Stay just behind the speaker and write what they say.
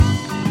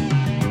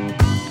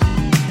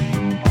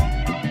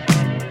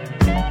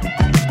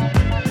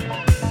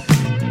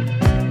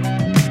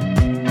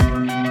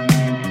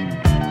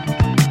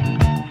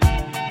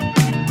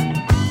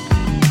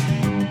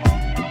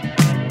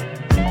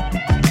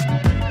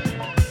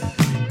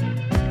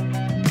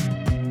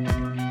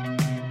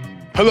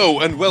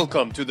Hello and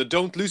welcome to the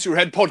Don't Lose Your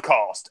Head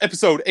podcast,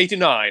 episode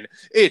 89.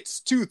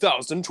 It's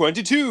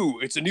 2022.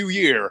 It's a new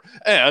year.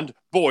 And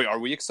boy, are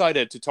we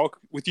excited to talk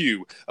with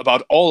you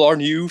about all our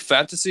new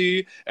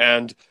fantasy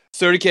and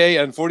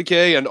 30k and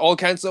 40k and all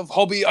kinds of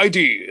hobby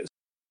ideas.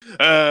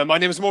 My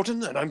name is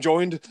Morten, and I'm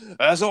joined,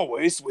 as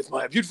always, with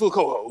my beautiful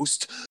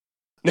co-host,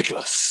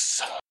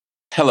 Nicholas.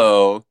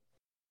 Hello.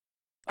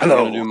 Hello.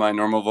 I'm going to do my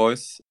normal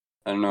voice.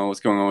 I don't know what's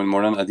going on with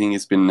Morten. I think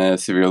he's been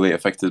severely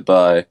affected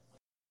by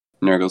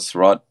Nurgle's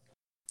rot.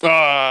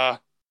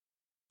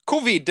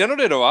 Covid, är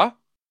det då, va?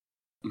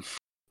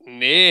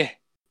 Nej,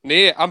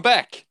 I'm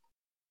back.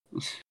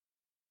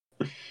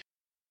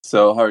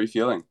 So, how are you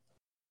feeling?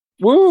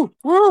 Woo!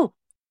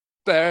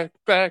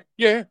 Back,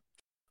 yeah.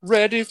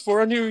 Ready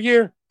for a new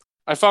year.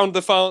 I found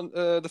the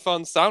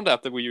fun sound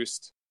app that we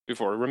used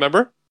before,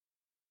 remember?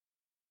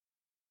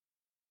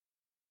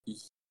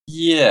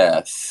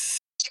 Yes.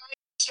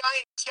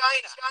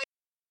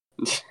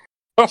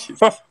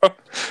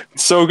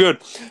 So good.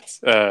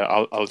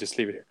 I'll just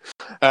leave it here.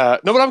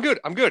 No, but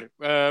I'm good.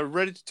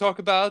 Ready to talk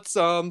about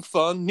some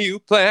fun new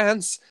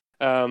plans.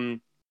 New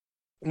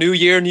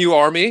year, new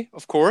army,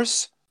 of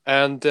course.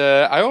 And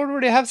I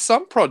already have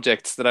some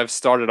projects that I've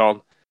started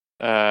on.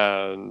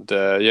 And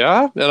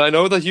I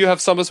know that you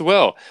have some as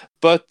well.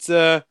 But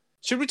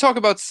should we talk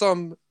about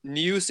some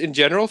news in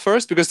general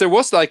first? Because there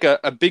was like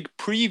a big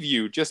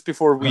preview just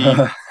before we...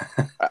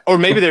 or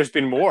maybe there's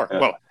been more. Yeah.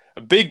 Well,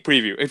 a big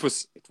preview. It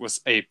was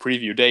a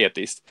preview day at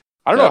least.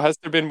 I don't know. Has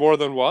there been more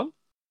than one?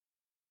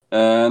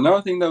 No,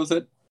 I think that was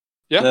it.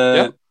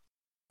 Yeah.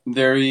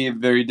 Very,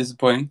 very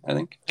disappointing, I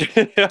think.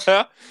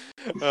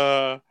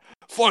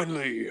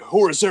 Finally,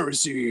 Horus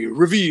Heresy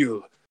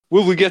reveal.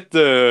 Will we get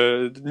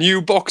the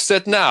new box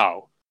set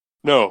now?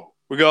 No,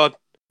 we got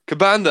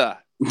Kabanda,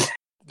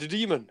 the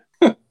demon.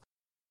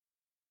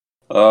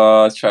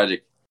 It's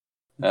tragic.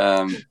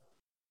 But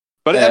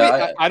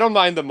I don't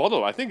mind the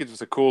model. I think it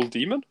was a cool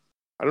demon.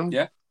 I don't.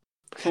 Yeah.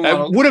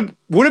 Cool would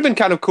have been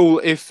kind of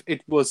cool if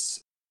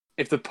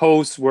the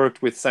pose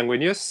worked with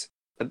Sanguinius.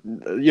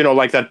 You know,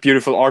 like that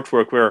beautiful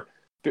artwork where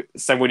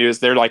Sanguinius,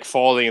 they're like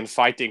falling and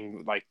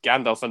fighting like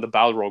Gandalf and the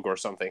Balrog or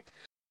something.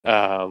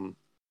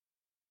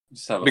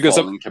 Just have a because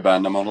fallen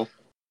Cabana model.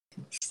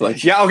 It's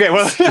like... Yeah, okay,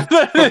 well,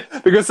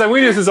 because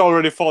Sanguinius is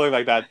already falling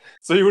like that,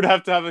 so you would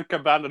have to have a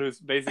Cabana who's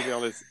basically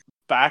on his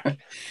back.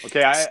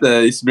 Okay,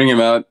 just bring him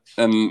out,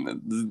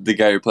 and the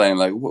guy you're playing,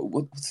 like,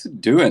 what's he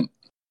doing?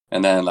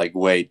 And then, like,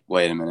 wait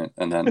a minute,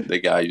 and then the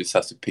guy just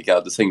has to pick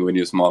out the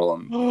Sanguinius model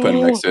and put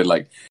him next to it,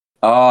 like,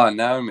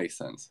 now it makes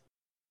sense.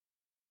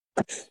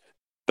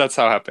 That's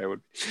how happy I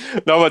would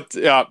be. No, but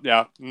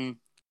yeah.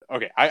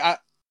 Okay, I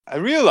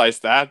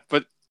realized that,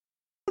 but it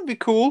would be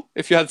cool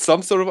if you had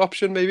some sort of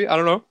option, maybe. I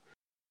don't know.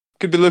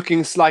 Could be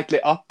looking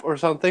slightly up or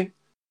something.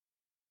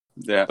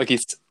 Yeah. Like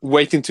he's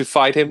waiting to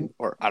fight him,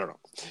 or I don't know.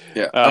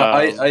 Yeah.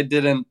 I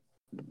didn't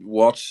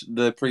watch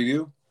the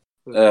preview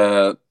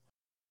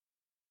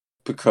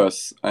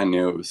because I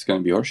knew it was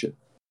going to be horseshit.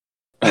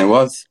 And it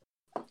was.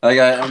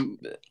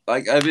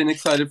 I've been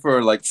excited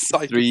for like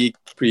 3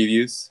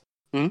 previews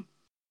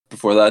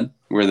before that,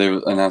 where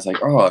and I was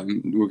like, oh,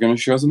 we're going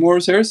to show some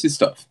Horus Heresy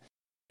stuff.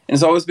 And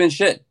it's always been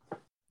shit.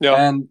 Yeah.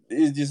 And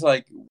it's just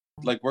like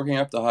working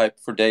up the hype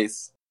for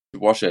days to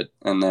watch it,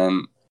 and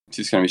then it's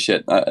just gonna be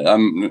shit.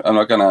 I'm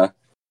not gonna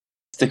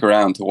stick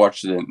around to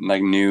watch the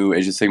like new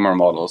Age of Sigmar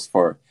models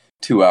for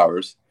 2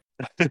 hours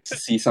to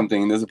see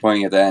something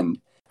disappointing at the end.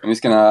 I'm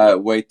just gonna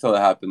wait till it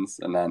happens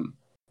and then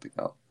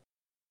go.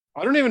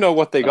 I don't even know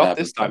what they got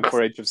this time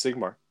for Age of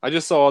Sigmar. I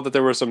just saw that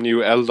there were some new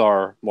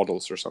Eldar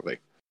models or something.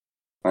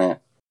 Oh, yeah.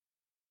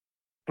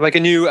 Like a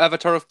new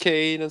Avatar of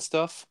Cain and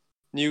stuff.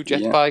 New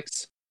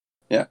jetbikes.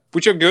 Yeah.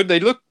 Which are good. They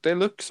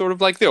look sort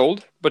of like the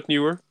old, but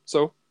newer.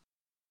 So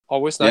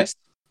always nice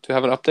to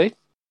have an update.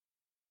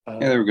 Yeah,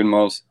 they were good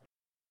models.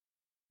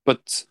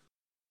 But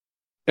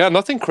yeah,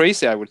 nothing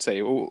crazy, I would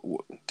say.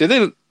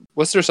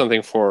 Was there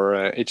something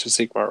for Age of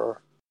Sigmar?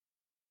 Or...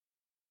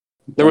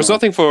 There was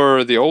nothing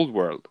for the old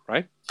world,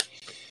 right?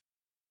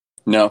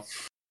 No.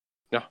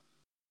 No.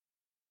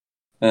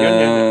 I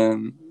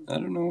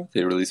don't know what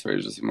they released for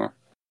Age of Sigmar.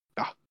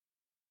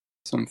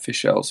 Some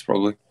fish elves,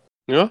 probably.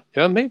 Yeah,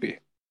 maybe.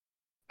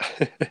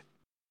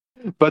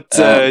 But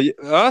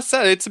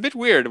it's a bit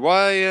weird.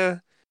 Why?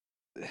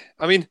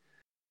 I mean,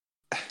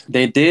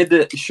 they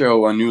did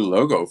show a new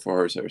logo for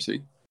Horus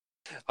Heresy.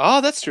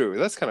 Oh, that's true.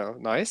 That's kind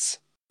of nice.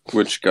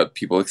 Which got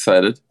people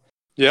excited.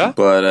 Yeah.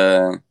 But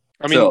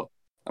I mean, still,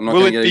 I'm not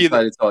going to get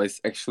excited until I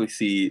actually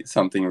see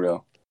something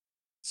real.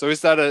 So is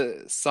that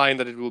a sign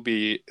that it will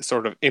be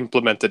sort of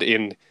implemented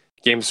in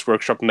Games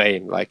Workshop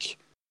main? Like,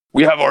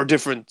 we have our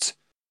different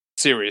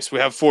series. We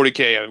have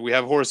 40k and we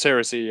have Horus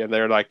Heresy, and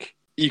they're like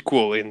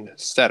equal in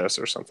status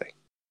or something.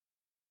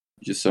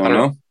 Just so I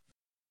know.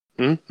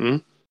 Mm-hmm.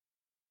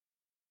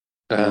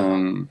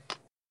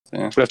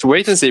 Yeah. We have to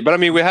wait and see. But I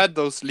mean, we had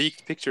those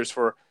leaked pictures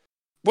for...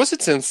 Was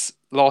it since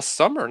last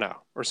summer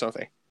now or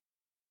something?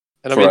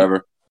 And Forever. I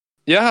mean,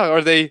 yeah,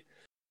 are they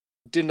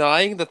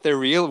denying that they're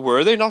real?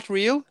 Were they not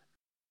real?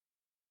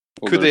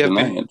 Well, Could they have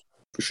been? it,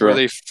 for sure. Were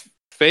they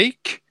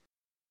fake?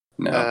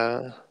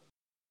 No.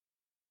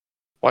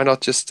 Why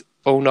not just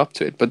own up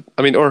to it? But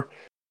I mean, or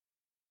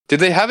did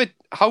they have it?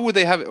 How would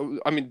they have it?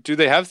 I mean, do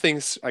they have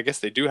things? I guess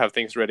they do have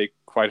things ready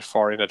quite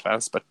far in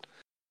advance, but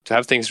to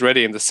have things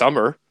ready in the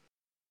summer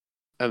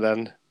and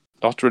then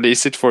not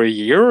release it for a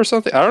year or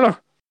something, I don't know.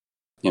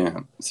 Yeah,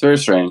 it's very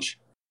strange.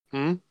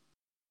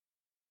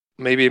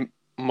 Maybe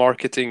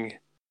marketing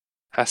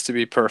has to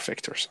be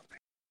perfect or something.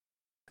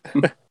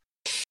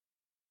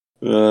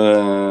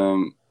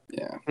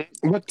 Yeah.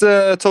 But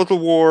Total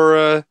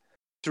War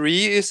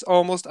 3 is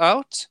almost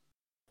out.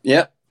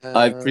 Yeah,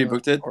 I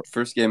pre-booked it.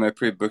 First game I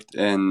pre-booked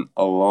in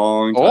a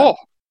long time. Oh,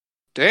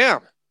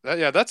 damn.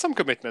 That's some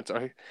commitment.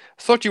 I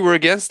thought you were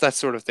against that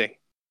sort of thing.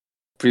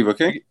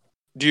 Pre-booking?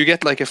 Do you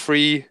get like a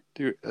free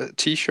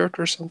t-shirt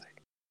or something?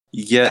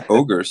 You get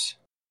ogres.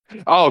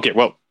 Oh, okay.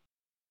 Well,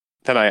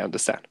 then I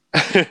understand.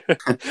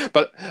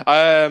 But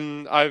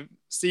I've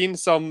seen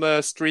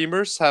some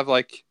streamers have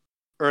like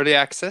early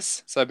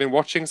access, so I've been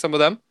watching some of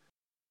them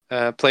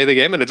play the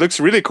game, and it looks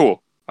really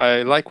cool.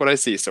 I like what I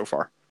see so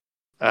far.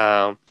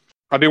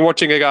 I've been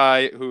watching a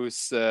guy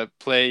who's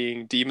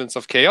playing Demons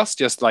of Chaos,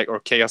 or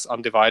Chaos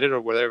Undivided, or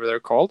whatever they're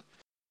called.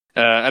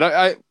 And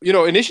I,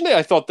 initially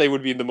I thought they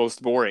would be the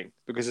most boring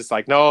because it's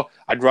like, no,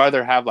 I'd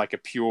rather have like a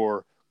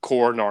pure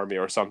Khorne army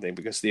or something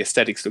because the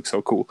aesthetics look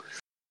so cool.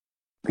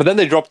 But then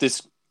they dropped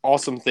this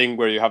awesome thing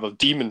where you have a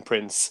demon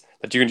prince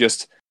that you can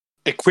just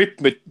equip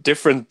with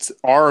different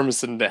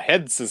arms and the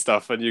heads and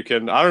stuff, and you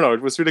can, I don't know,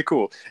 it was really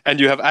cool. And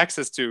you have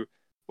access to,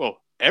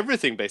 well,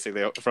 everything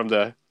basically from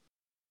the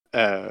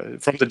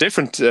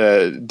different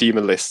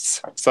demon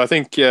lists. So I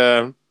think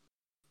in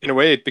a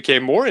way it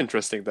became more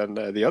interesting than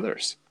the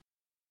others.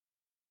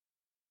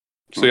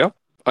 So yeah,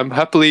 I'm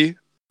happily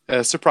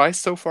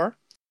surprised so far.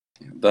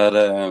 That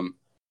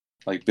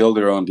like build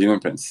your own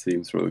demon prince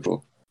seems really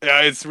cool.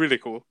 Yeah, it's really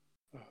cool.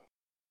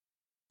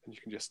 And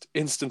you can just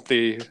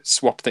instantly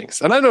swap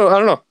things. And I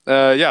don't know.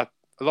 Yeah,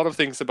 a lot of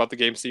things about the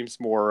game seems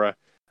more,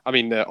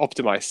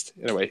 optimized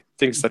in a way.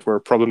 Things that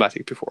were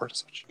problematic before and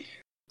such.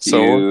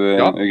 So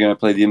are you gonna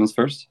play demons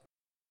first?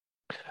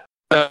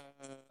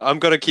 I'm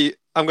gonna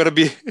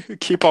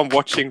keep on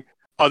watching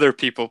other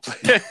people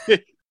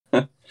play.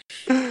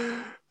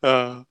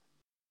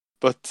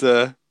 But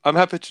I'm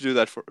happy to do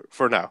that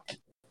for now.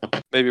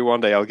 Maybe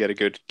one day I'll get a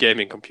good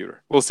gaming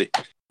computer. We'll see.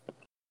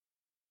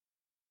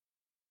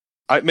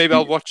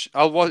 I'll watch.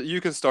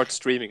 You can start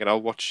streaming, and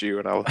I'll watch you,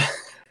 and I'll.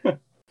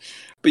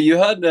 But you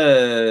had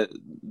the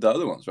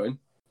other ones, right?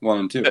 1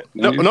 and 2.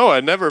 No,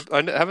 I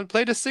haven't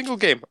played a single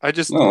game. I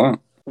just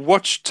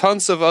watch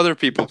tons of other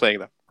people playing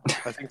them.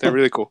 I think they're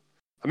really cool.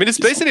 I mean, it's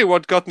basically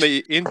what got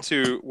me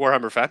into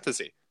Warhammer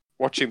Fantasy.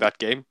 Watching that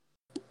game.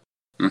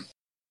 It's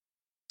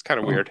kind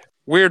of weird.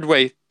 Weird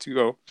way to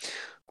go,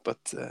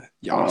 but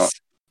yes.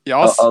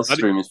 I'll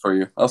stream it for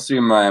you. I'll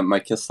stream my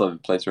Kislev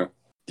playthrough.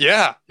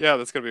 Yeah,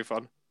 that's gonna be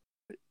fun.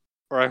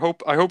 Or I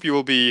hope you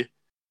will be.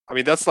 I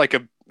mean, that's like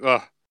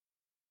I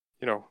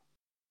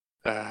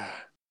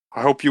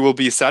hope you will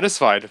be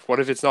satisfied. What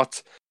if it's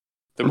not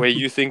the way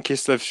you think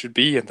Kislev should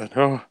be, and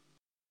then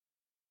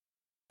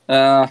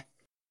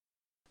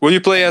will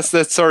you play as the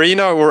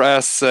Tsarina or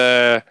as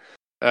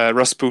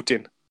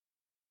Rasputin?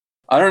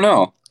 I don't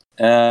know.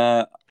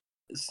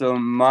 So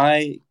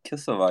my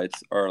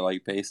Kislevites are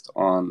like based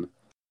on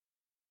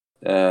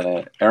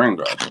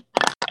Erengrad.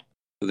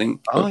 I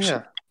think.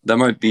 Yeah. That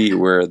might be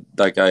where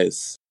that guy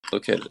is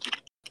located.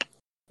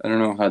 I don't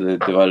know how they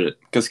divided it.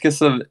 Because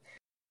Kislev,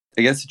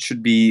 I guess it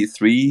should be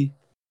 3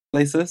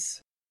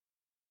 places.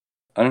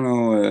 I don't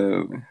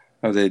know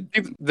how they...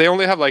 They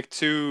only have like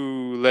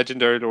 2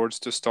 legendary lords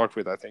to start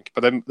with, I think.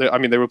 But then,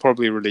 they will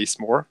probably release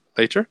more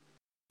later.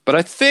 But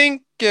I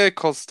think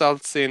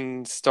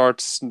Kostaltsin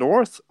starts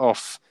north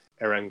of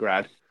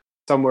Erengrad.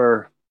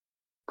 Somewhere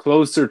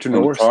closer to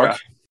Norska.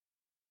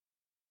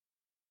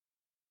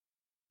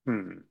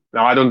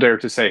 No, I don't dare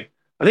to say.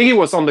 I think it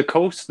was on the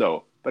coast,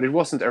 though. But it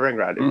wasn't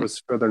Erengrad. It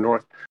was further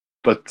north.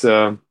 But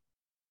I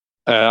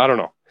don't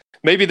know.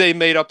 Maybe they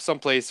made up some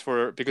place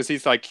because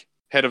he's like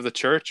head of the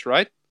church,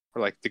 right?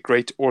 Or like the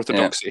Great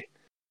Orthodoxy. Yeah.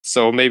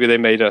 So maybe they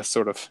made a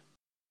sort of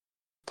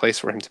place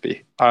for him to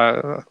be.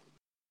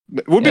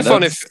 It would be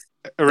fun if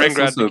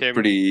Erengrad became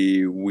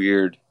pretty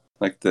weird.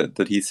 Like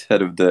that he's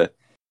head of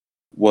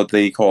what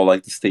they call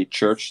like the state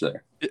church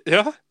there.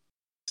 Yeah.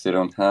 They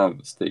don't have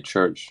a state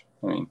church.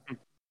 I mean, they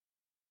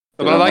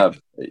but don't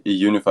have a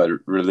unified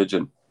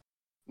religion.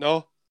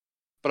 No,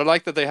 but I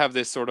like that they have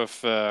this sort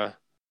of.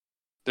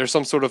 There's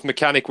some sort of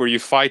mechanic where you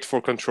fight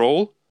for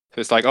control.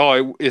 So it's like,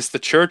 is the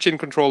church in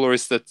control or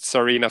is the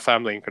Tsarina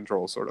family in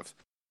control? Sort of.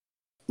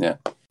 Yeah.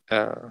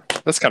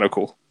 That's kind of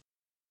cool.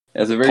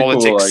 It's a very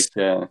cool,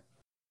 like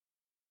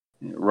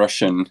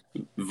Russian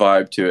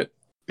vibe to it.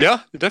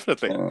 Yeah,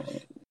 definitely.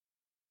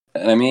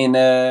 And I mean,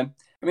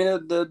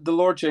 the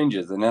lore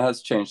changes, and it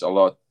has changed a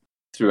lot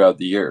throughout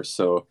the years.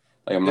 So,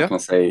 like, I'm not going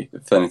to say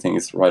if anything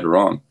is right or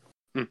wrong.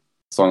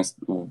 As long as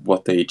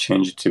what they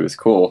change it to is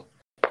cool,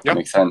 it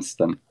makes sense,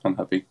 then I'm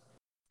happy.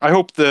 I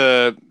hope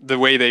the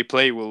way they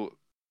play will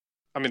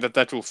I mean,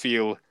 that will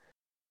feel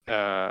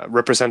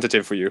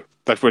representative for you.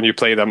 That when you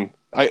play them,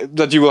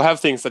 that you will have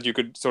things that you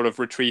could sort of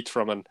retreat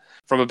from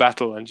a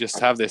battle and just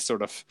have this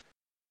sort of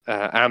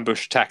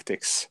ambush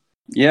tactics.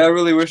 Yeah, I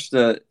really wish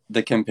that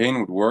the campaign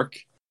would work.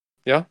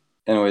 Yeah.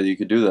 In a way that you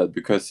could do that,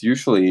 because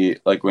usually,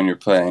 like when you're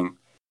playing,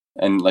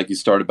 and like you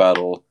start a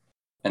battle,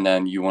 and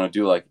then you want to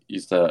do like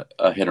use a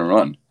hit and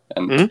run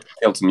and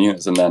kill some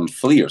units and then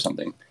flee or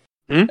something,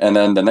 and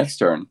then the next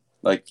turn,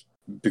 like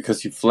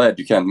because you fled,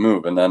 you can't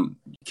move, and then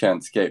you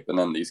can't escape, and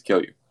then these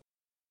kill you.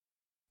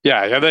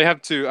 Yeah, they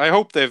have to. I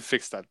hope they've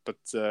fixed that, but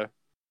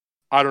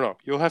I don't know.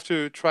 You'll have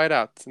to try it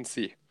out and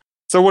see.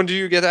 So when do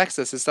you get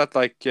access? Is that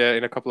like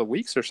in a couple of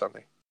weeks or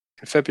something?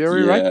 In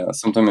February, right? Yeah,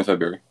 sometime in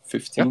February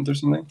 15th or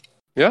something.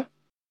 Yeah.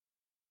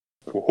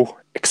 Oh,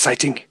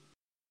 exciting.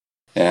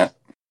 Yeah.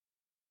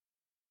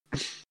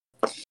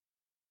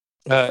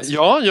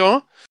 Yeah.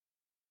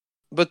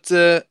 But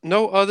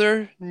no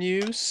other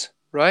news,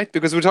 right?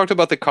 Because we talked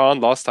about the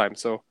con last time,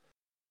 so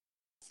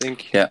I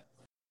think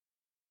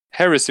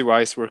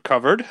heresy-wise we're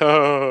covered.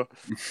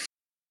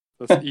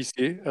 That's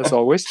easy, as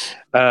always.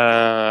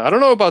 I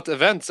don't know about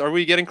events. Are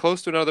we getting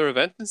close to another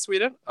event in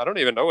Sweden? I don't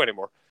even know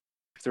anymore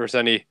if there's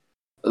any.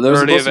 There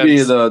was early supposed to be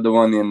events. the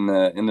one in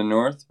the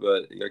north,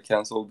 but it got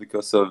cancelled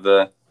because of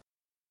the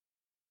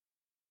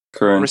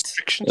current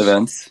Restrictions?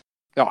 events.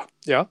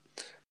 Yeah.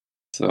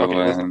 So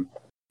Okay,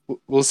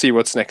 we'll see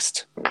what's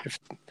next.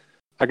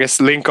 I guess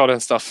Lincoln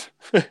and stuff,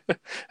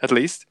 at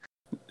least.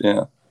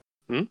 Yeah.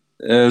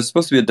 There's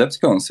supposed to be a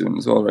DepthCon soon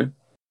as well, right?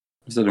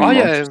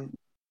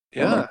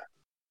 Yeah.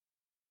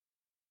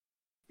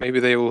 Maybe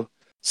they will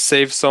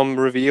save some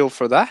reveal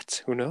for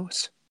that. Who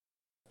knows?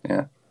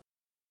 Yeah.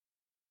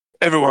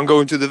 Everyone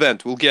going to the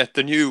event will get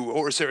the new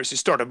Horus Heresy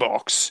starter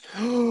box.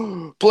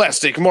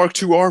 Plastic Mark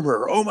II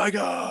armor. Oh my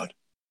god.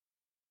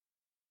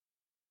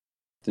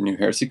 The new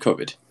Heresy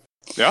COVID.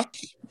 Yeah.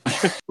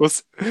 We'll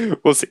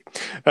see.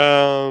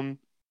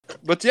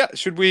 But yeah,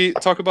 should we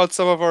talk about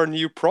some of our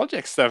new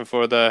projects then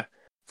for the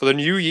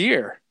new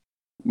year?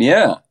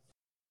 Yeah.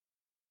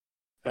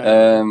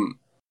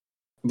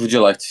 Would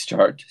you like to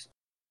start?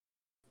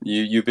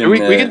 You've been.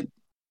 We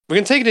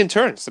can take it in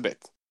turns a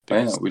bit.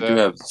 Yeah, we do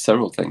have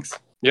several things.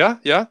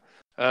 Yeah.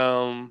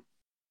 I'll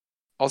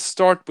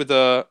start with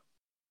a.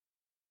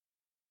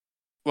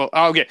 Well,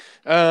 okay.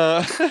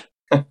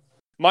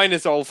 Mine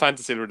is all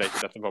fantasy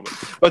related at the moment.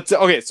 But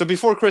okay, so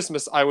before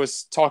Christmas, I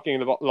was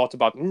talking a lot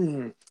about,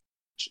 or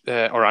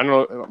I don't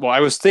know. Well, I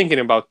was thinking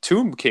about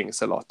Tomb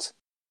Kings a lot,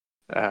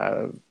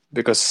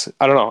 because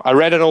I don't know. I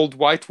read an old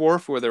White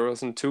Dwarf where there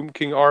was a Tomb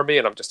King army,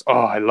 and I'm just,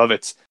 I love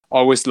it.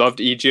 Always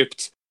loved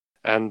Egypt,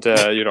 and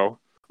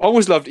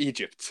always loved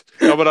Egypt.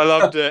 No, but I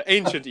loved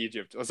ancient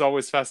Egypt. I was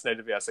always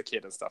fascinated me as a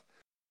kid and stuff.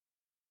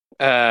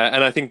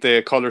 And I think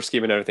the color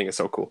scheme and everything is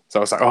so cool. So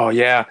I was like, oh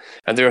yeah.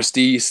 And there's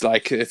these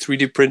like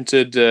 3D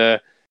printed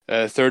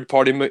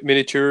third-party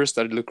miniatures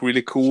that look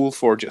really cool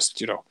for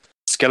just,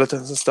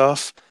 skeletons and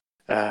stuff.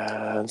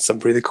 And some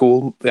really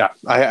cool. Yeah,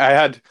 I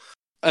had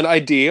an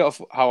idea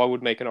of how I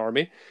would make an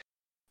army.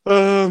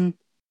 And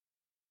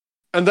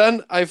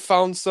then I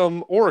found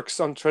some orcs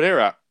on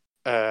Tradera.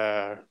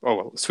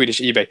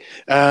 Swedish eBay.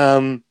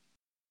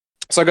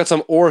 So I got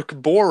some orc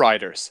boar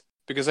riders,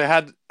 because I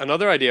had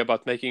another idea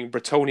about making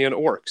Bretonnian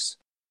orcs.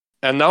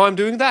 And now I'm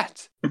doing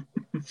that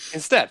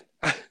instead.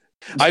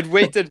 I'd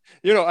waited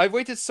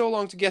so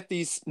long to get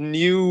these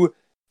new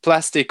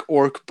plastic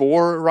orc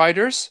boar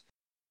riders,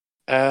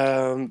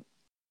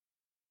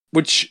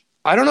 which,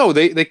 I don't know,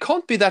 they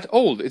can't be that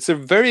old. It's a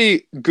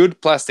very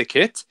good plastic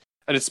kit,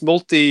 and it's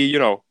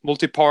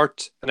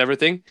multi-part and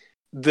everything.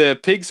 The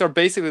pigs are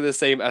basically the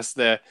same as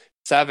the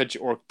Savage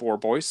orc boar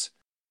boys,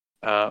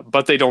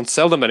 but they don't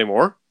sell them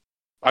anymore.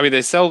 I mean,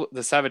 they sell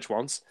the Savage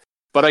ones,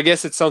 but I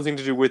guess it's something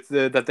to do with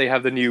that they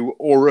have the new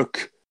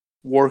Orruk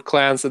war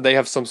clans, and they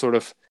have some sort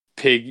of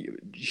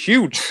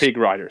huge pig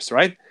riders,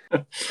 right?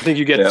 I think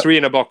you get 3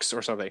 in a box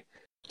or something,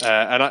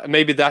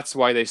 maybe that's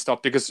why they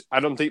stopped, because I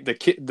don't think the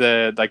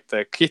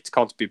kit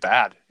can't be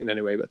bad in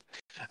any way, but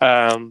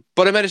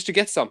I managed to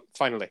get some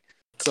finally.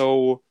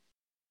 So,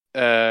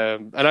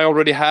 and I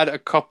already had a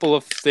couple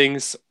of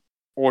things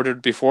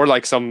ordered before,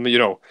 like some,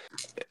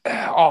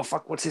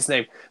 what's his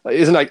name?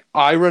 Isn't like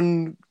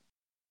Iron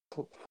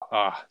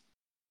Korvad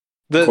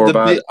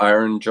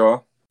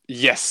Ironjaw?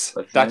 Yes,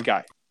 that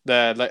guy.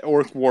 The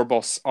orc war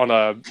boss on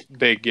a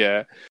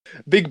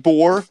big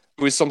boar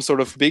with some sort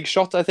of big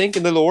shot, I think,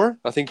 in the lore.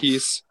 I think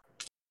he's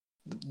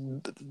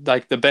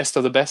like the best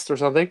of the best or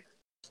something.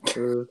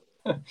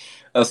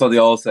 That's what they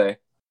all say.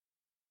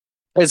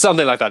 It's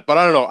something like that, but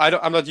I don't know.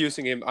 I'm not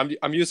using him.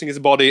 I'm using his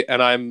body,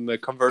 and I'm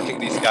converting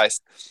these guys.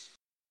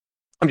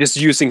 I'm just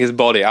using his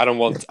body. I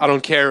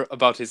don't care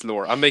about his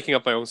lore. I'm making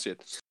up my own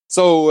shit.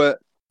 So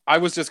I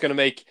was just gonna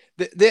make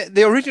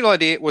the original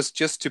idea was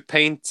just to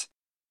paint,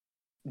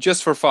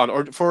 just for fun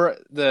or for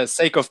the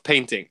sake of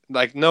painting.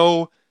 Like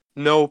no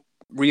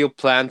real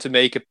plan to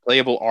make a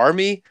playable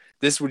army.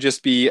 This would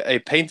just be a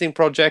painting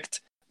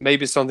project.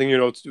 Maybe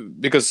something,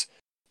 because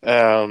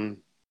a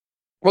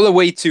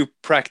way to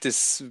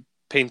practice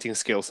painting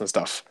skills and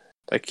stuff.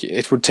 Like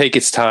it would take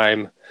its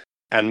time,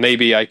 and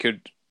maybe I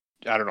could,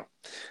 I don't know.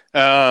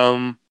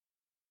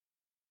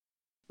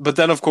 But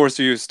then, of course,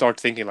 you start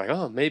thinking like,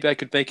 oh, maybe I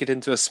could make it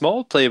into a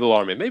small playable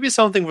army. Maybe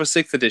something for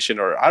 6th edition,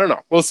 or I don't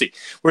know. We'll see.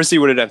 We'll see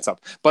what it ends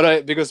up.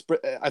 But because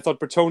I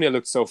thought Bretonnia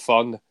looked so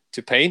fun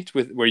to paint,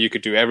 with where you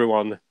could do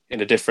everyone in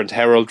a different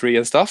heraldry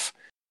and stuff.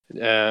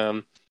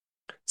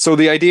 So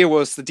the idea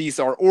was that these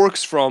are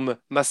orcs from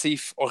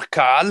Massif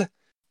Orcal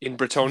in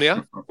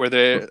Bretonnia,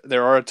 where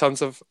there are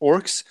tons of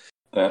orcs,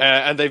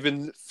 and they've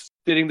been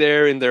sitting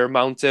there in their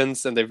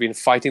mountains, and they've been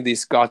fighting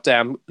these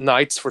goddamn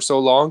knights for so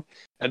long.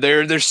 And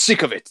they're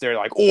sick of it. They're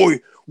like, "Oi,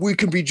 we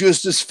can be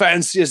just as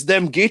fancy as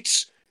them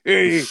gits."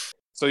 Hey.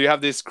 So you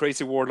have this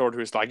crazy warlord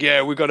who's like,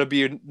 "Yeah, we gotta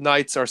be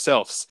knights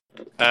ourselves."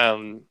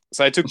 So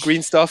I took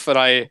green stuff and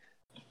I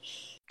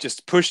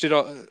just pushed it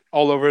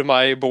all over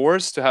my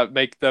boars to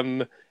make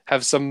them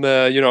have some,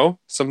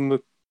 some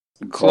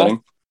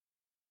cloth.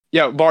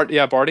 Barding.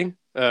 Yeah, barding.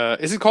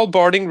 Is it called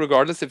barding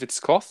regardless if it's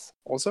cloth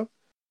also?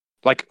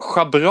 Like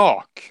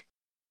chabrak.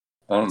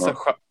 I don't know.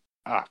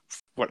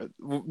 What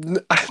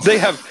they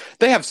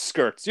have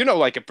skirts,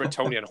 like a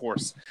Bretonnian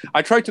horse.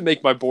 I tried to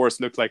make my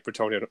boars look like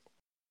Bretonnian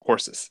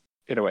horses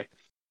in a way,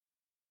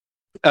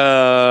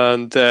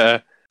 and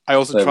I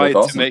also tried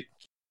to make.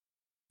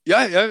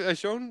 Yeah, I've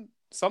shown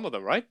some of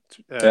them, right?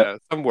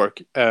 Some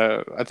work.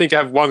 I think I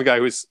have one guy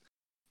who's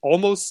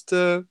almost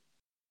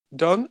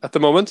done at the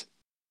moment.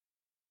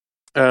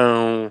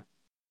 So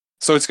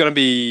it's gonna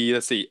be,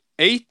 let's see,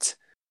 eight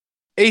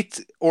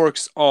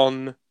orcs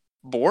on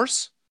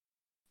boars.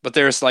 But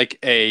there's like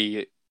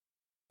a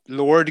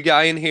lord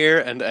guy in here,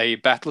 and a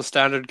battle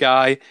standard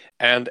guy,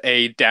 and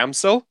a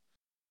damsel,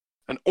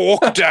 an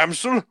orc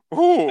damsel.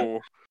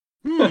 Oh,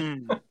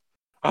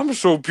 I'm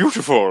so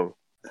beautiful.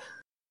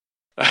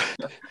 Are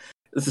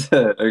you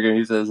gonna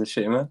use it as a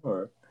shaman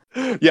or?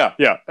 Yeah.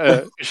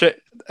 A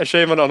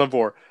shaman on a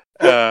boar.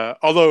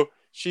 Although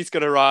she's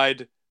gonna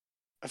ride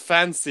a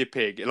fancy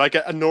pig, like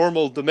a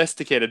normal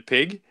domesticated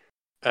pig,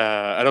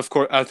 and of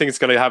course I think it's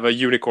gonna have a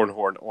unicorn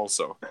horn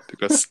also,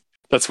 because.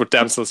 That's what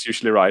damsels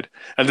usually ride.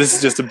 And this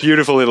is just a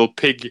beautiful little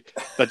pig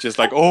that just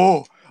like,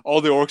 oh, all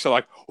the orcs are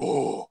like,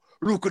 oh,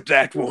 look at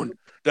that one.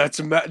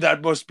 That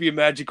must be a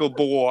magical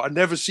boar. I've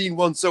never seen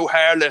one so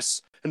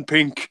hairless and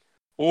pink.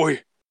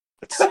 Oi,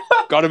 it's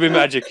gotta be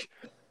magic.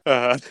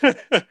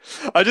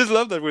 I just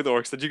love that with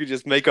orcs, that you could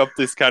just make up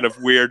this kind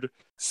of weird,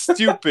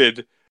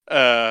 stupid,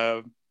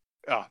 sort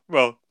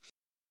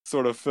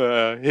of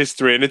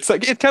history. And it's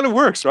like, it kind of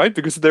works, right?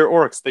 Because they're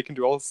orcs. They can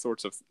do all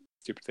sorts of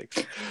stupid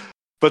things.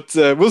 But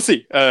we'll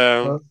see.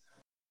 I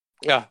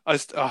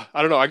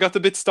don't know. I got a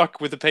bit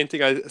stuck with the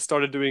painting. I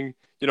started doing,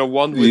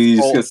 one with. You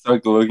just get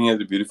stuck looking at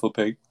the beautiful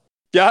pig.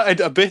 Yeah,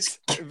 a bit,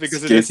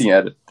 because gazing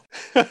at it.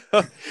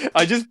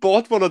 I just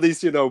bought one of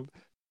these,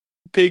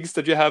 pigs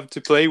that you have to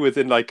play with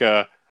in like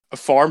a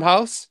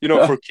farmhouse,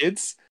 for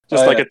kids,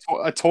 just like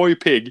a toy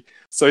pig.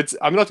 So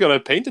I'm not gonna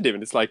paint it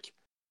even. It's like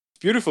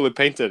beautifully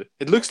painted.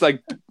 It looks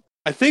like,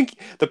 I think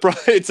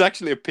it's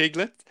actually a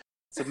piglet.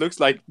 So it looks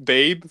like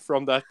Babe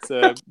from that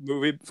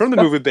movie, from the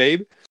movie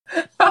Babe.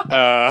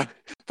 But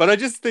I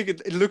just think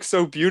it looks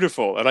so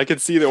beautiful. And I can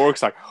see the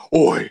orcs like,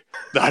 oi,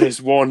 that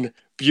is one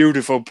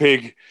beautiful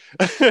pig.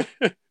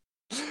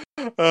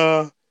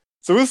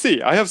 So we'll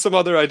see. I have some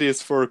other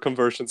ideas for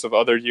conversions of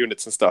other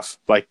units and stuff,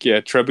 like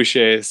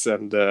trebuchets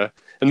and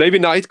maybe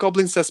night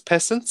goblins as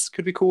peasants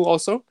could be cool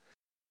also.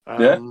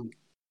 But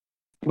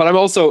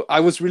I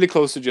was really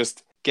close to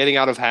just getting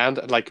out of hand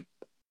and like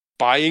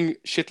buying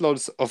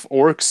shitloads of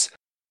orcs.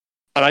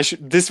 And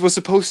this was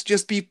supposed to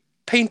just be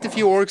paint a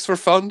few orcs for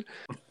fun.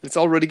 It's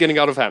already getting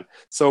out of hand.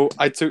 So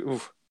I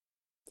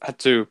had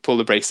to pull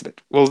the brakes a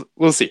bit.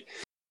 We'll see.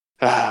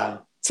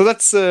 So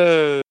that's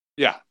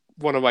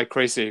one of my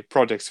crazy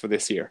projects for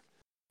this year.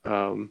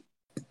 But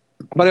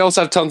I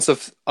also have tons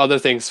of other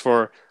things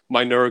for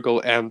my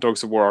Nurgle and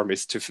Dogs of War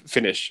armies to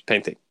finish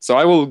painting. So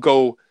I will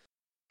go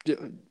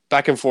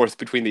back and forth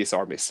between these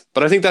armies.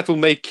 But I think that will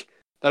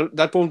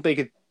that won't make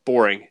it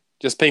boring.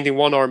 Just painting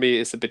one army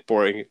is a bit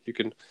boring. You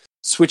can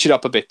switch it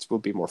up a bit, will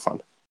be more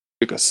fun,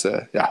 because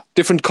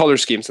different color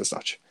schemes and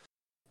such.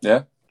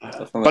 Yeah,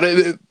 but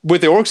with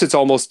the orcs, it's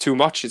almost too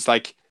much. It's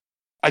like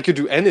I could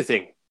do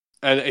anything,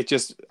 and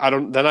I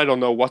don't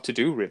know what to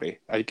do really.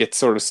 I get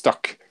sort of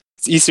stuck.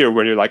 It's easier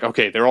when you're like,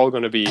 okay, they're all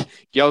going to be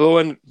yellow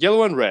and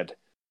red,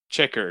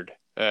 checkered.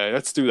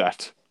 Let's do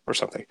that or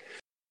something.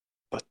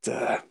 But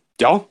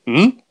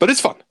but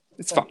it's fun.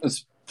 It's fun.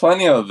 There's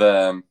plenty of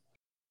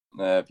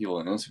people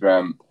on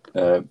Instagram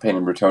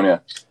painting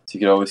Bretonnia, so you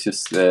could always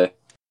just get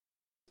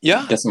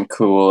some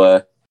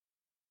cool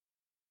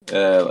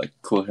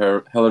cool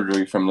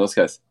heraldry from those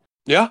guys.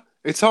 Yeah,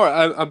 it's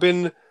hard. I've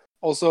been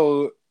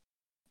also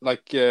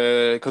like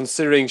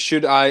considering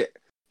should it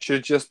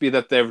just be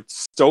that they've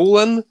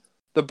stolen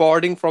the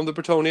barding from the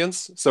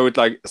Bretonnians, so it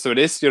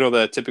is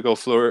the typical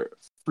fleur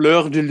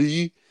de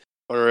lis,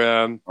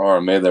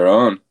 or made their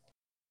own.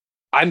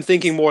 I'm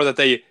thinking more that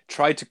they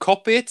tried to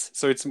copy it,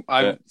 so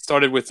I've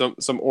started with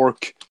some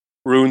orc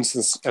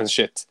runes and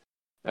shit,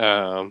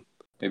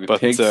 Maybe But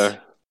pigs.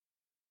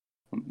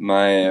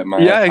 My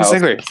yeah, house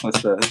exactly.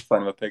 is a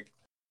sign of a pig.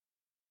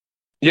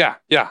 Yeah,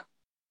 yeah.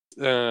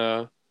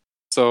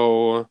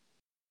 So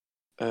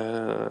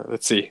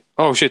let's see.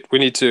 Oh shit, we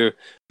need to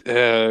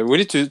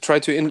try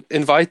to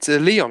invite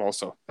Leon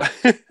also.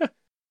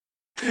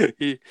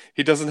 He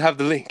doesn't have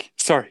the link.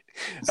 Sorry.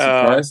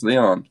 Surprise,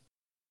 Leon.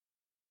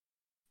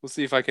 We'll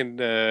see if I can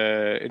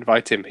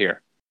invite him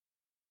here.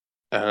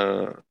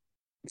 Uh,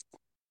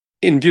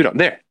 Inbjudan.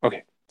 There.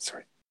 Okay.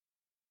 Sorry.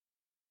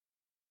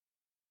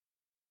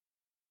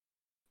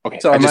 Okay.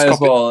 So I I just might as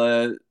copied.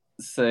 well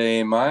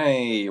say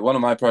one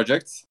of my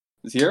projects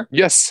is here.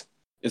 Yes.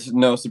 It's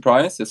no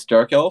surprise. It's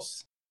Dark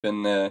Elves.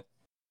 Been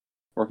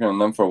working on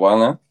them for a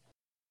while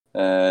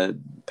now.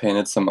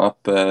 Painted some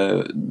up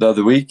the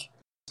other week.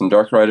 Some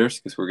Dark Riders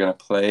because we're gonna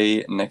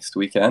play next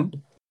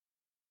weekend.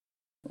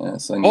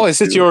 So I Oh, need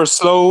is it to. your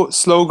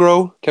slow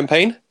grow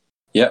campaign?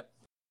 Yeah.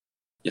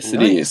 Yes, it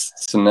Nice. is.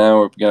 So now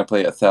we're gonna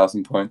play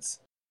 1,000 points,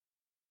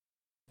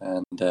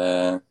 and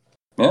yeah,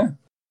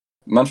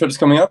 Manfred is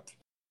coming up.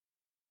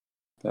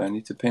 But I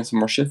need to paint some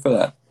more shit for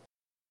that.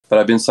 But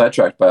I've been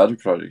sidetracked by other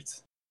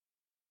projects,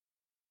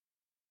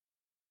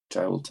 which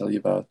I will tell you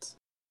about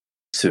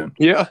soon.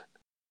 Yeah.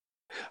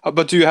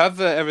 But do you have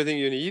everything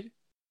you need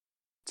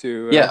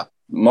to? Yeah,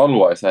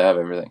 model-wise, I have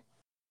everything.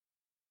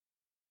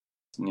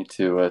 Need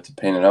to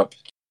paint it up.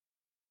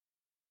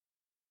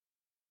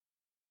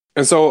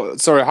 And so,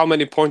 sorry, how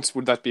many points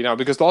would that be now?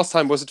 Because last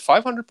time was it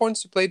 500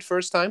 points you played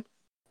first time?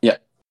 Yeah,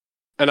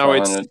 And now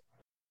it's 500,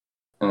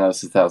 and now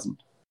it's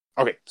 1,000.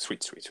 okay.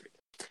 Sweet.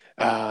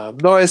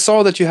 No, I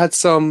saw that you had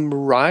some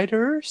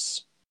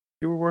riders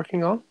you were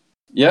working on.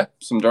 Yeah,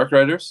 some Dark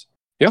Riders.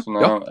 Yeah. So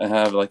now I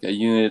have like a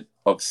unit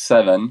of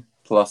 7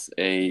 plus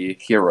a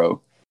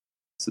hero.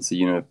 So it's a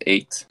unit of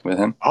 8 with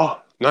him.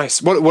 Oh,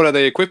 nice. What are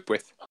they equipped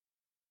with?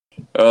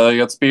 I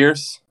got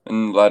spears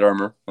and light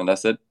armor, and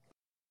that's it.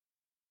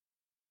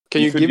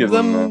 Can you could give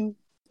them. them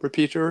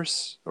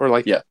repeaters or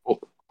like? Yeah.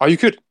 Oh, you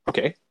could.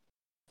 Okay.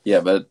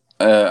 Yeah, but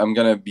I'm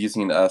gonna be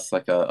using it as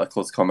like a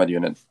close combat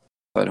unit.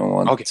 I don't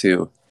want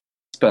to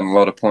spend a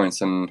lot of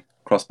points on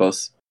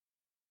crossbows.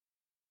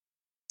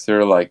 So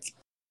they're like,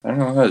 I don't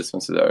know how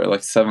expensive they are,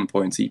 like 7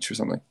 points each or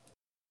something.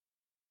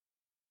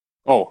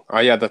 Oh,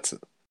 yeah, that's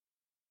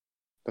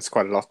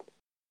quite a lot.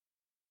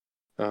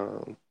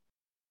 But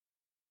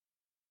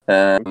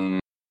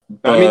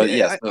I mean,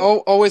 yes,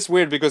 always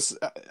weird because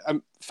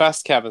I'm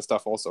fast cab and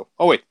stuff also.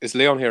 Oh wait, is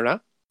Leon here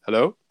now?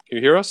 Hello, can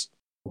you hear us?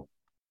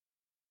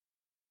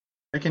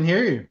 I can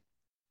hear you.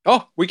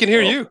 Oh, we can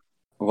hear you.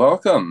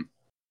 Welcome.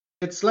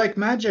 It's like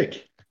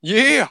magic.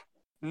 Yeah,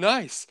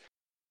 nice.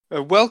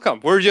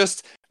 Welcome.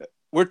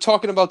 We're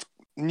talking about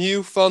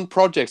new fun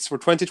projects for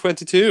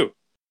 2022.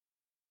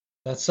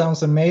 That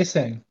sounds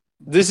amazing.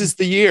 This is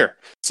the year.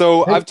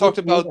 So Hey, I've talked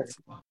good about year.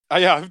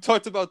 I've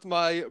talked about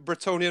my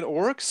Bretonnian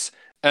orcs,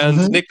 and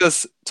Mhm.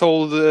 Nicholas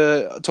told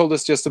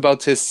us just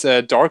about his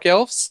dark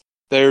elves.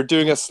 They're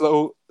doing a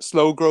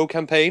slow grow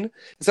campaign.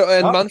 So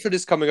and Oh. Manfred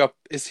is coming up.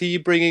 Is he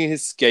bringing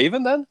his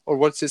Skaven then, or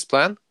what's his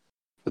plan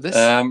for this?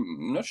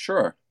 I'm not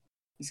sure.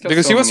 He's got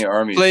Because so he was many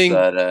armies playing.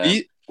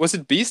 that Was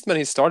it Beastman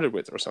he started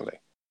with or something?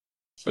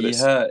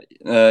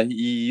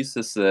 he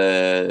uses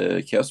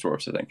Chaos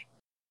Dwarfs, I think.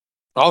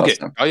 Okay.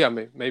 Awesome. Oh yeah,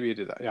 maybe he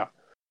did that. Yeah,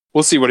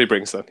 we'll see what he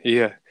brings then.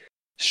 He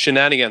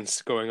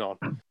shenanigans going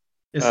on.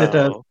 Is it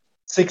a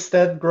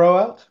 6-dead grow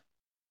out?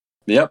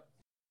 Yep.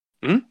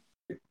 Hmm?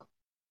 So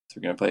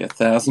we're gonna play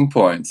 1,000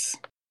 points.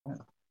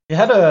 You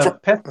had a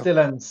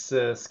Pestilence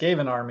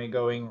Skaven army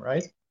going,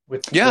 right?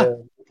 With Yeah.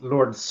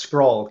 Lord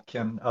Skrolk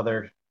and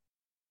other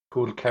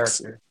cool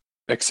characters.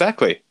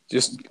 Exactly.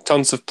 Just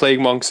tons of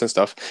plague monks and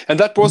stuff. And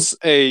that was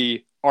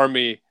a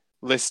army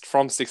list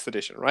from 6th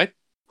edition, right?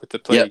 With the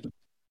plague.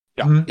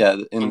 Yeah. Mhm. Yeah,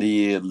 in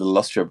the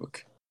Lustria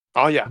book.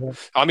 Oh yeah. Yeah.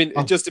 I mean,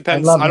 it just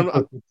depends. I love I that don't.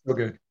 book. It's so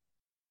good.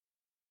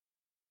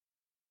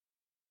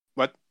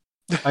 What?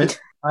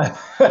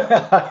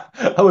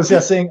 I was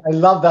just saying, I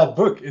love that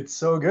book. It's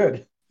so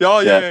good.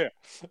 Yeah.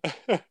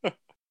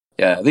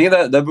 Yeah, I think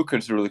that book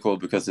is really cool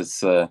because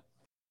it's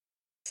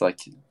like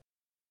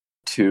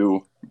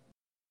 2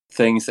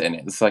 things in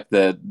it. It's like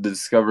the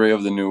discovery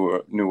of the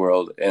new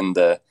world in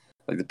the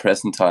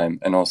present time,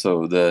 and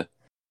also the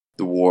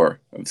war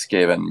of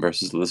Skaven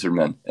versus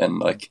Lizardmen and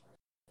like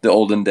the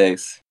olden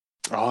days.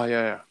 Oh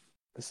yeah.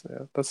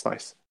 That's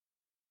nice.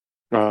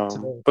 It's a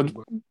very But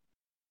cool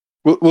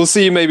book. we'll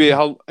see maybe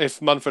how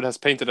if Manfred has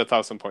painted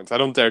 1,000 points. I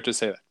don't dare to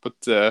say that,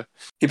 but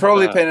He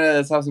probably painted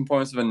 1,000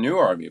 points of a new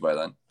army by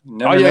then. You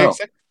never oh yeah, know.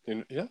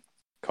 exactly. Yeah,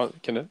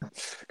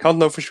 can't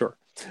know for sure.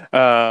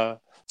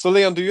 So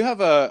Leon, do you have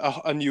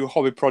a new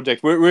hobby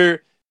project?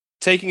 We're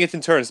taking it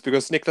in turns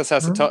because Nicholas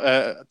has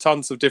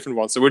tons of different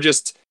ones. So we're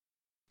just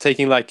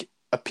taking like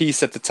a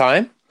piece at a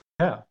time.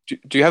 Yeah.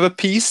 Do you have a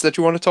piece that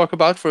you want to talk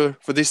about for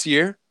this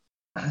year?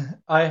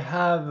 I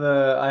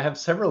have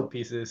several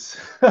pieces.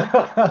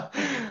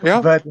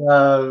 Yeah. But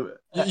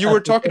You were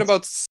talking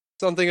about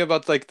something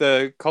about like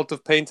the Cult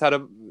of Paint had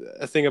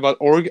a thing about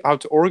how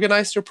to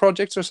organize your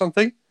projects or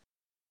something.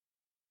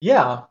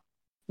 Yeah.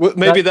 Well,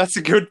 maybe that's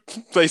a good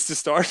place to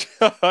start.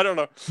 I don't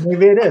know.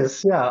 Maybe it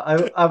is. Yeah,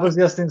 I was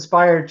just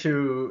inspired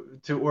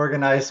to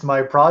organize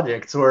my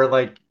projects, or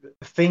like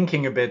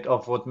thinking a bit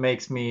of what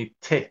makes me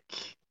tick,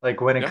 like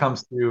when it Yeah.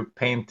 comes to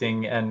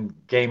painting and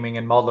gaming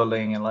and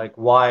modeling, and like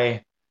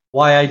why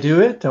I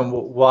do it and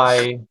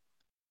why.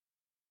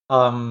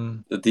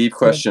 The deep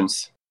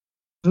questions.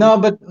 No,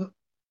 but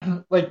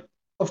like,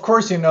 of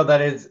course, you know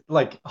that it's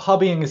like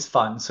hobbying is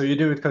fun, so you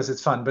do it because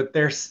it's fun. But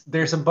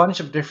there's a bunch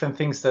of different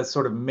things that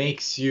sort of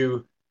makes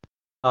you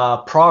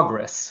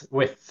progress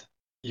with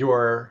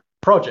your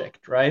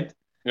project, right?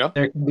 Yeah.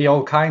 There can be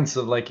all kinds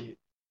of like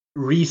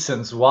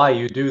reasons why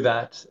you do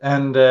that,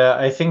 and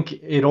I think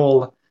it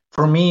all,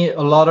 for me,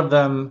 a lot of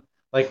them,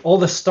 like all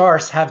the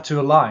stars have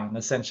to align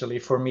essentially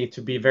for me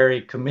to be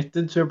very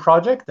committed to a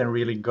project and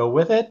really go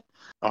with it.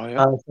 Oh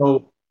yeah.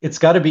 So it's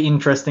got to be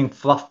interesting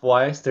fluff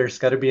wise. There's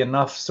got to be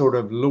enough sort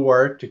of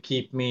lore to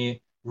keep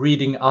me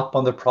reading up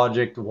on the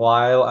project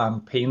while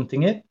I'm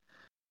painting it.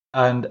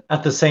 And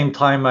at the same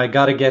time, I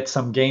got to get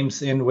some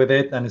games in with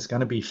it, and it's going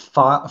to be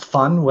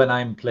fun when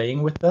I'm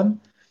playing with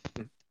them,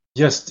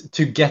 just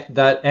to get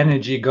that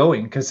energy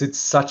going, because it's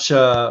such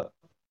a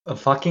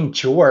fucking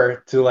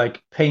chore to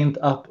like paint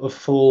up a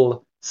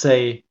full,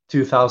 say,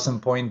 2000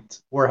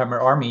 point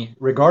Warhammer army,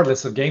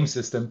 regardless of game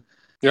system.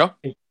 Yeah.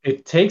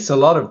 It takes a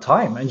lot of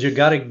time, and you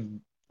gotta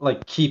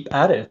like keep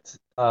at it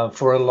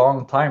for a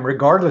long time,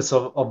 regardless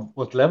of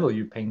what level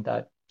you paint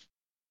at.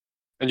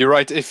 And you're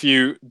right. If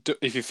you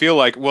feel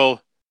like,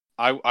 well,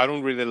 I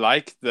don't really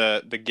like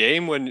the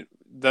game, when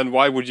then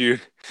why would you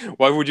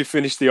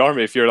finish the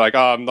army if you're like,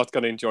 oh, I'm not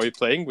gonna enjoy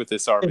playing with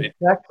this army?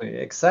 Exactly,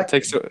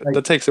 exactly. Like,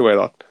 That takes away a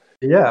lot.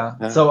 yeah.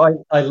 Yeah.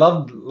 So I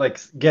loved like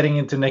getting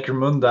into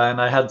Necromunda,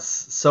 and I had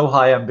so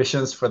high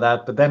ambitions for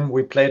that. But then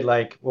we played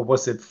like, what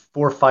was it,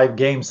 4 or 5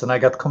 games, and I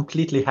got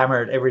completely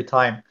hammered every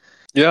time.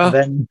 And Yeah.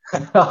 then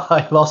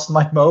I lost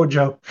my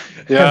mojo.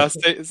 Yeah.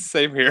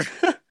 Same here.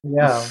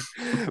 Yeah.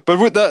 But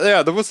with that,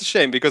 yeah, that was a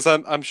shame because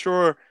I'm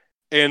sure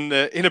in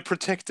a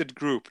protected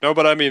group. No,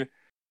 but I mean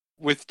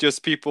with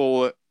just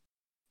people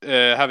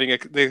having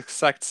the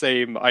exact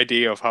same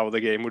idea of how the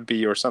game would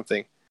be or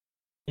something.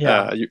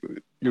 Yeah.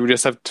 You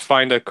just have to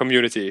find a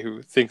community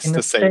who thinks In a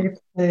the same. safe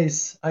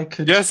place, I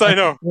could Yes, I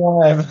know.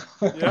 thrive.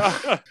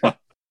 Yeah.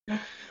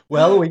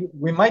 Well,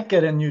 we might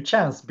get a new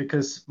chance,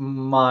 because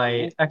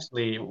my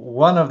actually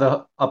one of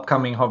the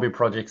upcoming hobby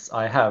projects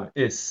I have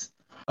is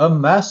a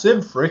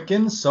massive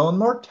freaking Zone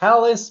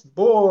Mortalis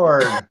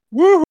board.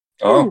 Woo!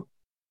 Oh,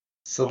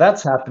 So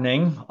that's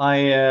happening.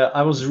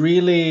 I was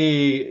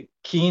really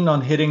keen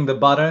on hitting the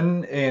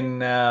button in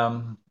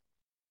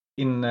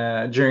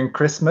during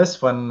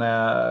Christmas when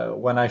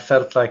I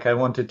felt like I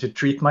wanted to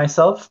treat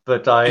myself,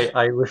 but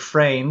I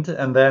refrained.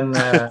 And then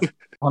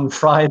on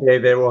Friday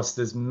there was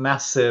this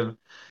massive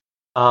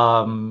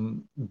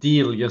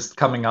deal just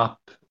coming up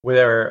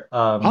where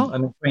Oh,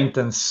 an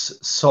acquaintance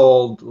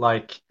sold,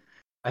 like,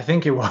 I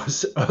think it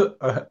was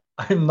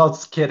I'm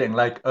not kidding,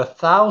 like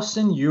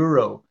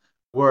 €1,000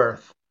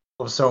 worth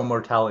of Zone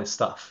Mortalis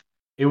stuff.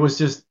 It was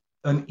just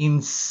an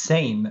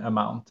insane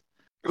amount.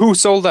 who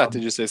sold that? Did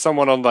Um, you say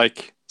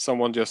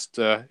someone just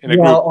in a yeah,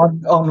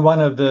 group? on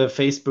one of the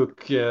Facebook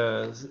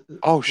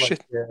Oh like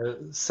shit!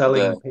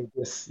 selling the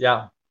pages.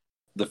 Yeah.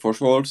 the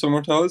Forsvaret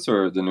Sommertalis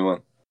or the new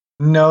one?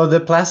 No, the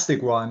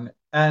plastic one.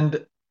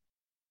 And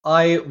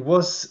I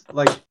was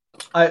like,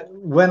 I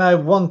when I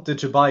wanted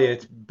to buy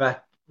it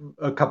back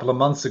a couple of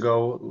months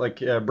ago, like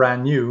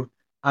brand new,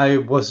 I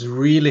was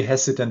really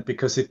hesitant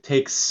because it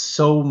takes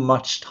so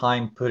much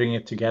time putting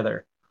it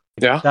together.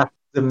 Yeah,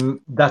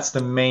 That's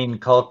the main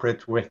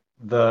culprit with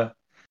the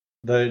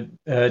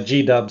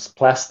G Dubs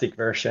plastic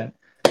version.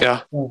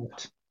 yeah.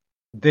 But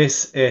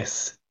this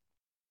is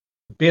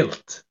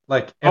built.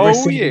 Like every Oh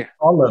single yeah.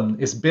 column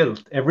is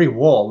built, every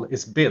wall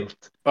is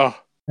built. Oh,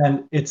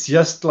 And it's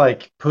just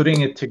like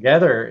putting it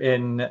together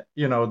in,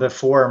 the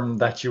form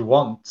that you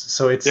want.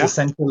 So it's yeah.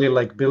 essentially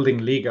like building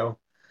Lego.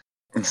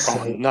 Oh,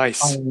 So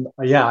nice.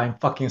 I'm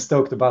fucking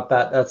stoked about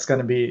that. That's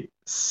gonna be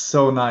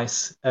so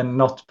nice, and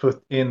not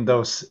put in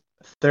those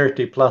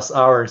 30 plus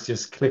hours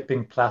just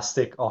clipping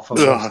plastic off of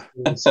those Ugh.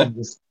 tools and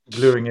just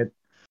gluing it.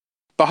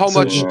 But how So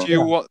much Yeah. do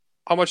you want?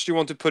 How much do you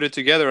want to put it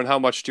together, and how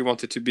much do you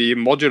want it to be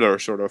modular?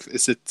 Sort of.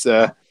 Is it?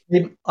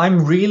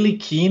 I'm really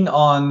keen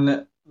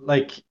on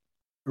like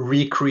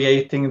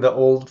recreating the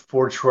old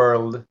Forge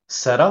World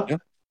setup Yeah.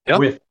 Yeah.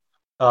 with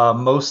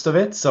most of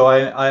it. So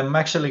I'm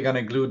actually going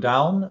to glue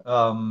down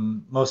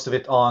most of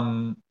it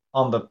on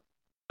the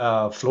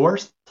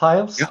floors Yeah.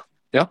 tiles.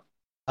 Yeah.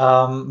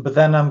 But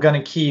then I'm going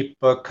to keep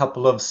a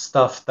couple of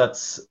stuff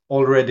that's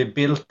already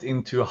built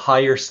into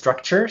higher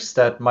structures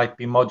that might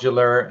be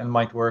modular and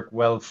might work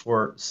well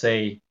for,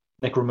 say,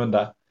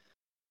 Necromunda.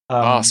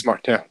 Ah, Um,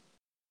 smart. Yeah.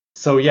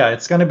 so yeah,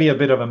 it's going to be a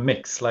bit of a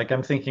mix. Like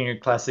I'm thinking a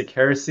classic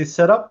Heresy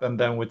setup, and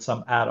then with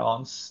some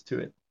add-ons to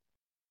it.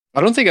 I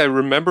don't think I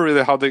remember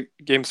really how the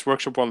Games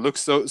Workshop one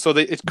looks.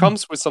 It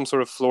comes with some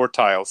sort of floor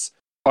tiles.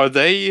 Are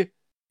they?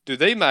 Do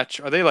they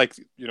match? Are they like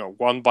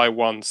 1 by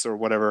 1s or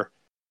whatever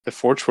the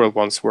Forge World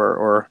ones were?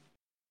 Or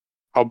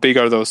How big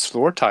are those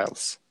floor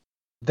tiles?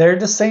 They're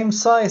the same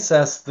size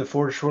as the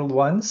Forge World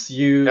ones.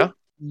 Yeah.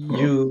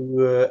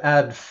 You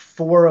add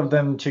 4 of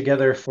them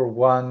together for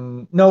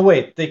one. No,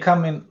 wait, they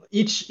come in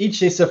each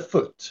is a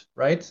foot,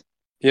 right?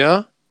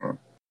 Yeah.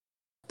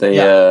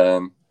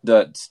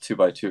 That's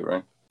 2x2,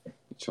 right?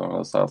 Each one of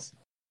those tiles.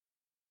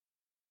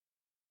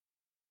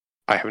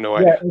 I have no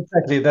Yeah, idea.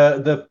 exactly.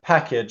 The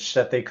package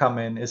that they come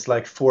in is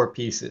like 4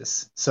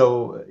 pieces.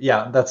 So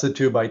yeah, that's a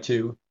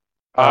 2x2.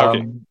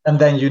 Okay. And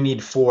then you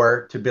need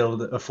 4 to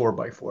build a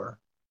 4x4.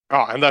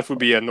 And that would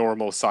be a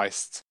normal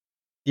sized.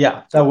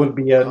 Yeah, that So would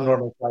be a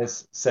normal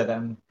size set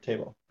and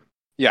table.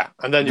 yeah,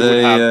 and then you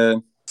would have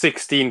They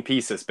 16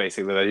 pieces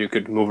basically that you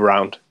could move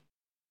around.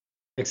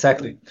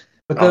 Exactly.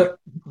 But Okay.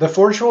 the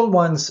Forge World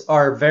ones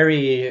are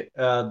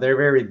they're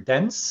very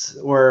dense,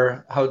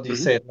 or how do you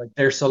Mhm. say it? Like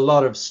there's a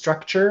lot of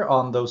structure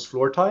on those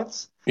floor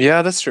tiles.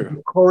 Yeah, that's true.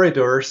 The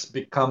corridors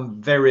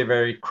become very,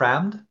 very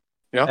crammed.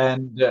 Yeah.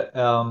 And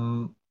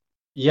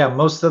yeah,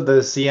 most of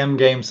the CM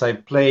games I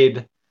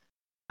played,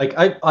 like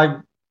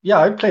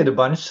I played a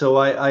bunch, so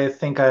I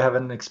think I have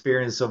an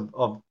experience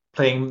of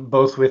playing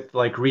both with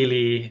like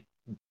really,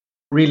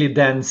 really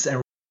dense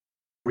and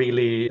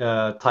really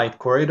tight Mm.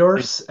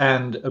 corridors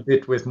and a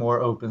bit with more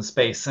open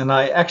space. And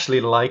I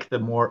actually like the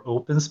more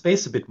open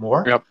space a bit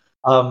more. Yep.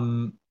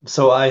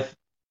 So I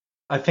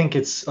think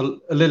it's a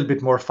little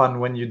bit more fun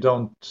when you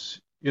don't,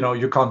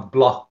 you can't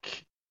block,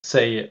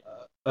 say,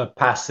 a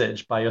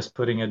passage by just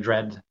putting a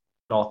dread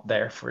dot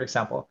there, for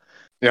example.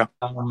 Yeah.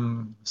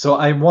 So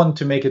I want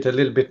to make it a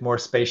little bit more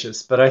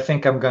spacious, but I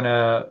think I'm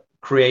gonna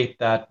create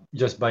that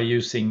just by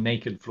using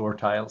naked floor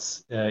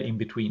tiles in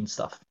between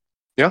stuff.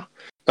 Yeah.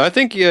 I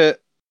think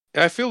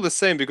I feel the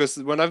same because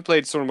when I've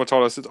played Storm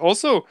Mortalis, it's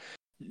also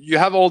you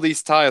have all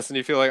these tiles and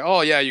you feel like,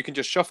 oh yeah, you can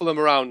just shuffle them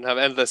around and have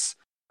endless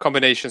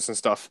combinations and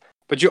stuff.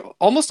 But you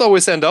almost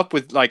always end up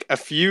with like a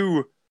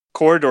few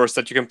corridors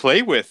that you can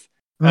play with.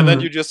 And then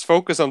Mhm. you just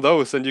focus on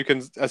those and you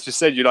can, as you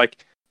said, you're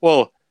like,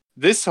 well,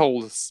 this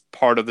whole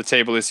part of the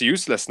table is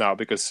useless now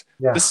because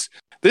Yeah.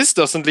 this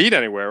doesn't lead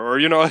anywhere. Or,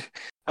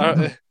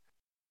 uh,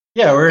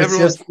 Yeah, or it's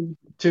everyone, just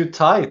too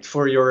tight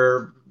for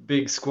your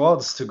big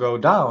squads to go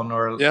down,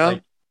 or yeah,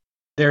 like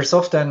there's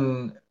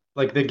often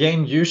like the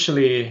game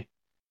usually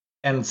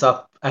ends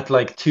up at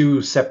like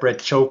 2 separate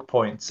choke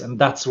points, and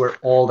that's where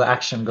all the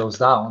action goes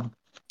down.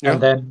 And yeah,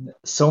 then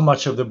so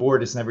much of the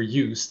board is never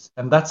used,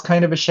 and that's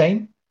kind of a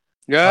shame.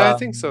 yeah, I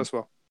think so Um, as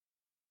well.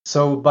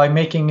 so by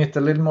making it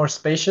a little more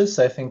spacious,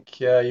 I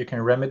think you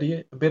can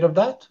remedy a bit of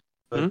that.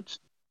 Mhm. But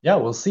yeah,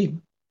 we'll see.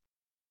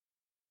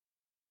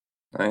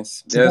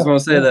 nice. So Yeah, I was gonna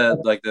say that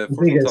that's like the the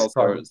fortune biggest tiles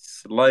are project.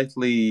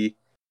 slightly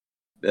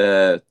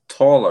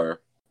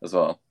taller as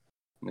well.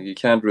 Like you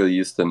can't really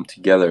use them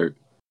together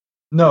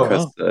No,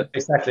 because Oh,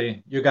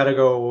 exactly. You got to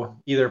go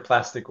either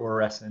plastic or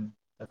resin.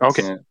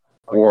 okay. That's yeah,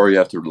 or you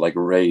have to like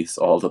raise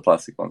all the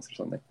plastic ones or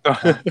something.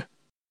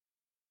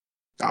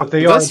 but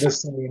they are That's the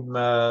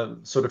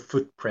same sort of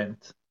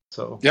footprint.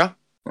 So yeah,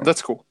 Yeah.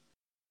 that's cool.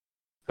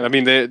 I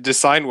mean, the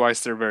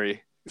design-wise, they're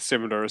very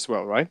similar as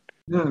well, right?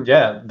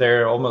 yeah,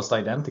 they're almost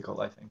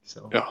identical, I think.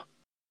 So Yeah.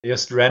 they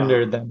just Uh,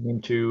 render them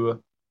into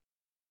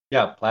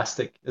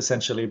plastic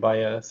essentially by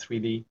a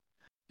 3D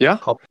yeah.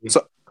 copy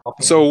So,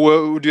 copying.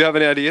 so do you have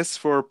any ideas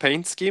for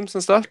paint schemes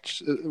and stuff?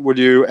 Would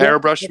you Yeah,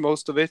 airbrush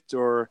most of it,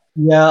 or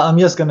yeah, I'm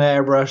just gonna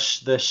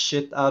airbrush the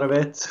shit out of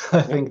it. I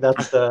yeah? think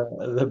that's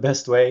the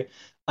best way.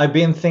 I've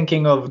been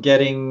thinking of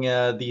getting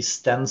these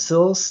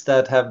stencils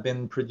that have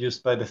been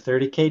produced by the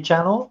 30K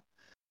channel.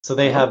 So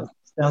they have Oh,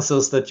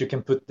 stencils that you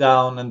can put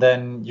down and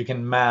then you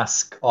can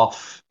mask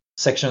off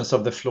sections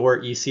of the floor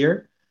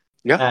easier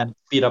Yeah. and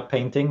speed up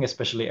painting,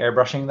 especially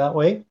airbrushing that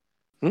way.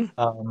 Hmm.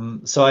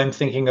 So I'm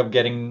thinking of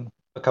getting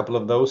a couple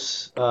of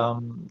those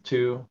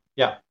to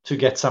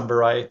get some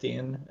variety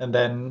in, and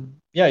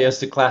then just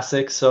the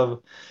classics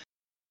of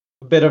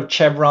a bit of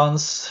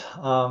chevrons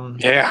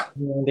Yeah.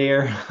 here and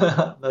there.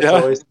 That's Yeah.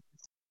 always.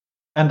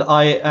 And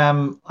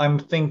I'm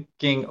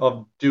thinking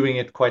of doing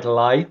it quite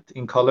light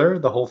in color,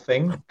 the whole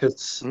thing,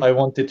 because Hmm. I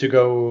want it to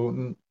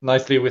go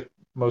nicely with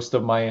most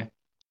of my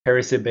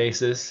heresy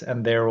bases,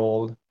 and they're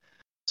all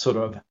sort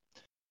of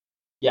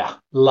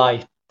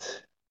light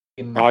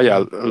Oh yeah,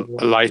 in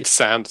a light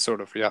sand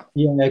sort of. Yeah.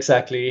 yeah,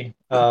 exactly,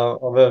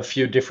 of a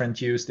few different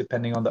hues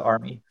depending on the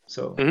army.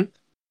 So Hmm.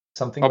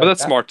 something Oh, but like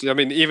that's that. smart. I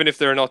mean, even if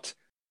they're not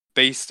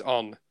based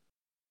on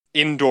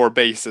indoor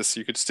bases,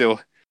 you could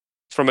still,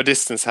 from a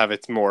distance, have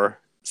it more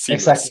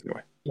seamless.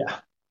 Exactly. Yeah,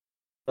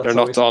 They're that's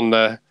not always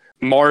on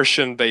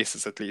Martian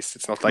bases, at least.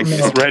 It's not like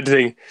no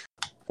threading.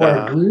 or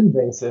Uh, green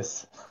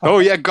bases. oh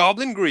yeah,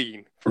 Goblin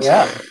Green, for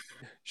Yeah. sure.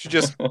 Should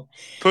just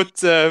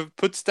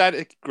put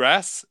static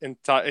grass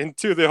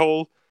into the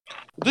whole.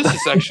 This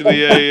is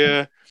actually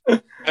a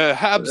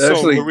hab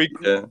zone where actually, we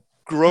yeah.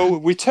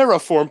 we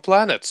terraform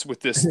planets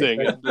with this thing,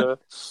 and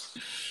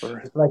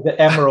It's like the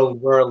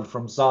Emerald World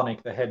from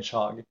Sonic the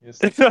Hedgehog.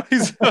 Just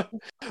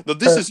no,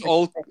 this is perfect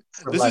all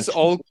for this is like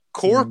all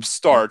corpse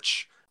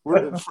starch.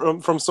 We're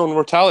from Son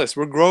Mortalis.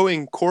 We're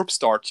growing corpse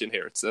starch in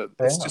here. It's yeah.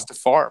 just a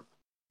farm.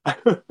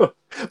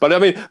 But I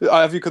mean,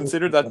 have you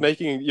considered that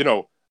making,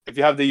 if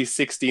you have these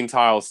 16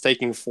 tiles,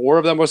 taking 4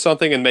 of them or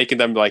something and making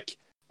them like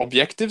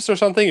objectives or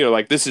something? You're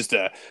like, this is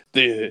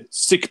the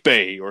sick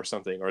bay or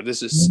something, or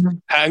this is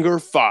Mhm. hangar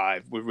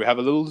 5 where we have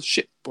a little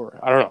ship, or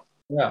I don't know.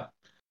 Yeah.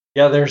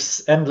 Yeah,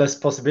 there's endless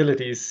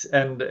possibilities,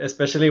 and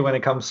especially when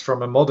it comes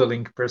from a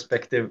modeling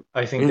perspective,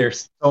 I think Mm.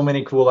 there's so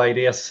many cool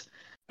ideas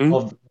Mm.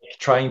 of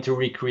trying to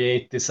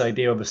recreate this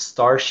idea of a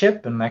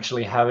starship and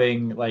actually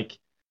having like,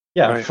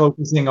 yeah, Right.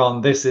 focusing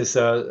on this is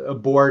a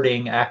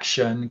boarding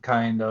action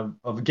kind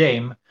of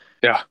game.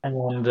 Yeah.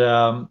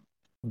 And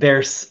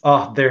there's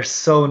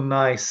so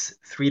nice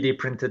 3D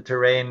printed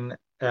terrain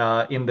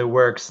in the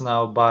works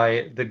now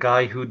by the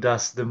guy who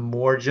does the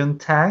Morgan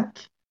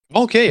tank.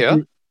 Okay. Yeah.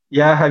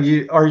 Yeah,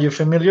 are you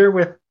familiar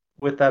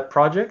with that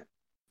project?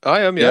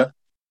 I am. Yeah.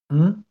 Yeah.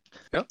 Mhm.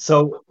 Yeah.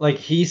 So like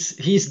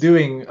he's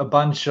doing a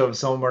bunch of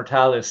Zone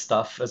Mortalis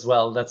stuff as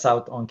well. That's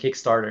out on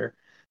Kickstarter.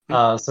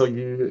 Mm. So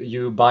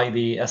you buy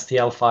the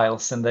STL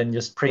files and then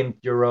just print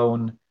your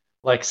own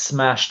like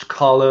smashed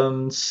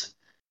columns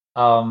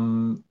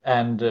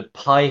and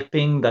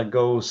piping that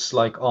goes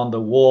like on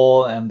the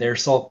wall, and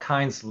there's all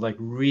kinds of like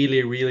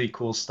really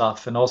cool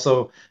stuff, and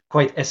also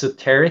quite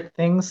esoteric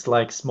things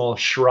like small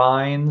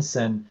shrines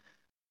and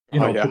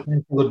Oh yeah.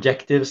 potential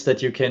objectives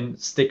that you can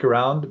stick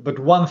around. But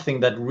one thing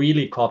that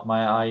really caught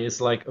my eye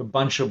is like a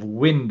bunch of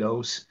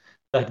windows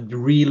that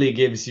really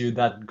gives you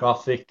that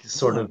gothic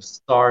sort Oh. of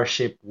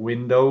starship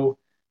window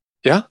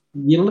Yeah.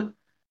 feel.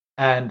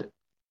 And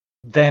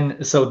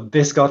then so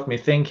this got me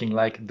thinking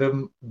like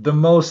the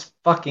most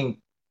fucking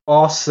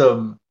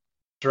awesome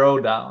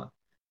throwdown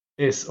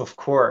is of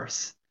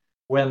course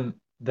when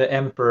the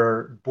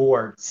emperor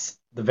boards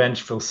the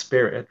vengeful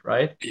spirit,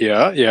 right?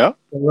 Yeah. Yeah.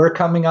 We're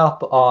coming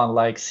up on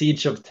like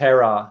Siege of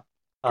Terra,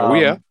 Oh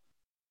yeah. um,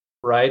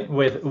 right?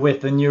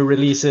 With the new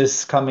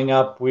releases coming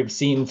up, we've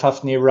seen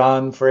Fafnir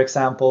Run, for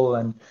example,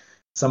 and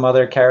some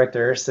other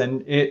characters,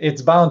 and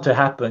it's bound to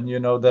happen.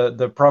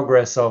 The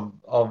progress of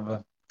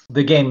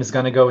the game is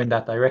going to go in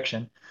that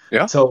direction.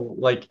 Yeah. So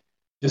like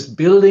just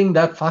building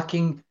that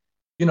fucking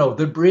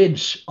the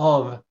bridge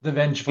of the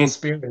vengeful Mm.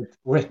 spirit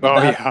with Oh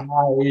that yeah.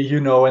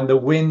 eye, and the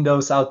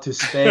windows out to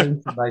space.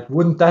 Like,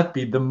 wouldn't that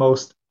be the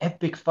most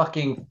epic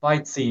fucking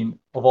fight scene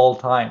of all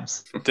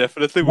times?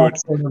 Definitely would.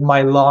 That's sort of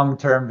my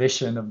long-term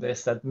vision of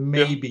this, that Yeah.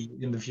 maybe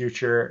in the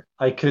future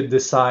I could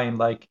design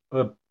like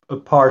a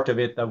part of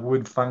it that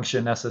would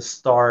function as a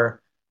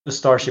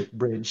starship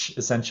bridge, Yeah.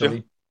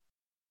 essentially.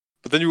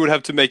 But then you would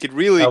have to make it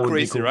really That would be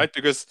crazy, cool. right?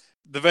 Because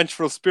the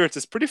vengeful spirit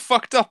is pretty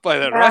fucked up by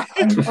then, Yeah, right?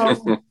 I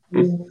know.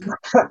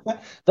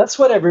 That's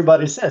what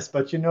everybody says,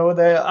 but the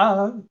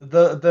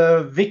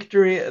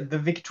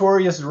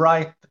victorious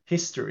right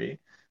history.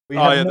 We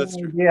Oh have yeah, no that's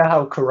true. idea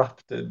how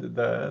corrupted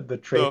the No.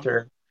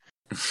 traitor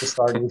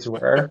Astartes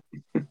were.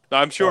 No,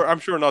 I'm sure. So, I'm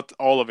sure not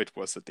all of it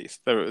was at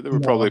least. There were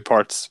probably no.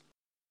 parts.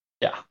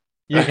 Yeah,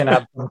 you can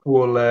have some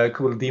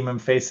cool demon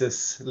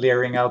faces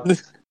leering out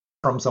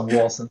from some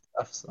walls and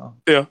stuff. So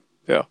Yeah,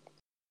 yeah.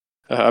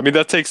 I mean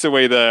that takes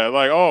away the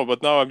like. Oh,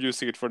 but now I'm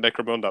using it for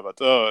Necromunda. But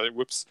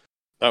whoops!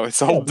 Now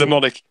it's all yeah, but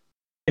demonic.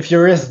 if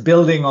you're just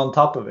building on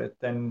top of it,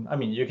 then I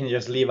mean you can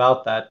just leave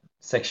out that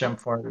section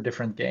for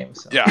different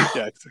games. So. Yeah,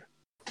 yeah.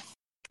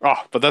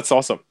 Oh, but that's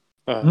awesome.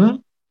 Hmm?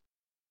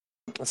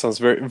 That sounds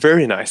very,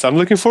 very nice. I'm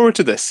looking forward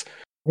to this.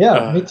 Yeah,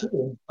 Uh, me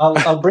too.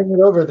 I'll bring it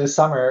over this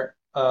summer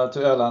to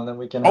Öland, and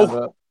we can have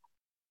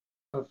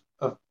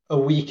oh, a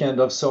weekend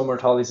of So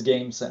Mortalis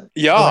games and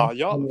yeah, going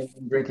yeah.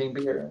 and drinking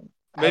beer and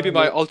Maybe having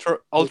my the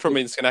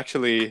Ultramarines can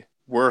actually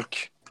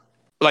work.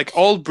 Like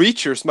all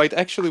breachers might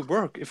actually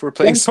work if we're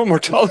playing some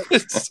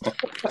Mortalis.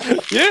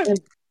 Yeah.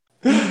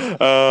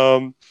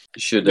 You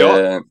should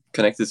Yeah.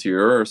 connect it to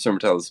your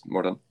Summertales,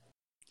 Morten.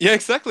 Yeah,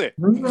 exactly.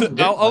 Mhm.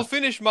 I'll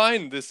finish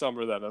mine this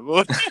summer then.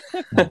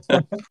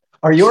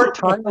 Are your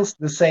tiles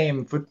the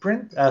same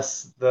footprint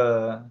as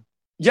the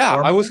Yeah,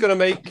 I was armor? gonna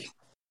make.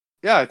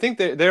 Yeah, I think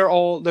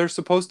they're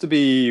supposed to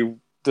be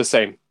the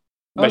same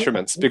Oh, yeah.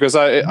 measurements because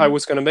I Mhm.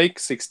 was gonna make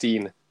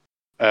 16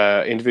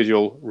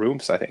 individual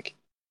rooms, I think.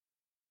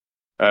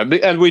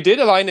 And we did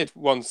align it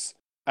once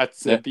at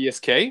Yeah.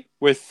 BSK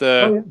with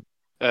Oh,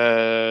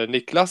 yeah.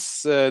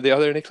 Niklas, the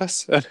other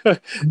Niklas,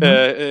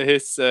 Mhm.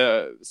 his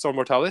Sol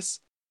Mortalis,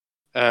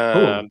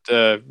 Cool.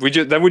 and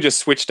we just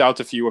switched out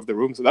a few of the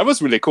rooms. So that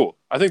was really cool.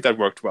 I think that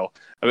worked well.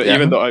 I mean, Yeah.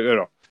 even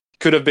though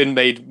could have been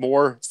made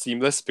more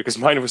seamless because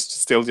mine was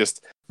still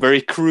just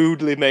very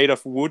crudely made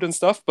of wood and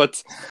stuff.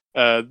 But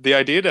the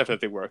idea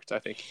definitely worked. I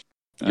think.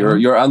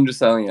 You're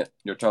underselling it.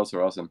 Your tiles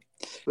are awesome,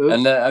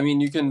 and I mean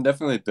you can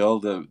definitely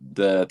build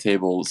the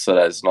table so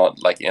that it's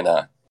not like in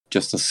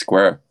just a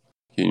square.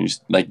 You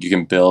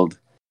can build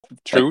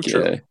True.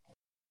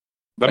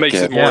 That makes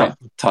it more. Yeah.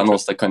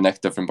 tunnels that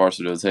connect different parts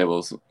of the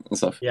tables and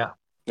stuff. Yeah.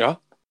 Yeah,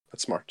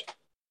 that's smart.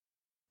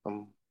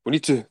 We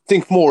need to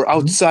think more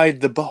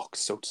outside the box,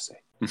 so to say.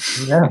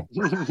 Yeah.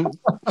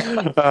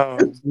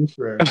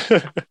 Sure.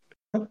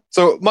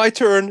 So my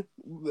turn.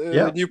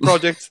 Yeah. New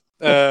project.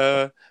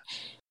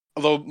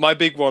 Although my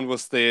big one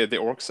was the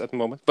orcs at the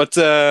moment, but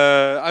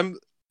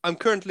I'm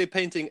currently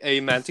painting a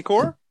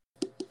Manticore.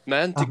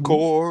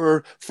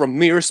 Manticore from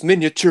Mears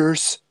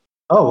Miniatures.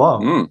 Oh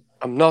wow!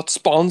 I'm not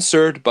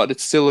sponsored, but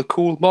it's still a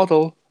cool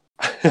model.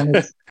 And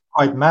it's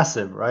quite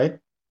massive, right?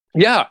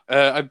 Yeah,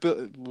 I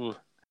built.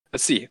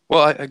 Let's see.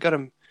 Well, I got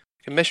a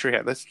measure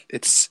here.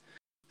 It's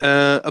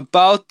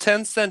about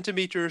 10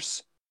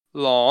 centimeters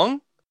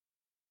long,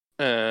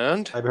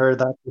 and I've heard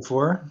that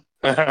before.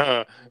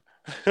 I'm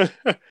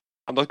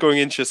not going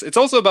inches. It's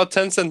also about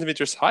 10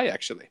 centimeters high,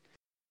 actually.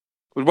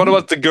 But what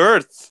about the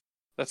girth?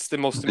 That's the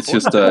most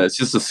important. It's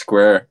just a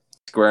square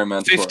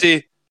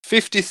Manticore.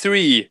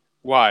 53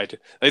 wide.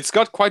 It's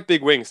got quite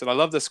big wings, and I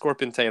love the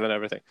scorpion tail and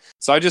everything.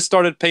 So I just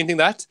started painting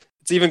that.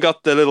 It's even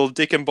got the little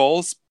dick and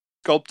balls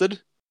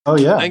sculpted. Oh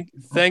yeah.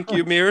 Thank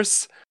you,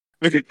 Mears.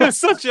 Because it's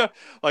such a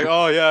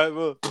oh yeah.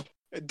 Well,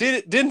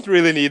 didn't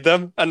really need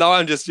them, and now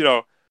I'm just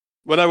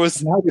when I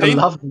was now you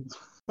love them.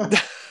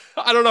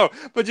 I don't know,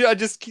 but I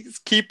just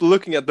keep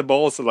looking at the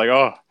balls and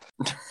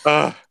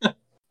why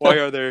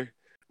are there?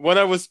 When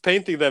I was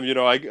painting them,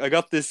 I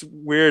got this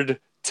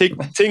weird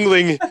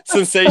tingling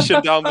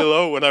sensation down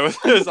below when I was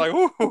like,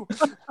 ooh.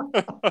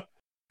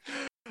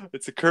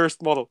 It's a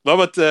cursed model. No,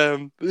 but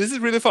this is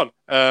really fun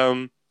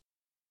to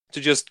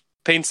just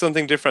paint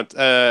something different.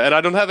 And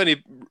I don't have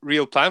any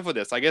real plan for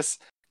this. I guess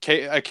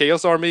a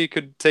Chaos Army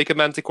could take a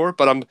Manticore,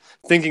 but I'm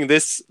thinking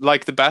this,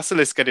 like the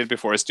Basilisk I did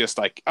before, is just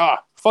like,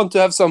 fun to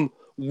have some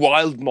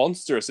wild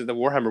monsters in the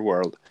Warhammer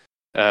world.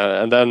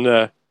 And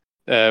then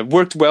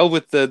worked well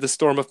with the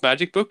Storm of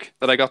Magic book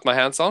that I got my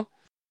hands on.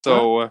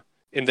 So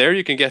in there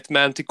you can get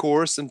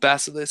Manticores and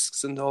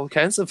Basilisks and all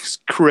kinds of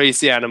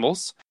crazy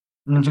animals.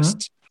 And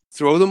just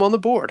throw them on the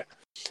board.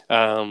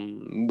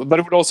 But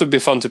it would also be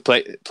fun to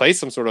play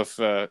some sort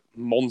of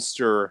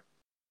monster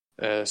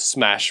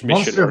smash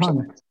mission or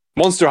something.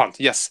 Monster Hunt,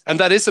 yes, and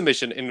that is a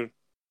mission.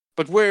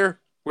 But where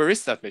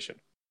is that mission?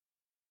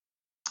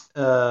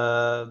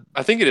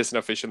 I think it is an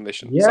official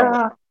mission. Yeah,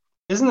 somewhere.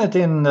 Isn't it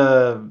in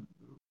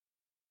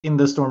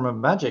the Storm of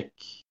Magic?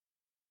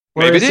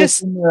 Maybe it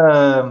is.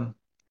 I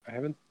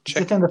haven't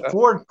checked. Is it in the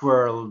Forge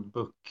World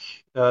book,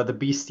 the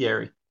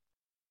Bestiary?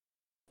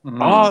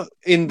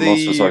 In the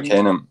Monsters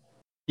Arcanum.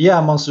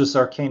 Yeah, Monsters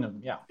Arcanum.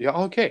 Yeah. Yeah.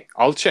 Okay,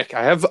 I'll check.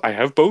 I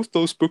have both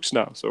those books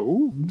now,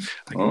 so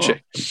I can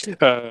check.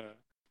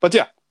 But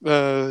yeah,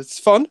 it's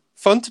fun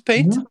to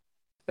paint.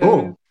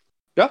 Oh.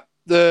 Yeah.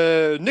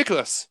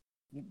 Nicholas,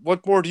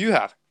 what more do you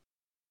have?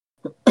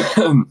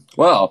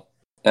 Well,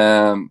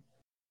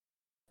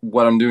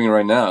 what I'm doing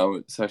right now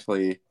is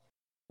actually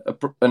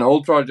an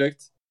old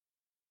project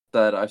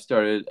that I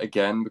started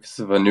again because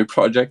of a new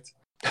project.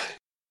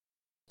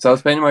 So I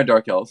was painting my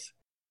Dark Elves,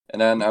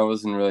 and then I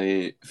wasn't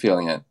really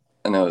feeling it,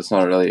 and I was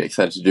not really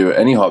excited to do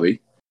any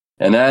hobby.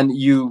 And then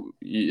you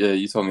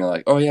told me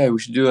like, oh yeah, we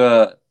should do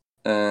a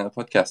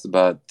podcast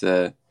about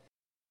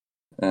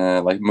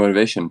like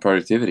motivation,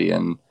 productivity,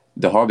 and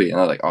the hobby. And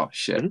I was like, oh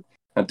shit, I'm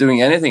not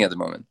doing anything at the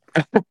moment.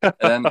 And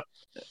then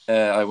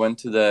I went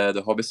to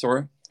the hobby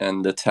store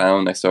in the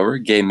town next over,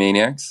 Game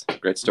Maniacs,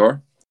 great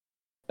store.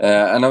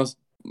 And I was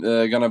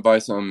gonna buy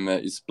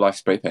some black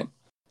spray paint,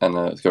 and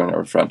I was going over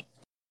with a friend.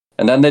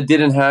 And then they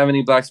didn't have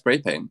any black spray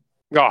paint.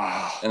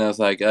 And I was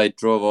like, I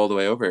drove all the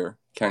way over here.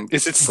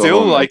 Is it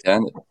still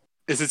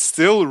is it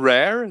still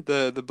rare,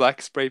 the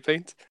black spray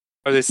paint?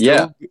 Are they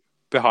still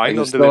behind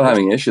on still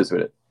having issues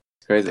with it?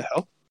 It's crazy.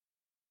 What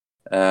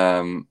the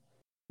hell?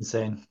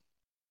 Insane.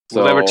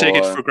 We'll never take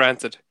it for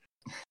granted.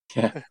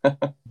 Yeah.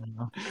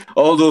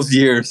 All those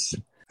years.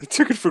 I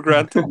took it for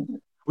granted.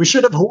 We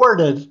should have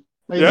hoarded.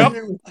 Yeah.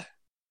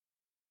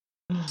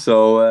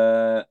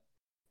 So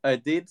I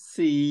did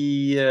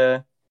see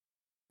a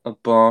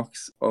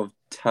box of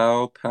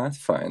Tau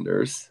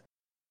Pathfinders.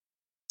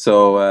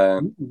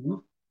 So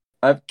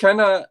I've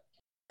kind of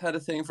had a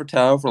thing for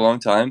Tau for a long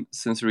time,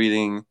 since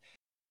reading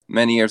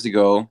many years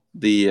ago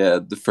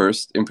the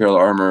first Imperial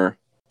Armor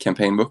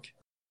campaign book,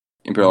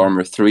 Imperial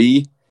Armor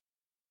 3,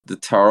 the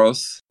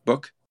Taros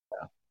book.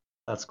 Yeah,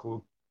 that's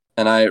cool.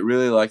 And I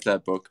really like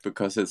that book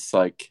because it's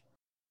like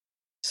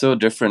so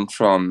different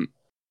from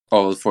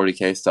all the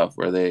 40k stuff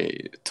where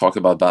they talk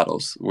about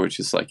battles, which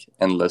is like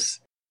endless,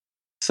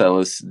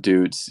 zealous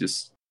dudes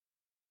just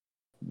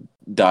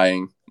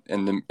dying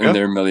in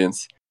their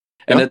millions.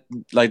 And it,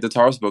 like the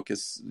Taros book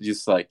is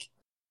just like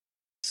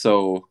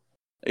so,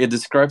 it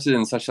describes it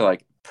in such a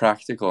like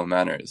practical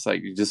manner. It's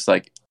like just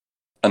like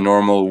a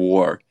normal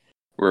war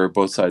where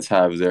both sides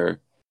have their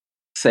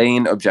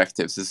sane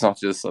objectives. It's not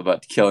just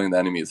about killing the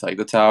enemy. It's like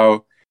the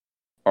Tau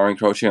are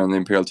encroaching on the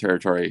Imperial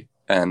territory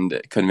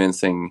and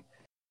convincing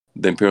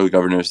the Imperial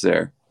governors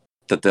there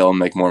that they'll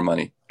make more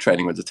money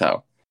trading with the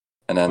Tau.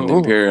 And then the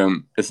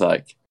Imperium is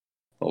like,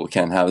 well, we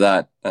can't have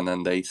that. And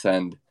then they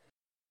send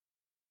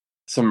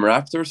some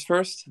raptors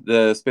first,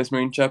 the Space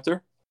Marine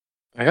chapter.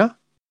 Yeah.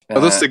 Are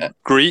those the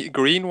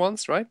green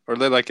ones, right? Or are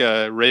they like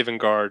a Raven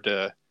Guard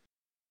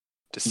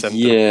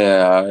descendant?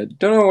 Yeah, I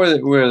don't know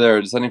where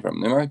they're descending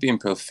from. They might be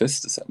Imperial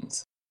Fist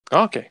descendants.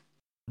 Oh, okay.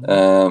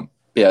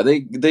 Yeah,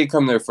 they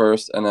come there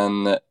first, and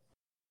then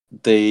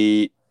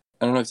they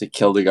I don't know if they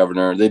kill the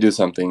governor. They do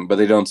something, but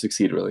they don't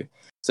succeed really.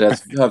 So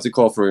they have to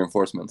call for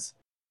reinforcements,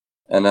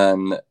 and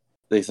then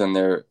they send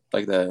their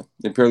like the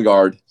Imperial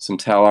Guard, some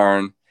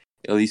Talaran,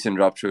 Elysian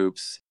drop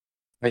troops,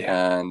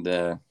 and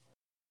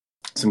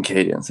some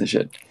Cadians and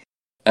shit.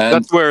 And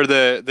that's where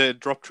the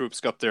drop troops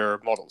got their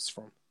models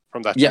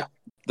from that. Yeah,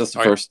 that's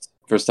the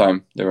first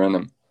time they were in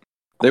them.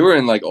 They were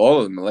in like all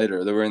of them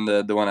later. They were in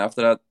the one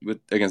after that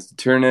against the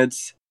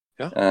Tyranids,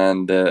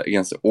 and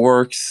against the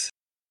Orcs,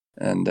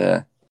 and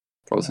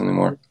probably something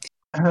more.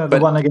 The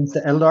one against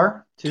the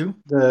Eldar too,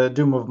 the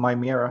Doom of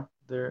Mimera.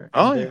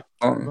 I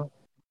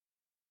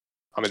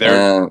mean,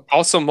 they're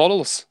awesome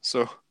models.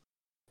 So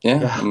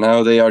yeah, and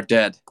now they are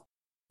dead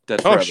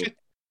forever. Oh shit.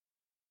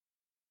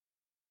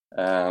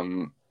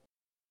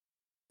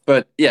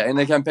 But yeah, in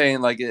the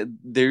campaign, like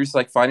they're just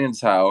like finding the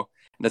Tau.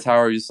 The Tau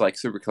are just like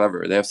super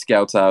clever. They have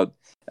scouts out,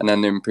 and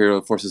then the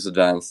Imperial forces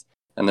advance,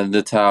 and then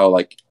the Tau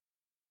like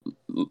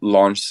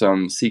launch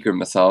some secret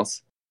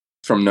missiles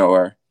from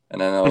nowhere,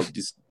 and then they'll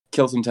just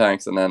kill some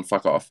tanks and then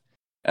fuck off.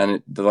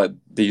 And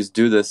they just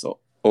do this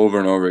over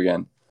and over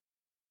again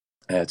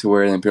to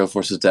wear the Imperial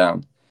forces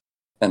down,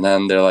 and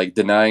then they're like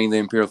denying the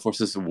Imperial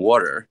forces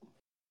water,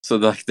 so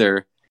like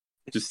they're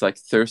just like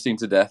thirsting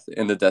to death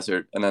in the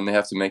desert, and then they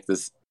have to make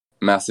this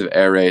massive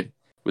air raid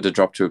with the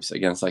drop troops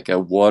against like a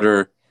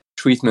water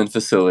treatment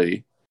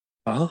facility.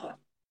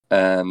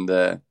 And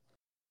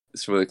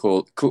it's really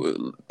cool,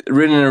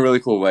 written in a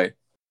really cool way.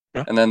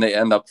 And then they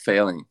end up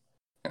failing,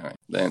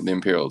 the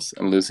Imperials,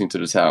 and losing to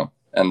the Tau,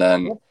 and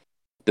then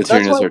the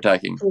Tyranids are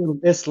attacking.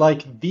 It's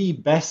like the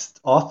best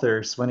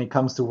authors when it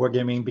comes to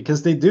wargaming,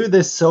 because they do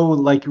this so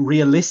like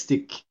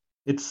realistic.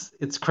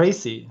 It's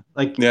crazy.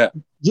 Like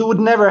you would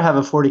never have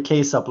a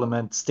 40k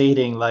supplement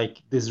stating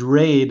like this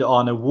raid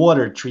on a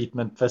water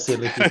treatment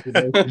facility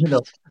to make,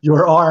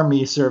 your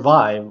army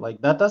survive.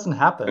 Like that doesn't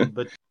happen.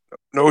 But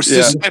no, it's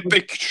this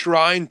epic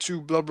shrine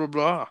to blah blah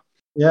blah.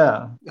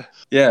 Yeah.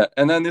 Yeah,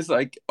 and then it's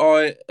like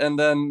and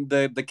then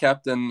the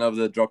captain of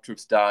the drop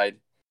troops died.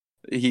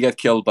 He got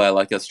killed by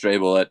like a stray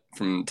bullet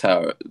from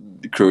Tau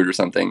Crude or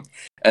something,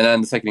 and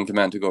then the second in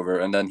command took over,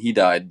 and then he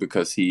died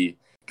because he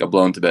got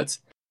blown to bits.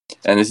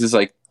 And it's just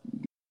like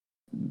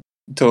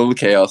total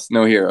chaos,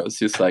 no heroes,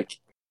 just like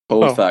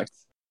cold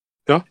facts.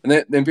 Yeah. And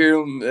the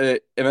Imperial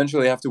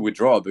eventually have to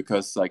withdraw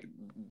because like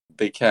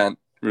they can't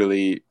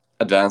really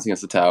advance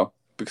against the Tau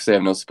because they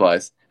have no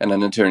supplies. And then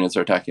the Tyranids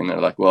are attacking. And they're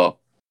like,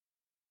 well,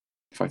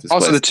 fuck this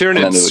also, place. the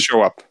Tyranids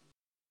show up.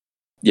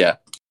 Yeah,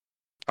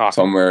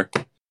 somewhere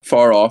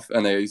far off,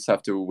 and they just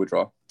have to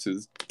withdraw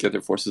to get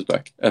their forces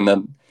back. And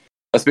then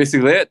that's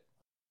basically it.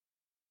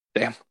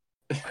 Damn.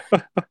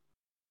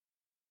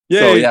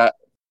 So yeah,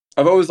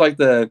 I've always liked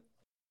the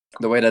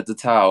way that the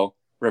Tau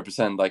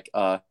represent like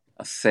a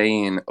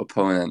sane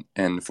opponent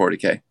in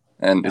 40k,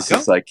 and it's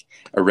just like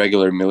a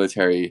regular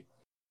military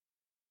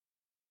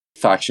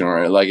faction,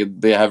 or like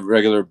they have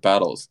regular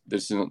battles.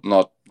 There's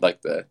not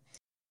like a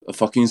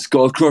fucking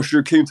skull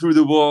crusher came through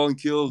the wall and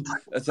killed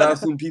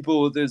 1,000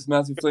 people with this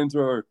massive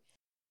flamethrower.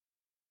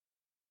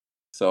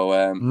 So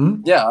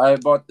yeah, I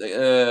bought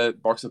a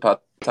box of Tau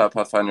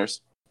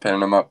Pathfinders,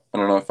 painted them up. I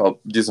don't know if I'll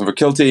do some for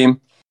Kill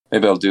Team.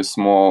 Maybe I'll do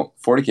small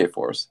 40k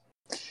force.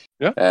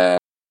 Yeah.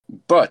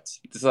 But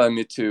this led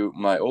me to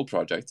my old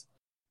project,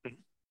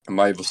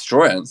 my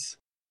Vostroyans,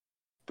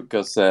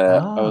 because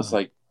I was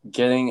like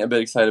getting a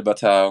bit excited about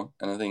Tau,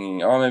 and I'm thinking,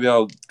 maybe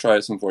I'll try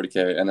some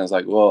 40k. And I was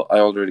like, well, I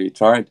already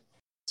tried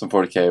some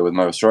 40k with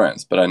my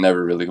Vostroyans, but I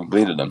never really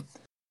completed them.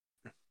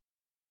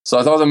 So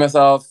I thought to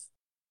myself,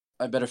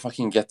 I better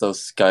fucking get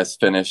those guys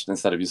finished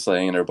instead of just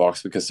laying in their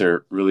box, because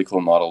they're really cool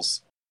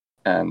models,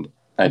 and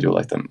I do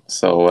like them.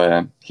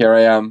 So here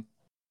I am,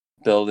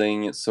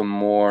 building some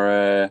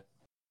more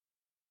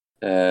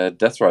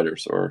Death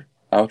Riders, or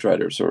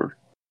Outriders, or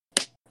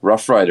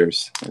Rough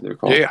Riders, what they're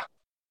called. Yeah.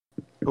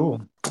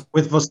 Cool.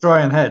 With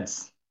Vostroyan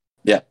heads.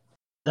 Yeah.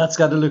 That's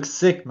gotta look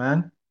sick,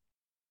 man.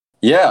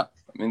 Yeah.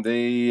 I mean,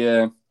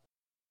 they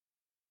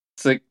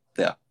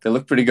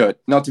look pretty good.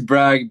 Not to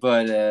brag,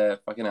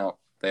 but fucking hell,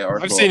 they are.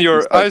 I've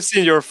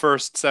seen your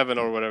first 7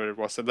 or whatever it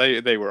was, and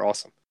they were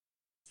awesome.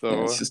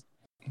 So it's just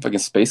fucking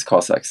space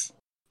Cossacks.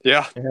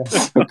 Yeah.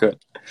 So good.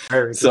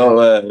 Very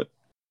so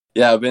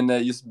yeah, I've been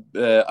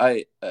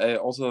I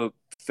also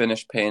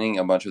finished painting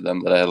a bunch of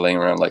them that I had laying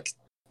around, like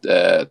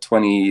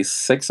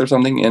 26 or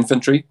something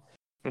infantry.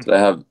 So I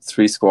have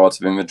 3 squads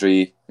of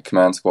infantry, a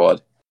command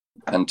squad,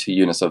 and 2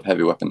 units of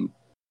heavy weapon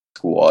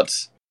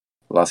squads,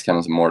 last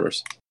cannons and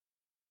mortars.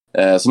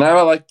 So now I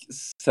have like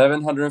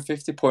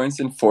 750 points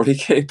in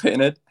 40k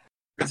painted.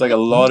 It's like a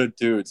lot of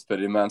dudes, but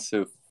it amounts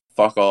to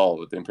fuck all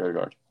with the Imperial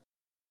Guard.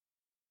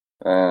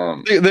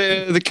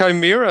 The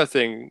Chimera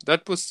thing,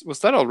 that was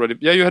that already?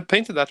 Yeah, you had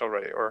painted that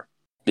already, or?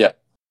 Yeah.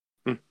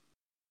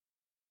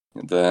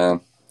 The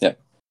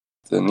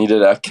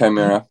needed a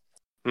Chimera.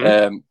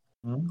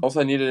 Also,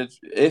 I needed,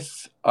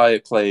 if I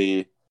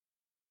play.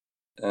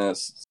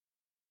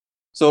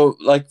 So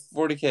like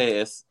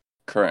 40k is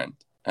current,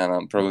 and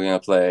I'm probably gonna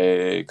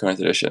play current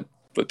edition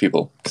with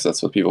people because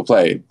that's what people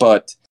play.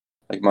 But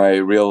like my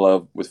real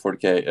love with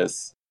 40k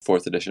is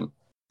 4th edition.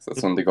 So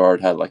that's when the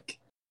Guard had like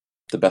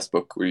the best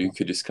book where you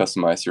could just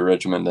customize your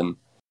regiment and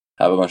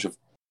have a bunch of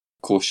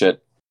cool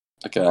shit,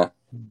 like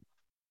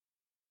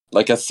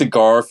a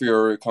cigar for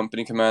your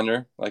company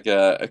commander, like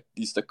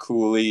just a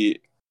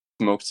coolly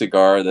smoked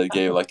cigar that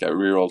gave like a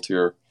reroll to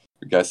your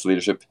guy's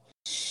leadership.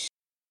 It's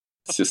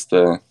just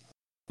the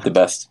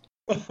best.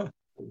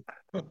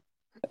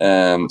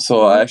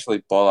 So I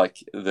actually bought like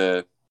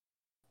the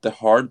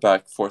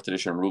hardback 4th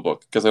edition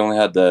rulebook because I only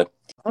had the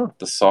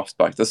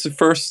softback. That's the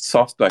first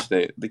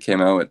softback they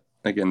came out with,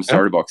 like in the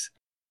starter box.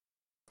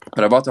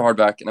 But I bought the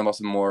hardback and I bought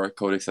some more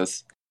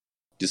codexes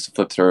just to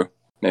flip through.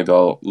 Maybe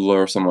I'll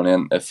lure someone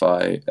in if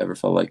I ever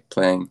feel like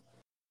playing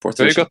 4th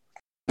So you edition. got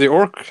the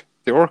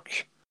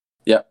orc.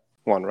 Yeah.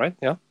 One, right?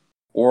 Yeah.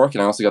 Orc,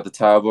 and I also got the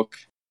Tau book.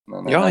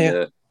 And Yeah, I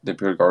had the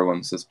Imperial Guard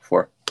ones just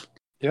before.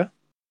 Yeah.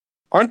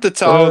 Aren't the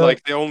Tau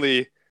like the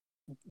only,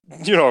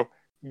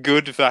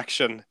 good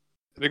faction?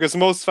 Because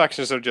most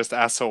factions are just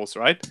assholes,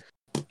 right?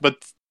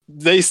 But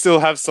they still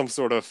have some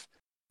sort of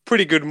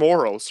pretty good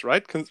morals,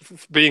 right?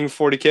 Being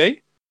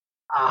 40k.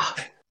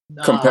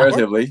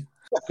 Comparatively.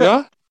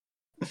 Yeah.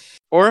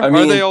 Or I are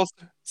mean- they also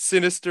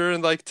sinister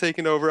and like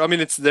taking over? I mean,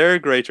 it's their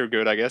greater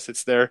good, I guess.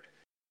 It's their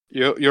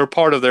you're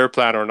part of their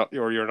plan or not,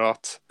 or you're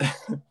not.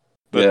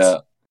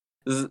 But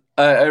Yeah.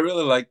 I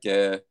really like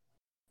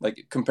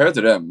compared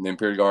to them, the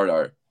Imperial Guard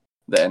are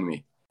the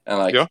enemy, and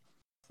like Yeah.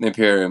 the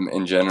Imperium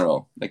in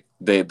general, like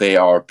they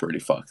are pretty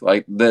fucked.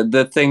 Like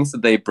the things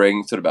that they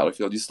bring to the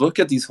battlefield. Just look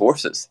at these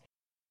horses.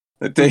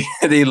 Like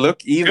they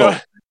look evil.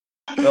 Yeah.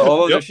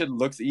 All of Yep. their shit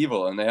looks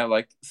evil, and they have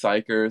like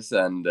psychers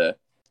and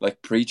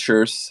like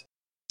preachers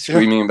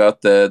screaming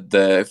about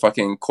the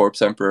fucking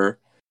corpse emperor.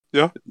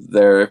 Yeah.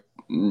 They're,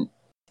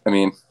 I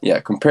mean, yeah,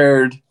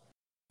 compared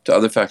to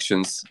other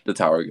factions, the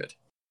Tower are good.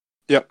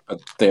 Yep.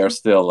 But they are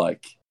still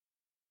like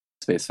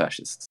space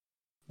fascists.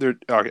 They're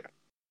okay.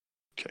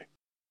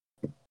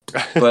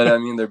 But I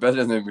mean, they're better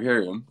than the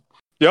Imperium.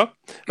 Yeah.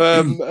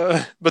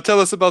 But tell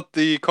us about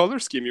the color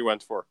scheme you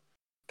went for,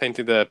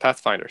 painting the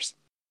Pathfinders.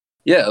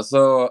 Yeah,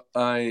 so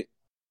I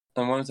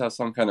wanted to have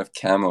some kind of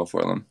camo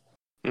for them.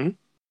 Mhm.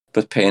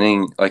 But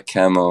painting like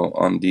camo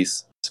on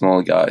these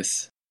small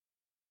guys,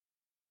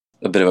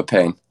 a bit of a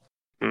pain.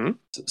 Mhm.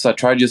 So I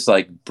tried just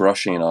like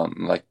brushing it on,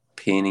 like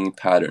painting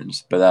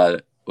patterns, but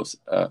that was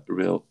a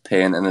real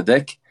pain in the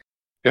dick.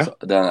 Yeah. So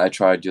then I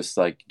tried just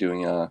like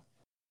doing a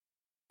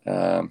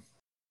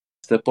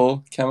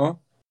stipple camo.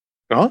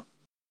 Uh-huh.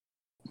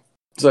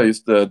 So I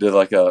used to do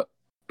like a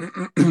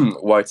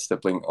white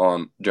stippling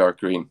on dark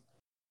green.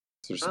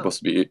 So it's supposed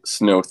to be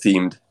snow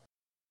themed.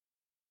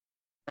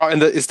 Oh,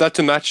 and is that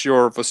to match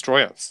your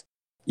Vostroyans?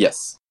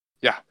 Yes.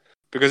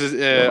 Because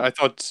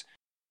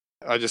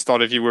I just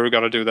thought if you were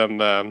gonna do them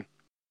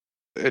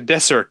a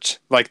desert,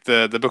 like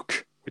the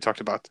book we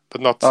talked about, but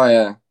not Oh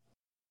yeah.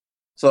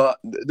 So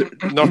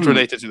not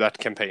related to that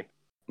campaign.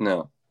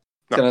 No.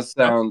 It's No. gonna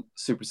sound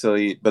super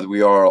silly, but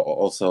we are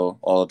also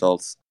all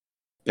adults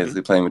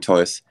basically playing with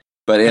toys.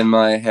 But in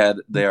my head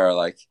they are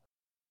like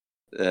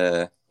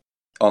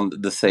on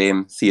the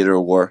same theater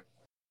of war.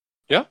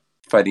 Yeah.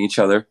 Fighting each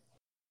other.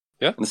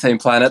 Yeah. On the same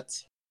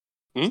planet.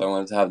 Mhm. So I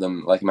wanted to have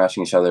them like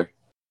matching each other.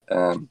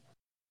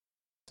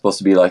 Supposed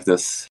to be like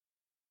this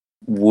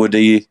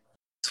woody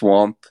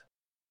swamp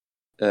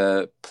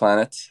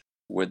planet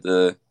with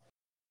the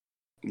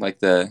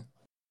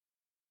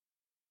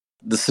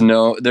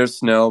snow. There's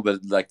snow,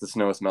 but like the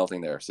snow is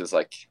melting there, so it's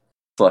like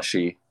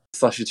slushy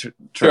terrain.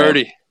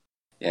 Dirty.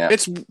 Yeah,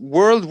 It's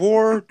World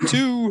War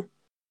II.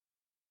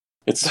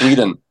 it's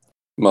Sweden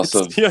most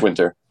of Yeah.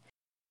 winter.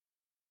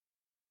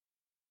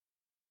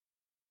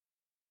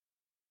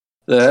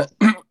 So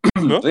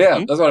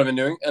yeah, that's what I've been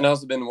doing, and I've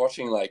also been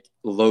watching like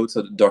loads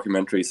of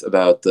documentaries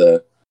about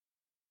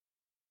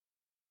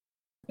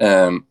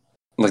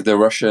like the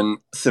Russian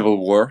Civil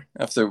War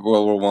after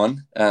World War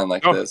One, and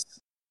like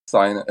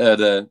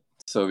the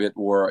Soviet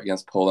war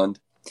against Poland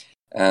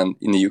and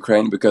in the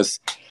Ukraine, because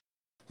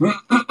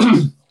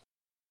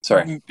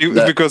sorry,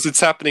 because it's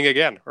happening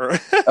again.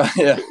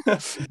 yeah,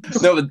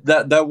 no, but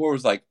that war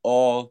was like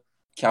all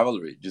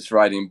cavalry just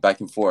riding back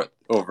and forth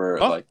over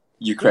like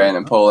Ukraine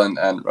and Poland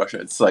and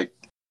Russia. It's like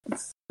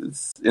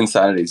it's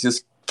insanity. It's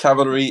just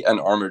cavalry and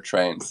armored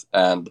trains,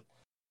 and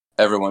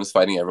everyone's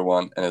fighting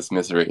everyone, and it's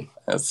misery.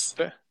 It's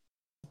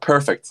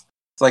perfect.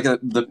 It's like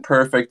the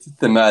perfect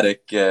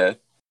thematic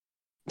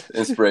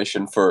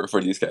inspiration for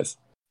these guys.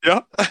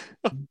 Yeah.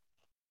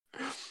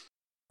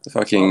 The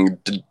fucking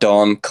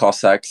Don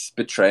Cossacks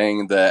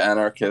betraying the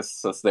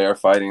anarchists as they are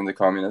fighting the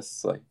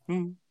communists. Like,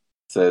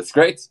 so it's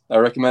great. I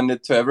recommend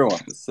it to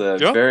everyone. It's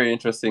very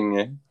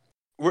interesting.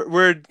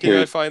 Where can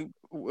I find?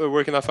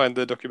 Where can I find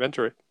the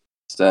documentary?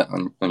 It's that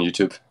on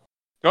YouTube.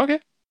 Okay.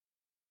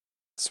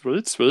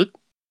 Sweet.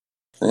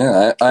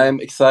 Yeah, I'm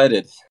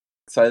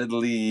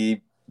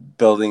excitedly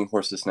building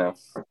horses now.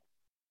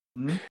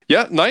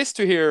 Yeah, nice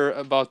to hear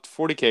about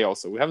 40k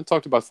also. We haven't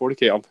talked about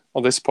 40k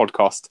on this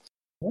podcast.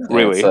 Yeah,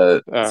 really.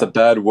 It's a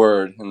bad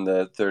word in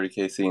the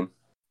 30k scene.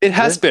 It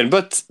has been,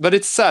 but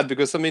it's sad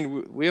because I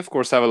mean we of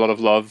course have a lot of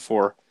love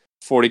for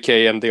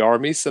 40K and the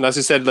armies, and as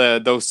you said,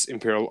 those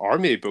Imperial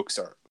Army books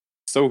are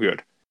so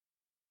good.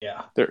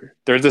 Yeah.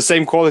 They're the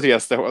same quality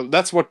as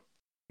that's what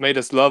made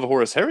us love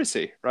Horus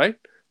Heresy, right?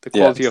 The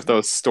quality of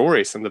those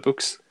stories and the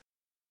books.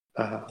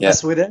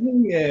 As with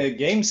any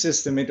game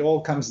system, it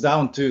all comes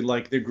down to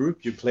like the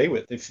group you play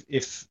with.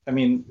 If I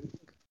mean,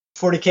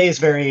 40K is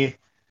very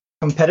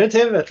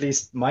competitive, at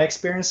least my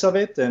experience of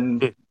it,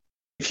 and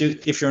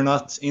if you're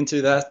not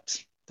into that,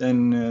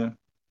 then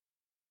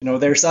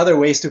there's other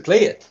ways to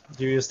play it.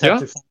 You just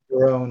have to find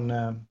your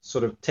own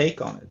sort of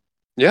take on it.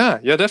 Yeah,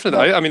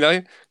 definitely. I mean,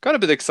 I got a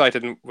bit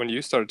excited when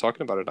you started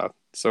talking about it now.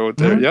 So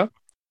there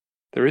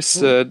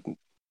is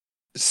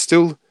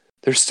still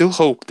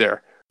hope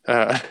there.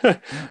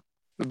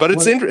 But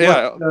it's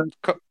comes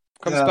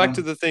back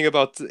to the thing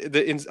about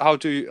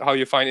how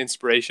you find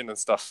inspiration and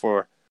stuff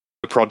for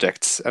the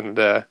projects,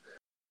 and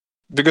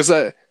because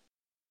I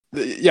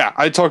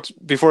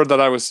talked before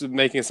that I was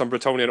making some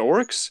Bretonnian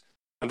orcs,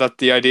 and that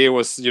the idea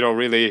was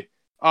really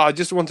I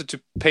just wanted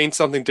to paint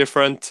something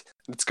different.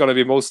 It's going to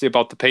be mostly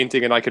about the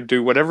painting, and I can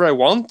do whatever I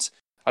want.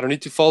 I don't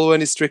need to follow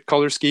any strict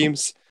color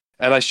schemes,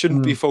 and I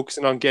shouldn't be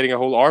focusing on getting a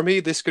whole army.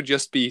 This could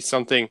just be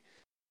something.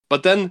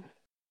 But then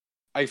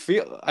I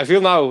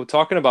feel now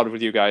talking about it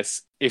with you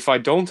guys, if I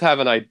don't have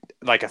a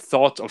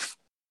thought of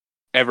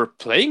ever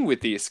playing with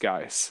these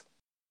guys,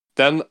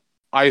 then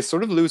I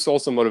sort of lose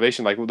also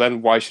motivation. Like, well,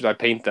 then why should I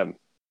paint them?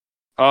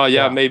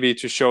 Maybe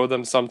to show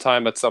them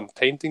sometime at some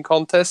painting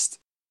contest.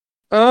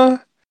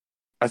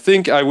 I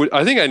think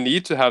I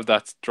need to have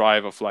that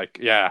drive of like,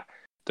 they're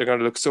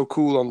gonna look so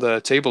cool on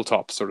the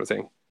tabletop sort of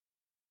thing.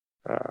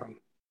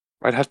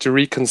 I'd have to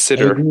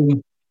reconsider.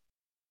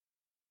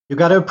 You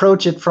got to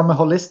approach it from a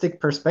holistic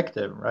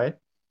perspective, right?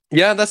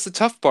 Yeah, that's the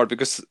tough part,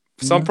 because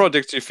some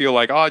projects you feel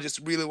like, I just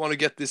really want to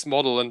get this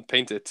model and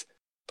paint it,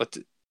 but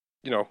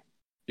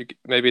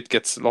maybe it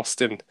gets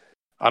lost in,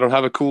 I don't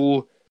have a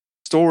cool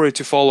story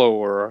to follow,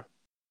 or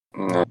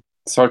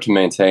it's hard to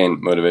maintain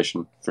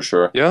motivation for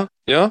sure. Yeah.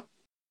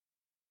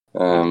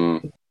 I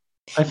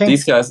think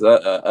these guys,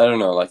 I don't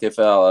know, like if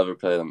I'll ever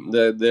play them,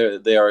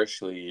 they are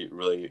actually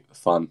really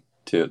fun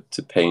to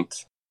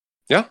paint.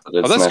 Yeah,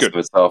 it's that's nice good of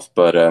itself,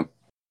 but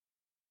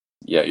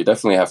you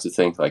definitely have to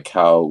think like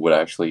how would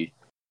I actually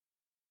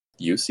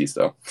use these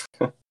though.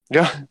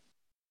 Yeah.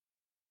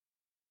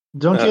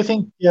 Don't you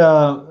think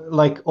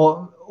like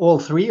all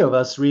three of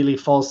us really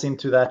falls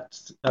into that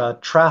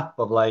trap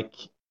of like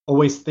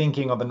always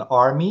thinking of an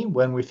army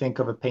when we think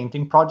of a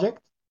painting project?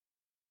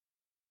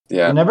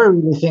 Yeah. You never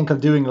really think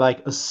of doing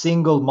like a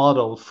single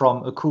model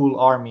from a cool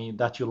army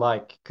that you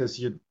like, because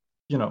you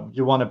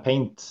want to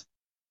paint.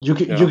 You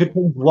could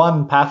paint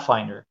one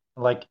Pathfinder,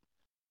 like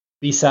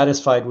be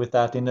satisfied with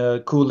that in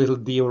a cool little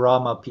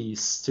diorama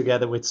piece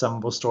together with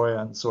some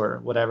Vostorians or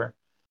whatever,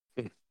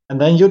 and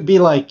then you'd be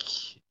like,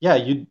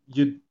 you'd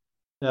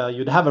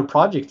have a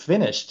project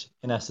finished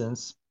in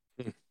essence.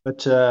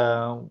 But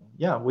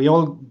we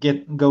all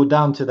go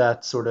down to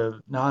that sort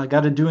of, no, I got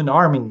to do an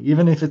army,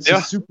 even if it's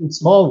a super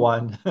small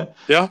one.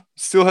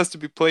 Still has to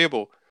be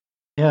playable.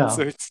 Yeah.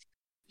 So it's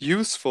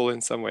useful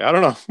in some way. I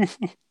don't know.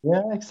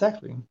 Yeah,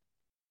 exactly.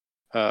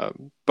 But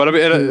I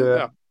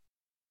mean,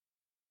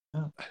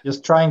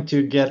 just trying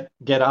to get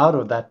out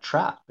of that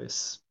trap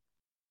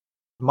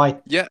might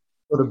sort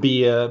of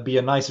be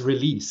a nice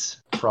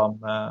release from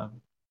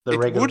the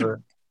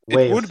regular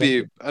way. It would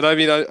be, and I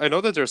mean, I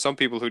know that there are some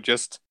people who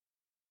just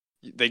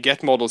they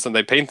get models and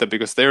they paint them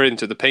because they're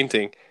into the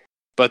painting.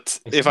 But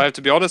if I have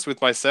to be honest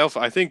with myself,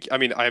 I don't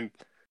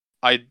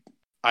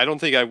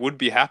think I would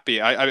be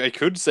happy. I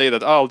could say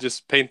that I'll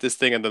just paint this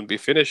thing and then be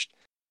finished,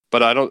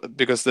 but I don't,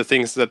 because the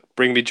things that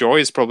bring me joy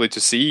is probably to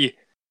see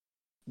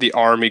the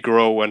army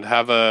grow and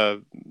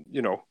have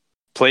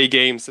play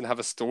games and have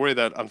a story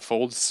that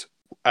unfolds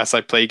as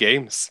I play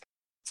games.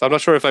 So I'm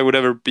not sure if I would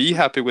ever be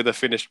happy with a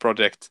finished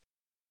project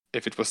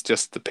if it was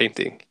just the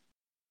painting.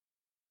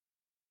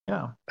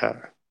 Yeah.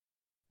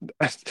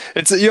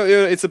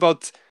 It's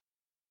about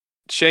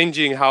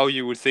changing how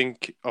you would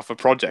think of a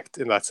project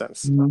in that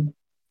sense.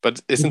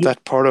 But isn't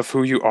that part of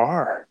who you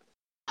are?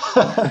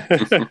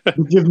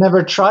 You've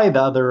never tried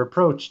the other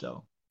approach,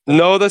 though.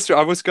 No, that's true.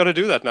 I was gonna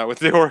do that now with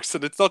the orcs,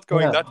 and it's not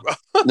going that well.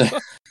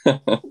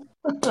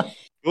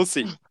 We'll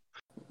see.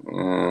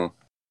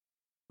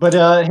 But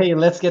hey,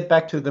 let's get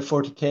back to the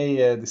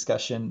 40K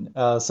discussion.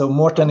 So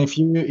Morten, if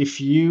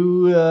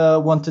you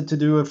wanted to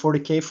do a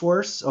 40K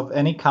force of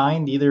any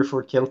kind, either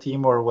for Kill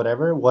Team or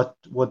whatever, what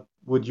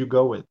would you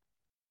go with?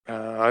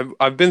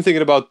 I've been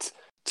thinking about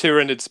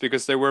Tyranids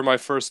because they were my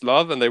first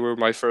love and they were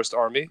my first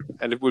army,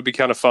 and it would be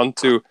kind of fun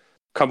to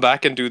come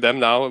back and do them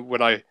now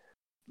when I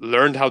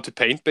learned how to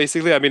paint.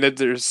 Basically, I mean,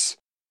 there's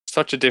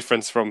such a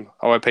difference from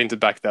how I painted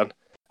back then.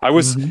 I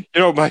was,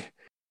 my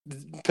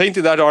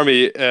painting that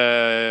army.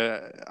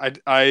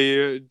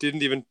 I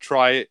didn't even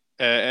try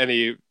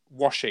any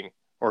washing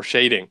or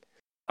shading.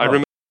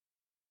 I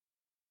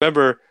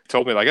remember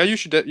told me like, oh, you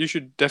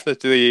should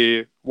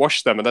definitely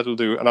wash them and that will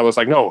do. And I was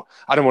like, no,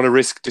 I don't want to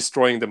risk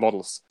destroying the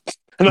models.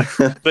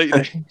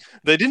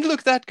 they didn't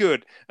look that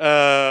good,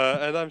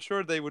 and I'm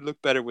sure they would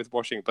look better with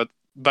washing. But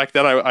back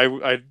then,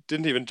 I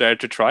didn't even dare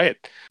to try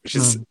it, which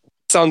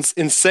sounds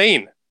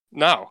insane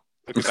now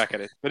looking back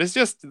at it. But it's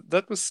just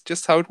that was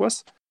just how it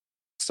was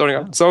starting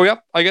out. So yeah,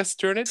 I guess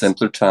Tyranids.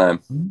 Simpler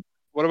time.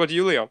 What about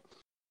you, Leon?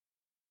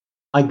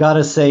 I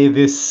gotta say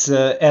this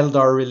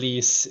Eldar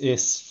release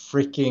is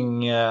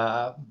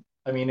freaking.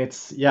 I mean,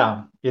 it's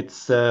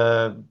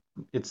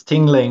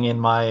tingling in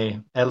my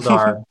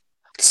Eldar.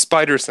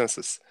 Spider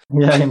senses.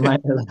 Yeah, in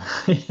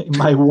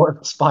my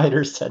warped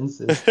spider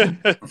senses.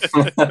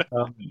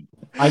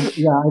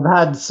 I've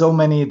had so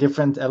many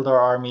different Eldar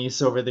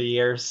armies over the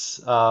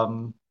years.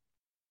 I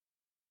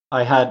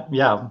had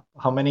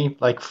how many?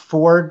 Like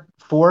four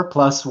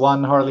plus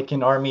one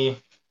Harlequin army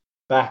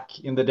back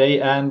in the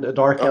day, and a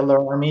Dark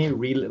Eldar army.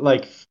 Really,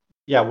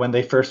 when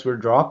they first were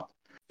dropped.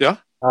 Yeah.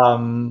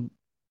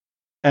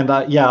 And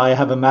I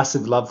have a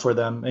massive love for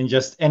them, and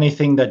just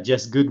anything that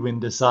Jess Goodwin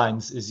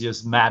designs is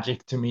just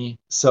magic to me.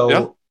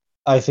 So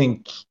I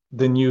think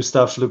the new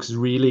stuff looks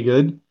really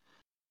good.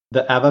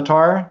 The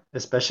Avatar,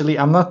 especially,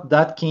 I'm not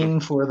that keen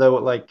for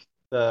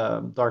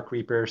the Dark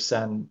Reapers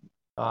and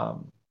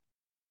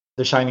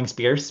the Shining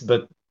Spears,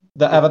 but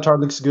the Avatar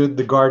looks good.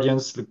 The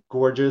Guardians look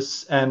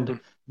gorgeous, and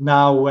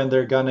now when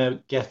they're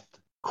gonna get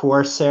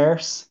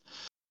Corsairs,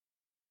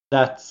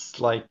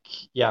 that's like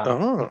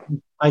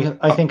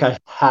I think I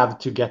have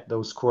to get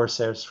those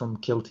Corsairs from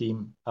Kill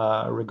Team,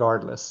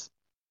 regardless.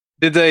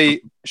 Did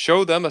they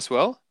show them as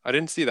well? I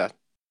didn't see that.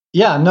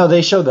 Yeah, no,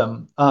 they showed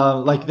them.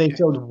 They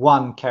showed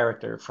one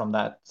character from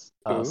that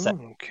set.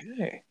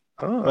 Okay.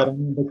 But I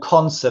mean,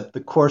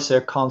 the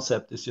Corsair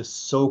concept is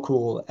just so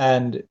cool.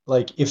 And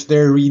like, if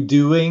they're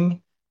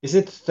redoing, is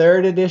it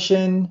third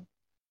edition?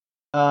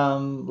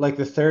 Like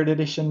the third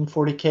edition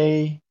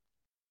 40K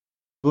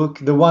book,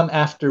 the one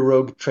after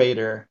Rogue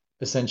Trader,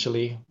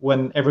 essentially,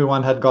 when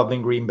everyone had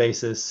Goblin Green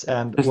bases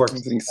and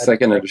orcs.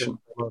 Second edition.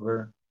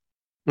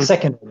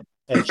 Second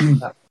edge.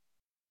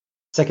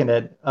 Second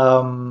ed.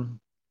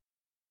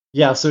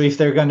 So if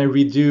they're gonna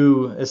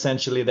redo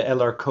essentially the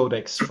LR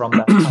Codex from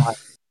that time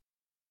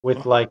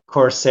with like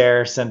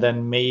Corsairs and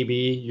then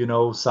maybe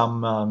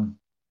some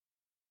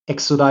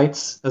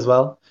Exodites as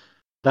well,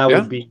 that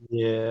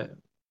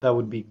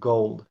would be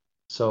gold.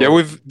 So yeah,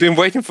 we've been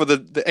waiting for the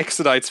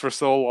Exodites for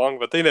so long,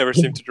 but they never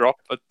seem to drop.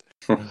 But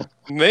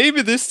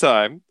maybe this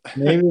time.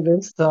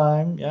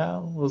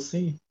 Yeah, we'll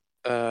see.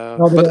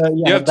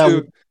 You have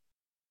to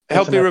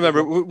help me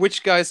remember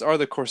which guys are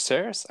the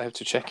Corsairs. I have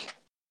to check.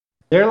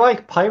 They're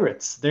like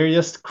pirates. They're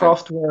just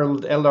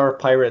Craftworld LR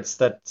pirates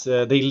that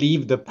they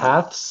leave the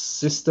path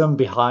system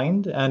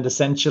behind, and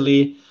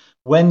essentially,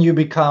 when you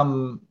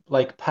become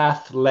like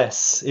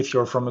pathless, if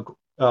you're from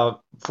a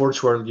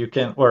Forge World, you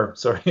can,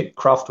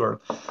 Craft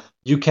World,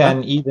 you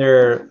can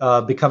either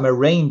become a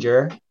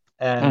ranger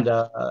and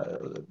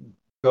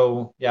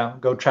go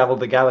travel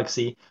the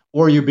galaxy,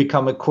 or you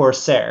become a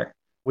Corsair,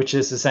 which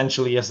is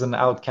essentially as an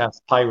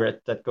outcast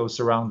pirate that goes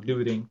around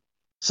looting.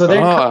 So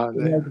they're kind of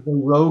like the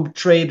Rogue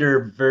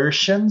Trader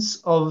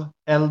versions of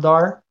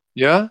Eldar.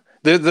 Yeah,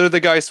 they're the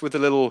guys with the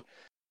little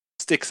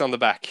sticks on the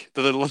back,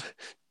 the little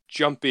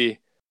jumpy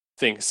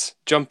things,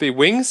 jumpy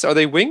wings. Are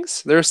they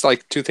wings? There's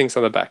like two things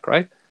on the back,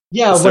 right?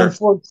 Yeah, when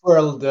Forge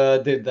World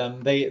did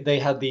them, they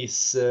had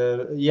these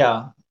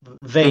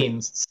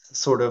veins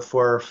sort of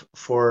for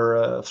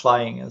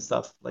flying and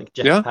stuff, like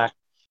jetpack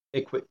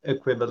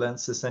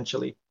equivalents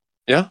essentially.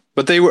 Yeah,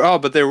 but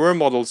there were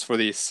models for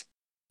these.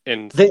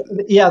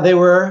 They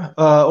were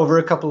over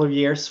a couple of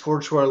years.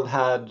 Forge World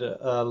had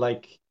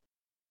like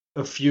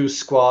a few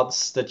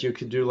squads that you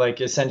could do, like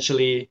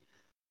essentially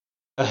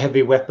a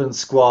heavy weapon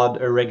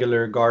squad, a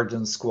regular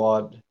guardian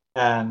squad,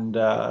 and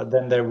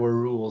then there were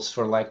rules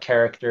for like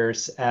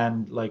characters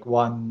and like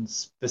one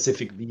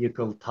specific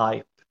vehicle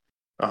type.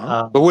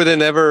 But were there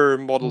never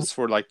models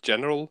for like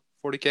general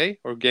 40K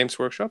or Games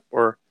Workshop,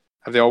 or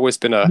have they always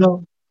been a?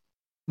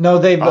 No,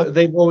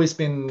 they've always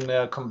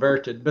been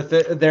converted, but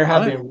there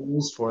have been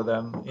rules for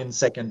them in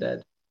second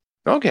ed.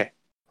 Okay.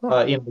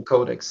 In the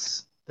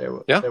Codex, there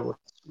were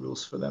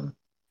rules for them.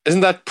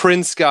 Isn't that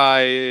Prince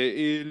guy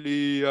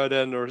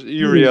Iliaden or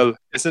Uriel?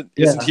 Isn't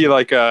he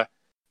like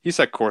he's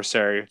a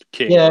Corsair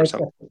king or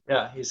something? Exactly.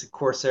 Yeah, he's a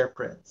Corsair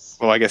prince.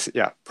 Well, I guess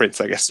Prince.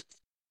 I guess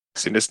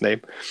it's in his name.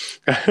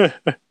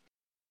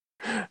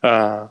 Okay.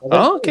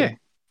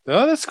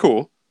 Oh, that's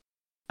cool.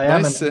 I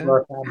am an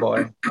Eldar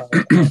fanboy.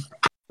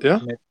 Yeah.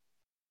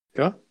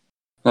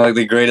 Like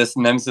the greatest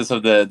nemesis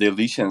of the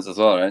Elysians as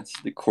well, right?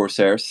 The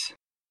Corsairs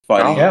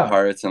fighting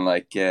pirates and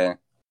like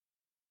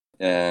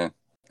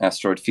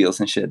asteroid fields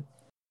and shit.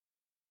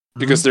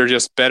 Because they're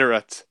just better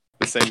at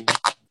the same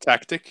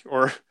tactic,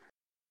 or?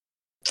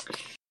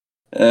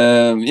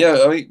 I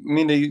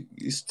mean they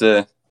used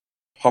to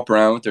hop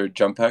around with their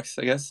jump packs,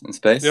 I guess, in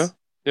space.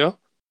 Yeah.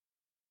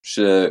 Which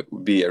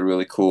would be a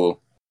really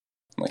cool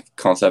like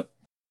concept.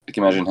 I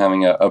can imagine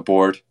having a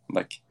board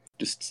like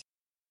just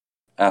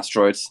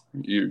asteroids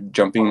you're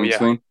jumping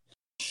between.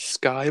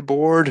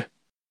 Skyboard.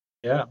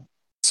 Yeah.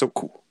 So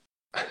cool.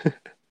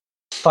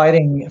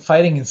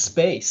 fighting in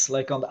space,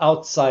 like on the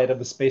outside of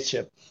the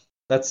spaceship.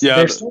 Yeah,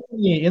 There's so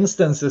many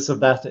instances of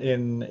that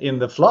in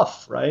the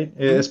fluff, right?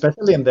 Mhm.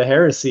 Especially in the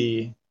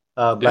Heresy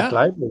Black yeah,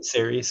 Library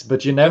series.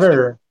 But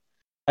definitely.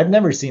 I've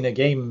never seen a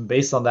game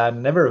based on that,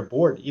 and never a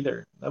board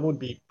either. That would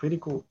be pretty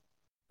cool.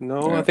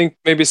 No, I Yeah. think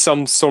maybe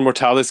some Soul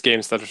Mortalis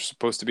games that are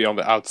supposed to be on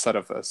the outside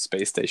of a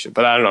space station,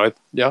 but I don't know.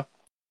 Yeah,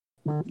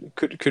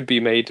 could be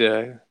made.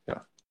 Yeah,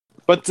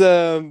 but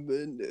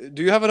do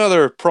you have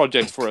another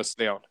project for us,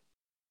 Leon?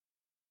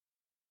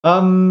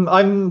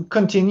 I'm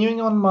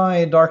continuing on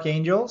my Dark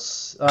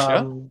Angels.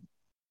 Yeah.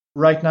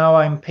 Right now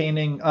I'm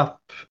painting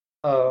up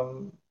a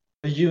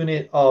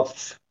unit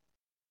of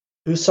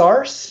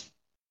Hussars.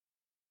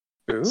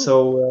 Ooh.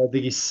 So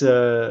these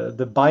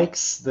the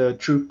bikes, the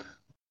troop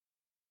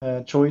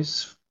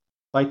choice,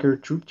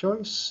 biker troop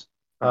choice.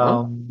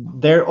 Uh-huh.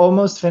 They're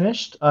almost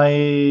finished.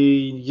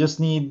 I just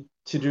need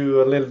to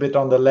do a little bit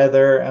on the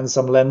leather and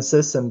some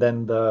lenses, and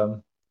then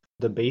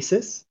the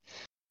bases.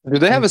 Do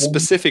they have And a then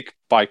specific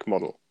bike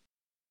model?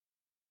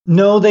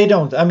 no, they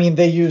don't. I mean,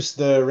 they use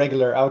the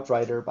regular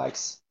Outrider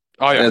bikes.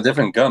 Oh They yeah, have okay.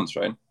 different guns,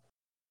 right?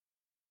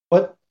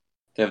 What?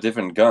 They have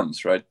different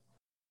guns, right?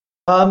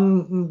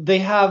 They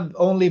have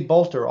only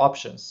bolter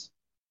options.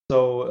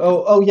 So,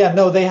 oh yeah,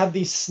 no, they have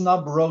these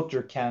snub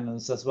rotor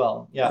cannons as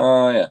well. Yeah.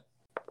 Oh yeah.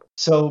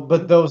 So,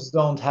 but those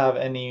don't have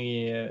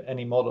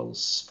any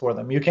models for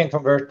them. You can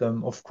convert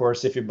them, of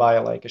course, if you buy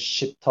like a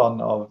shit ton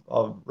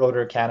of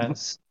rotor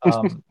cannons,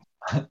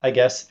 I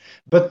guess.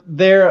 But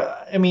they're,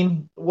 I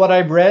mean, what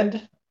I've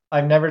read,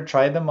 I've never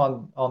tried them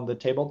on the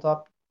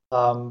tabletop.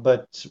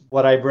 But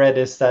what I've read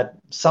is that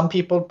some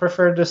people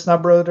prefer the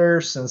snub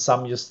rotors, and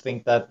some just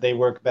think that they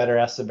work better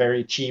as a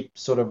very cheap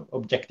sort of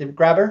objective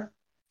grabber.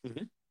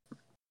 Mhm.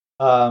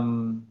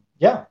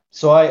 Yeah,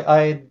 so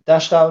I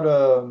dashed out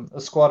a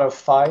squad of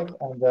 5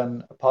 and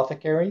then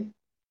apothecary.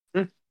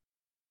 Hmm.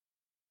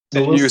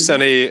 So Did you we'll use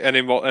see.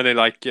 any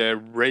like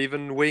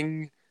Raven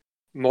Wing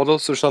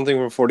models or something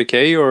from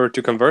 40K or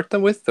to convert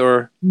them with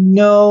or?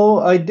 No,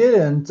 I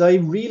didn't. I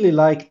really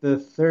like the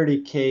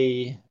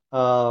 30K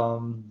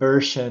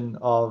version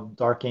of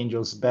Dark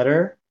Angels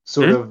better.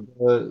 Sort Hmm?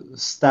 of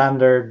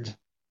standard.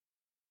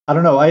 I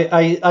don't know.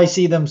 I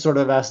see them sort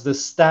of as the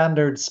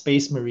standard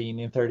Space Marine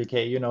in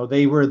 30K. You know,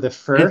 they were the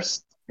Hmm.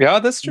 first, Yeah,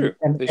 that's true.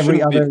 and They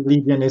every shouldn't be. other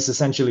legion is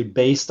essentially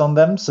based on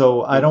them.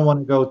 So I Hmm. don't want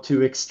to go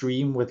too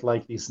extreme with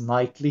like this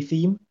knightly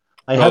theme.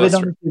 I No, have it that's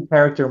on true. the 2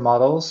 character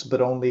models,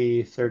 but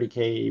only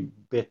 30K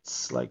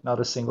bits, like not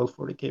a single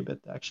 40K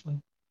bit actually.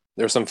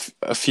 There's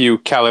a few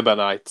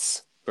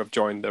Calibanites who have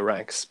joined the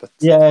ranks, but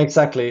Yeah,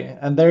 exactly.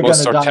 And they're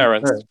most gonna are die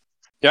Terrans. first.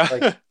 Yeah.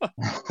 Like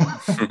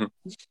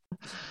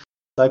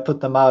I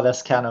put them out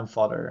as cannon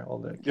fodder, all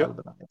the Yep.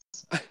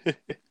 Calvinites.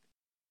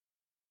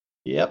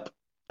 Yep.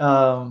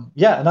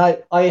 Yeah,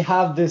 and I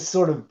have this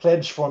sort of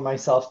pledge for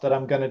myself that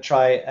I'm gonna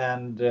try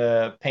and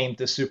paint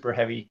the super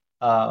heavy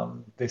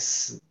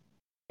this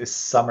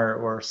summer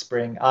or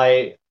spring.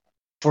 I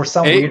for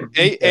some A weird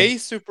a reason a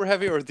super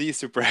heavy or the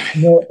super heavy?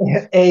 no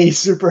a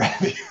super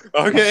heavy.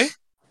 Okay.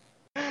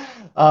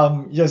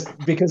 Just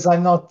because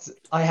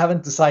I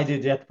haven't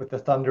decided yet with the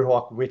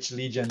Thunderhawk which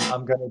legion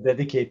I'm gonna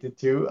dedicate it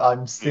to.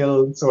 I'm Mm.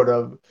 still sort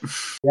of,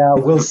 yeah,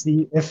 we'll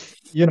see if,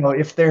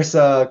 if there's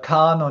a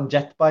Khan on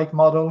jet bike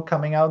model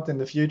coming out in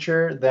the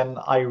future, then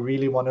I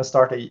really want to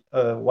start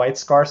a White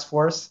Scars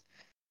force,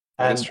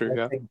 That is and true. I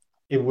Yeah. think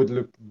it would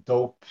look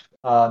dope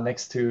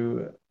next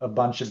to a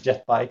bunch of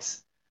jet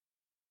bikes.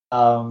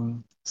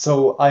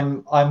 So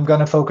I'm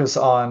gonna focus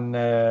on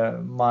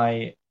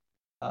my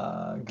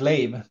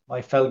glaive,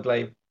 my fell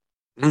glaive,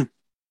 Mm.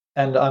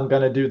 and I'm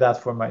gonna do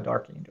that for my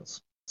Dark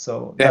Angels.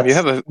 So Damn, you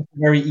have that's a a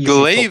very easy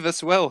focus. glaive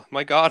as well.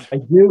 My God. I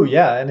do,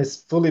 yeah, and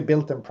it's fully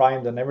built and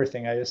primed and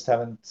everything. I just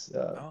haven't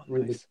Oh,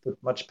 really nice.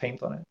 put much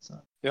paint on it. So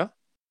Yeah.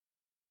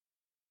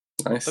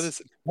 That Nice.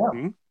 is. yeah,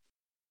 Mm.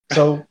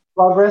 so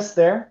progress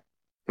there.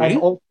 I've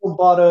Mm. also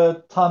bought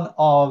a ton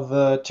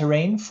of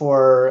terrain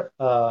for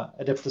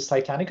Adeptus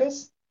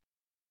Titanicus.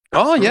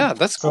 Oh yeah,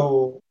 that's cool.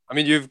 So I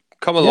mean, you've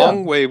come a yeah,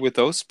 long way with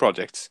those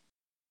projects.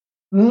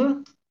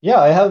 yeah,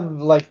 I have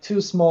like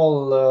 2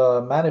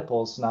 small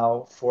maniples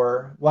now,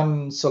 for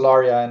one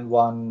Solaria and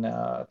one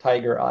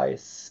Tiger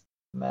Eyes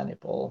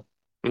maniple.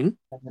 Mm.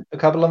 A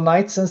couple of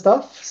knights and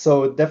stuff,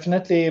 so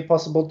definitely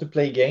possible to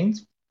play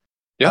games.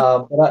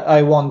 Yeah. But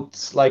I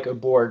want like a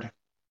board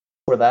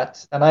for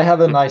that, and I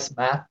have a Mm. nice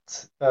mat.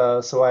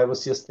 So I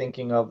was just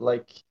thinking of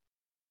like,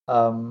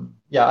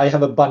 yeah, I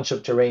have a bunch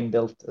of terrain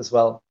built as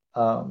well,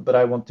 but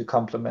I want to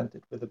complement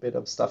it with a bit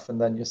of stuff, and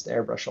then just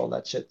airbrush all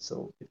that shit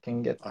so it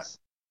can get Ah,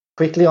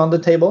 quickly on the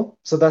table.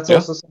 So that's yeah.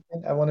 also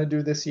something I want to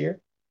do this year,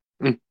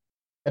 Mm.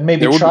 and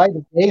maybe There would be. try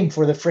the game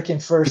for the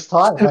freaking first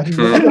time. I've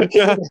never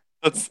Yeah, played it.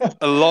 that's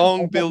a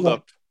long I've got, build like,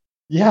 up.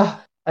 yeah,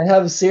 I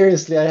have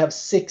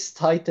 6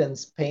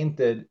 Titans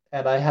painted,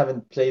 and I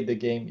haven't played the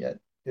game yet.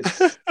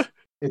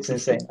 It's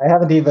insane. I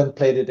haven't even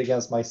played it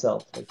against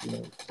myself, like,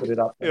 put it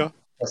up and Yeah.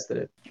 tested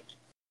it.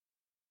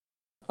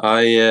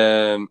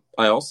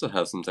 I also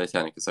have some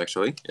Titanicus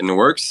actually in the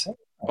works.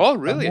 Oh, Oh,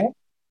 really? no?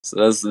 So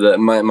that's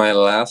my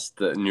last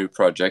new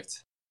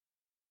project.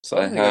 So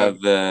I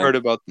have heard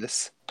about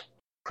this.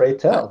 Pray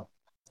tell.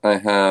 I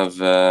have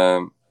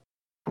 2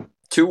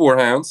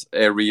 Warhounds,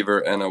 a Reaver,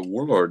 and a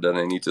Warlord that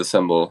I need to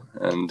assemble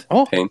and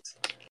paint.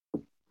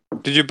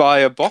 Did you buy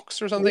a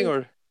box or something,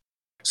 or?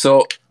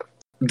 So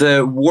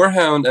the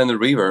Warhound and the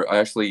Reaver I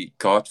actually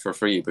got for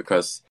free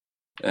because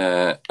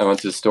I went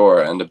to the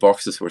store and the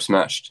boxes were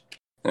smashed.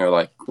 And they were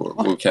like,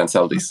 we can't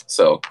sell these,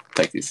 so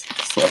take these.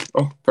 So,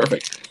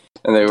 perfect.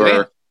 And they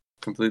were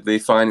completely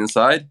fine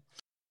inside.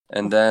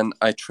 And then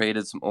I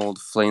traded some old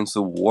Flames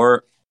of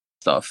War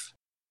stuff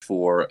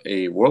for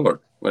a Warlord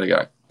with a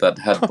guy that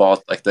had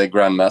bought like the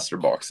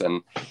Grandmaster box,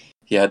 and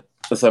he had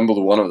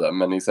assembled one of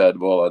them, and he said,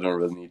 well, I don't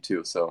really need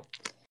 2, so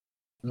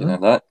you can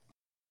have that.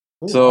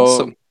 So,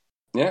 awesome.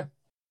 Yeah.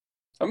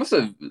 I must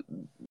have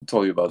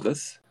told you about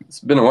this. It's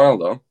been a while,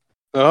 though.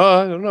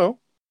 I don't know.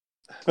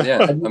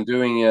 Yeah, I'm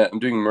doing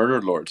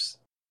Murder Lords.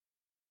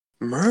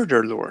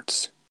 Murder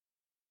Lords?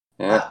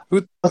 Yeah.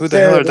 Who the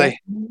hell are they?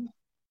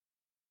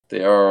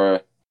 They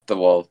are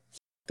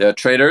they are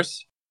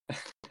traders.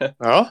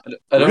 Oh,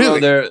 I don't really?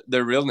 know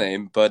their real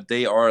name, but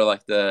they are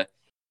like the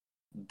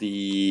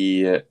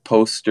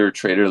poster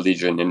trader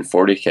legion in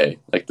 40k,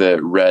 like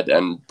the red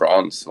and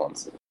bronze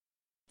ones.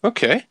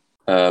 Okay.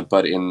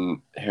 But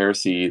in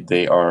Heresy,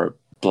 they are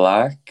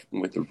black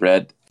with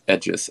red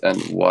edges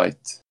and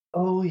white.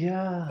 Oh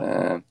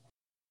yeah.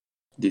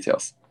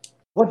 Details.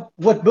 What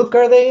book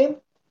are they in?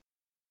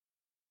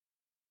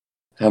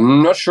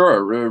 I'm not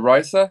sure.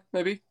 Risa,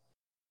 maybe.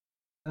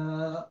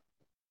 I'll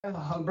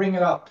bring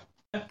it up.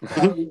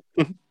 I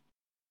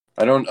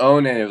don't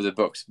own any of the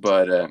books,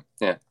 but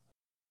yeah.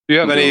 Do you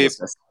have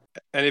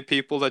any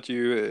people that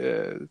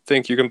you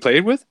think you can play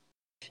it with?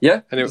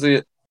 Yeah.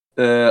 Anyway.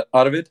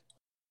 Arvid.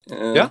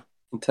 In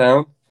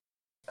town.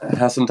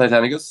 Has some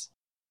Titanicus.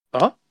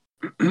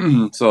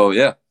 So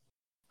yeah.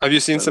 Have you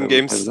seen some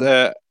games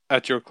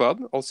at your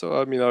club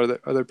also? I mean, are there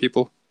other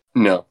people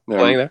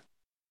playing there?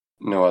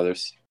 No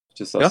others.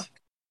 Just us.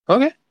 Yeah?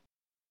 Okay.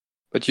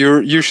 But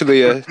you're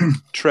usually a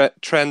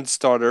trend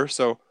starter,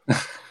 so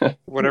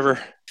whatever.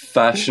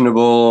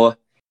 Fashionable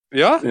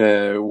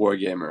war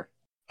gamer.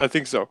 I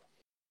think so.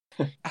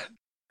 So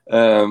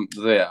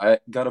yeah, I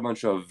got a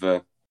bunch of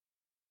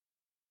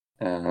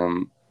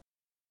some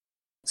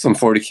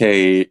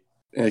 40k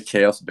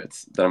chaos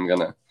bits that I'm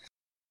gonna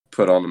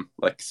put on them,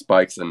 like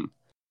spikes and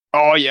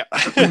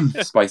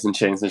spikes and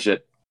chains and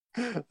shit.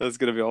 That's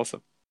gonna be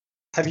awesome.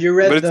 Have you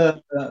read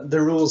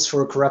the rules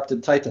for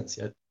Corrupted Titans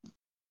yet?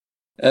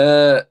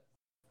 A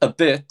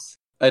bit.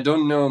 I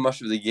don't know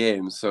much of the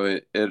game, so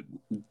it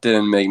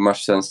didn't make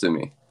much sense to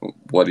me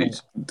what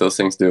those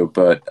things do.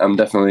 But I'm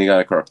definitely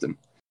gonna corrupt them.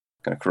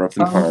 Gonna corrupt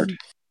them hard.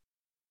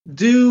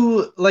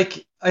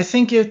 I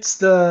think it's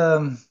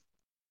the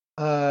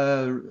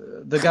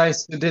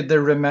guys who did the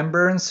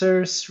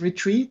Remembrancers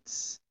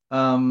retreats.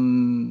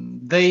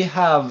 They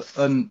have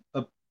an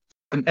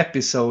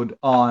episode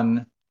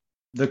on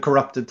the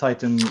Corrupted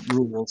Titan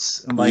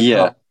rules and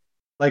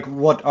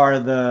what are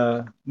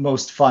the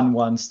most fun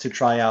ones to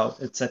try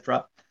out,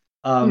 etc.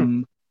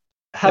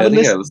 Have a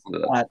listen to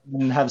that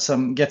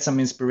and get some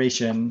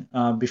inspiration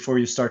before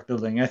you start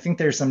building. I think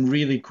there's some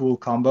really cool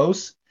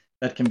combos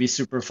that can be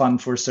super fun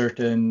for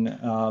certain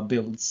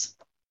builds.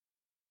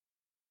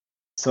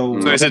 So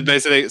is it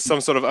basically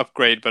some sort of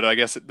upgrade, but I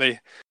guess they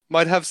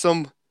might have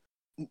some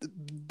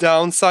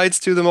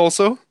downsides to them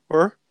also,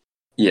 or?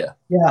 Yeah.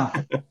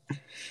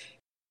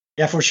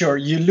 Yeah, for sure.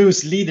 You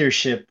lose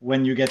leadership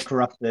when you get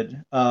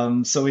corrupted.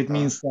 So it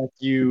means that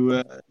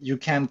you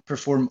can't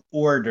perform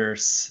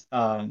orders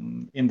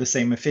in the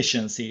same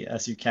efficiency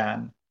as you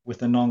can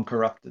with a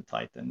non-corrupted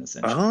Titan,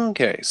 essentially.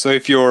 Okay, so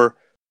if your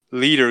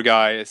leader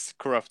guy is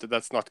corrupted,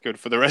 that's not good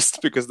for the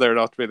rest because they're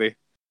not really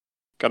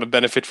gonna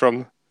benefit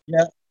from.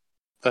 Yeah.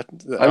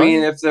 I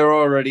mean, if they're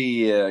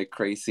already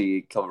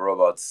crazy kill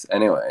robots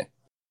anyway.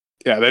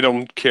 Yeah, they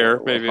don't care.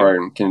 Maybe. What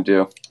Harden can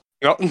do.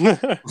 No.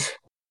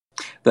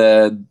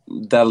 That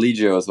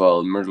Legio as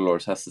well, Murder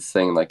Lords has this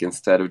thing, like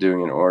instead of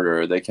doing an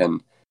order, they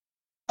can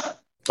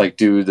like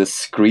do the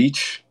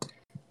screech,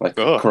 like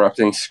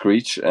corrupting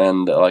screech,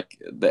 and like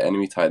the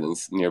enemy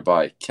titans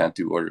nearby can't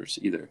do orders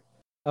either.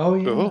 Oh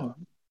yeah,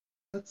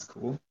 that's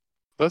cool.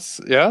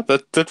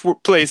 That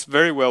plays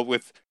very well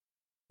with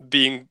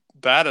being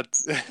bad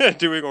at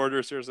doing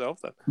orders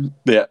yourself.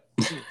 Then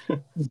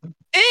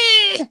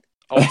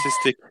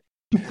autistic.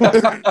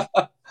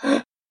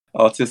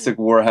 Autistic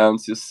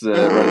warhounds just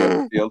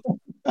running the field.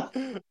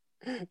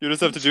 You just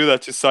have to do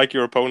that to psych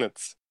your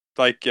opponents.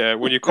 Like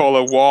when you call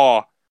a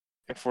wah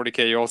in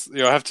 40k, you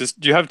have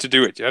to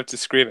do it. You have to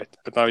scream it.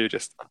 But now you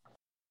just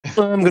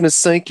I'm gonna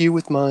psych you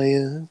with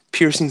my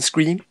piercing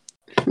scream.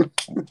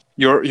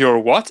 Your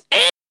what?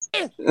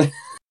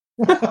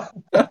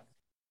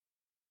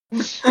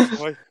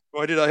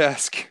 Why did I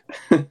ask?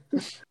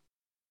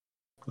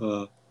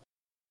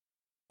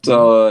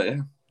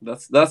 So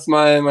that's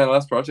my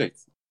last project.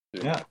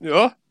 Yeah.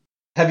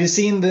 Have you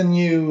seen the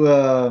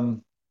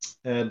new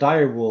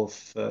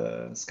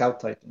Direwolf Scout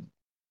Titan?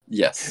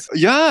 Yes.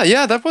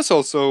 Yeah, that was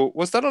also.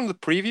 Was that on the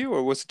preview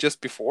or was it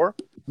just before?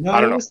 No,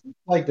 I don't it know. was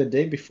like the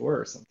day before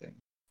or something.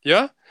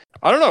 Yeah,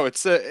 I don't know.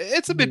 It's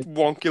a bit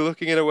wonky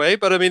looking in a way,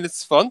 but I mean,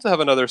 it's fun to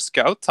have another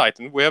Scout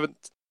Titan. We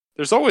haven't.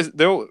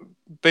 There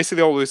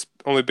basically always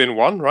only been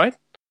one, right?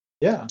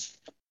 Yeah.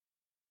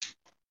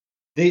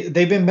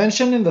 They've been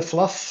mentioned in the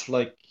fluff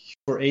like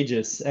for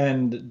ages,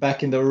 and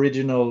back in the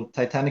original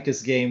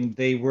Titanicus game,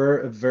 they were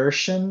a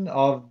version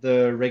of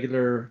the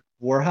regular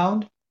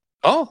Warhound.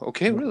 Oh,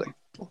 okay, really?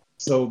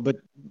 So, but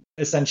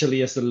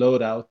essentially as a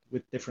loadout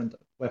with different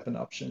weapon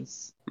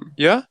options.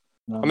 Yeah.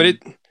 I mean,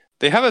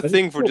 they have a But it's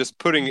thing for cool. just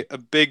putting a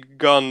big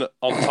gun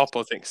on top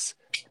of things.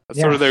 That's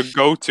sort Yeah. of their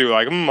go-to.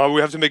 Like,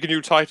 we have to make a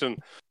new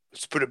Titan.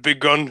 Let's put a big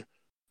gun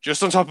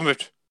just on top of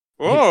it.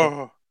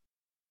 Whoa!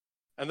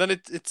 And then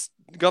it's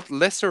got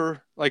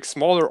lesser, like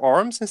smaller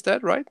arms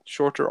instead, right?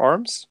 Shorter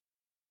arms.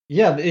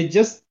 Yeah, it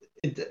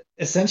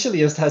essentially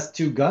just has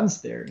two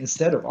guns there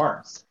instead of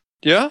arms.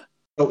 Yeah.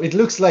 So it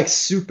looks like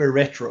super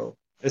retro.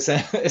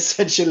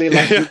 Essentially,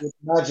 like Yeah. you would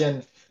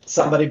imagine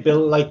somebody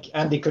build like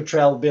Andy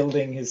Cottrell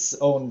building his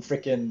own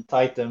freaking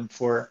Titan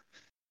for,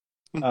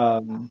 back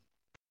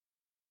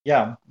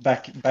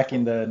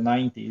in the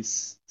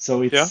 90s.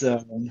 So it's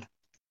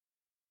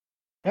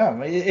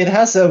it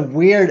has a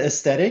weird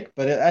aesthetic,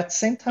 but at the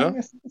same time,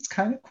 I think it's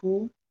kind of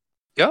cool.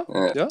 Yeah.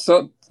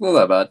 So it's not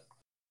that bad.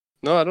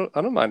 No,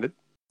 I don't mind it.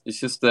 It's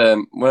just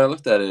when I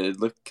looked at it, it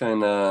looked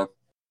kind of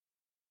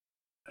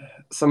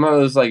somehow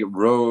it was like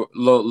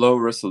low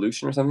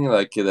resolution or something.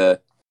 Like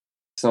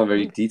it's not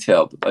very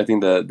detailed. I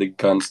think the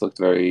guns looked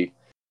very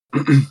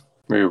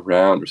very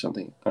round or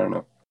something. I don't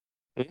know.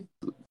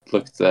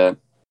 Looked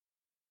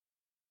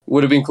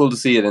would have been cool to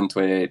see it in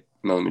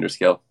 28mm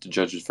scale to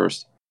judge it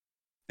first.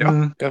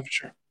 Yeah, for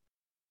sure.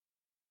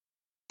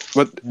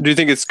 But do you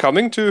think it's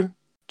coming to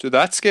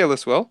that scale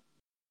as well?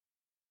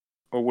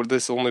 Or would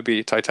this only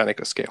be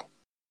Titanica scale?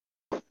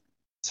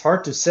 It's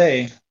hard to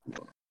say.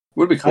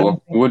 Would be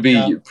cool. It would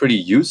be pretty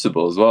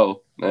usable as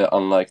well,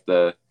 unlike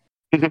the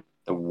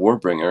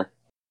Warbringer.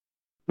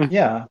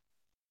 Yeah.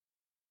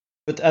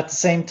 But at the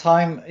same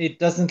time, it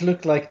doesn't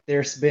look like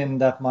there's been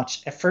that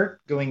much effort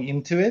going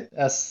into it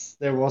as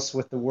there was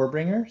with the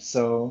Warbringer.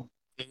 So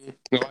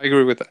no, I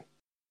agree with that.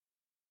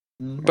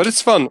 But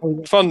it's fun.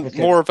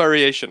 Okay. More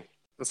variation.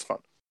 That's fun.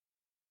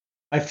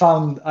 I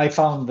found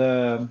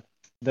the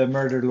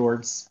Murder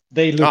Lords.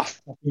 They look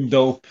fucking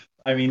dope.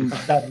 I mean,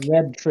 that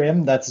red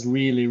trim, that's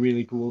really,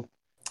 really cool.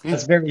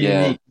 That's very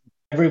unique.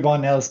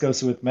 Everyone else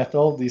goes with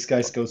metal. These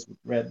guys goes with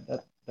red.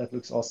 That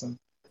looks awesome.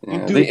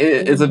 Yeah,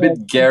 it's a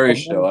bit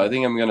garish though. I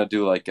think I'm gonna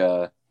do like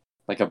a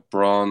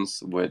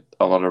bronze with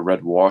a lot of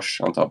red wash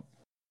on top.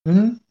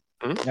 Yeah,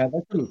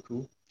 that's really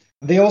cool.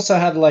 They also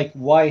had like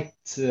white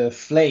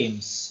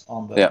flames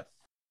on them. Yeah.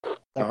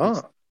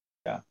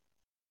 Yeah.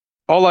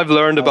 All I've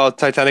learned about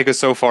Titanica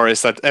so far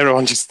is that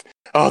everyone just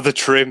the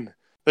trim.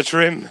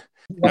 Everyone,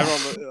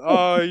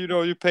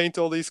 you paint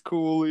all these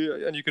cool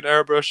and you can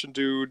airbrush and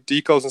do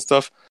decals and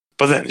stuff,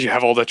 but then you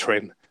have all the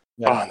trim.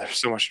 Yeah. There's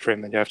so much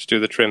trim, and you have to do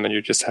the trim, and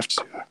you just have to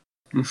do that.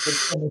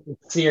 It's a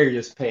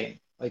serious pain.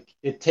 Like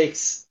it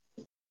takes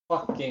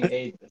fucking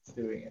ages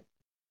doing it.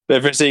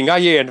 Det finns inga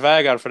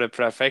genvägar för det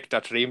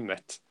perfekta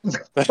trimmet.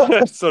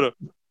 Sort of.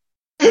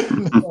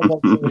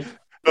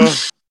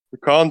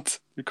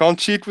 You can't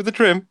cheat with the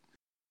trim.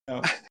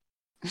 No.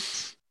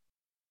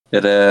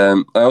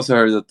 I also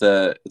heard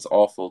that it's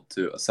awful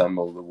to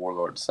assemble the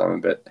Warlord, so I'm a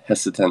bit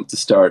hesitant to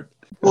start.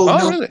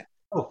 Really?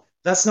 Oh,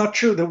 that's not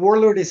true. The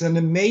Warlord is an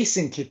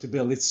amazing kit to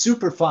build. It's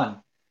super fun.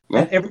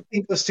 And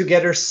everything goes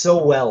together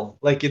so well.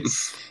 Like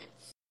it's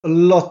a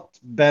lot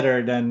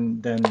better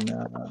than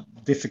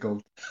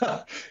difficult.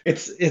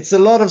 It's a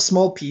lot of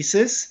small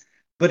pieces,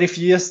 but if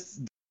you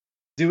just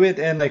do it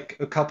in like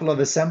a couple of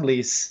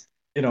assemblies,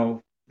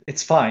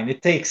 it's fine.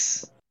 It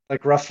takes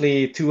like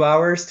roughly 2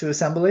 hours to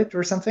assemble it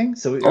or something.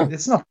 So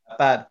it's not that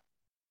bad.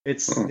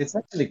 It's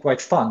actually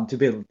quite fun to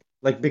build.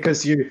 Like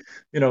because you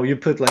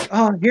put like,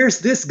 here's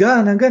this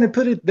gun, I'm gonna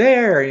put it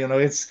there.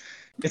 It's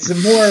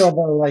more of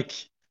a like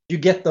you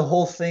get the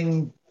whole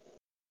thing.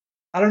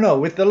 I don't know.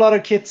 With a lot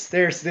of kits,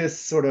 there's this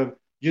sort of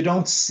you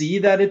don't see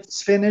that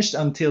it's finished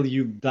until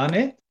you've done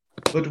it.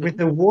 But with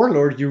the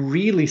Warlord, you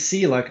really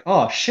see like,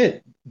 oh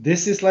shit,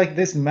 this is like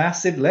this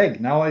massive leg.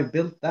 Now I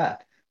built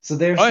that. So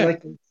there's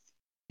like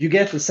you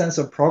get a sense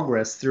of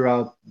progress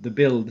throughout the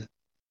build,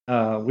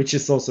 which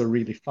is also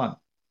really fun.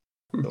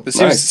 So,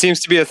 there seems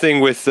to be a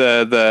thing with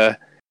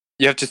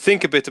you have to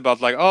think a bit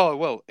about like,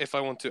 if I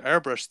want to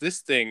airbrush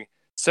this thing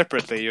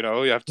separately, you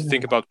have to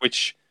think about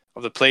which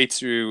of the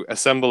plates you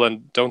assemble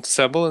and don't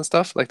assemble and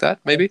stuff like that,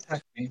 maybe.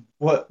 Exactly.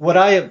 What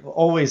I have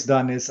always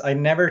done is I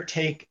never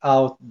take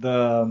out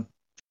the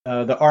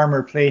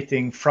armor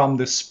plating from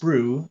the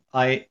sprue.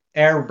 I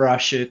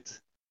airbrush it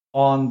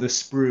on the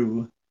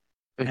sprue,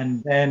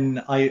 and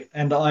then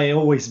I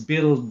always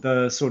build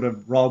the sort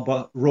of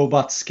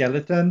robot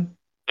skeleton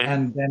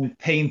and then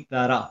paint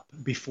that up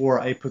before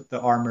I put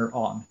the armor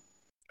on.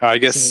 I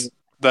guess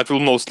that will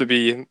mostly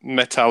be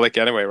metallic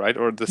anyway, right?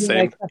 Or the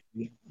same.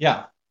 Exactly.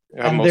 Yeah.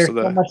 And most there's of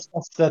so the. much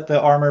stuff that the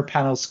armor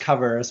panels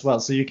cover as well.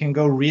 So you can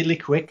go really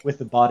quick with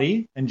the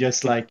body and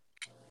just like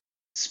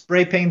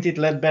spray paint it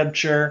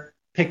Leadbetter,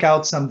 pick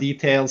out some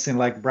details in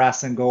like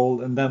brass and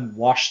gold, and then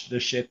wash the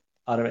shit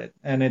out of it.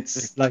 And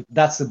it's like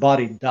that's the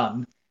body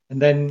done.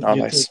 And then Oh,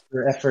 you take nice.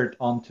 your effort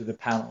onto the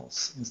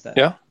panels instead.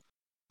 Yeah,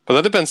 but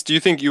that depends. Do you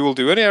think you will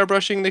do any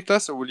airbrushing,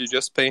 Niklas, or will you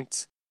just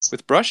paint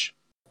with brush?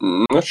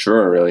 Not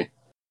sure really.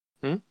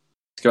 Hmm?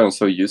 It's gotten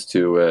so used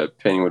to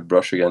painting with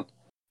brush again.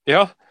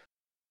 Yeah,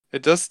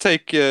 it does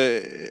take.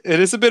 It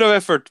is a bit of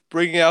effort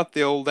bringing out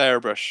the old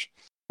airbrush.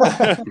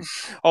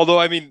 Although,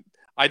 I mean,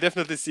 I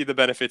definitely see the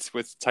benefits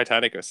with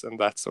Titanicus and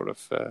that sort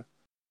of.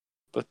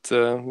 But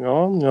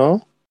yeah.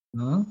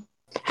 Hmm?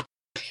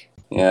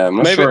 Yeah, I'm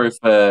not Maybe. sure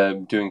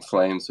if doing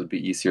flames would be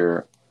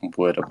easier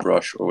with a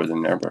brush or with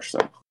an airbrush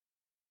though.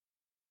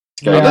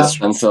 It's gotta Yeah. get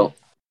stencil.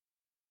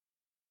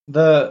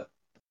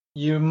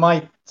 You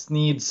might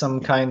need some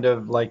kind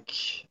of like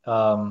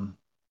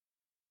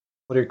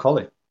what do you call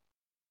it?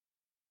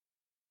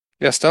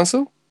 Yeah,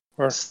 stencil.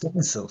 Or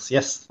Stencils.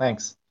 Yes,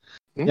 thanks.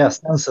 Hmm? Yeah,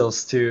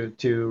 stencils to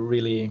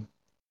really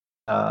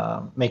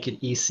make it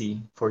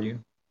easy for you.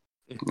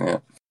 Yeah.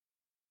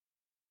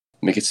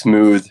 Make it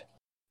smooth.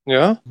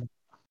 Yeah.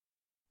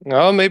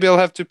 No, maybe I'll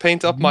have to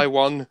paint up Mhm. my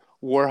one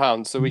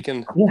warhound so we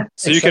can. Yeah,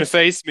 So you can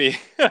exactly. face me.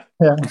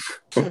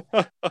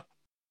 Yeah.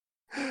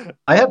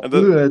 I have And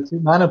the- two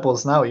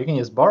maniples now. You can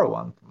just borrow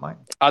one from mine.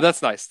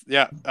 that's nice.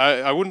 Yeah,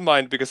 I wouldn't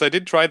mind because I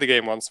did try the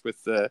game once with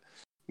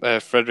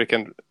Frederick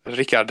and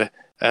Ricard,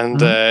 and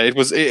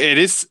Mhm. it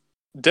is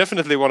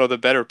definitely one of the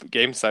better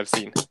games I've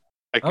seen.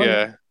 Like, Oh,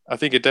 yeah. I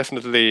think it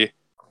definitely,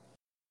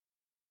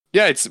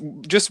 yeah, it's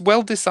just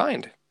well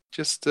designed,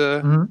 just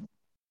Mhm.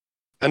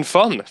 and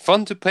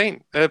fun to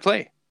play.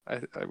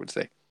 I would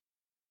say.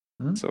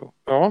 Mhm. So,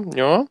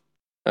 yeah.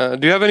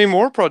 Do you have any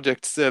more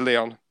projects,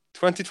 Leon?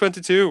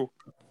 2022.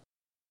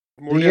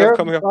 What more The do you have year of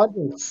coming the up?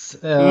 projects.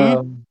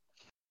 Hmm?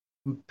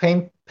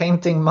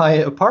 Painting my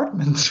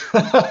apartment.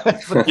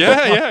 But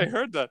Yeah, I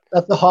heard that.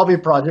 that's a hobby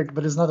project,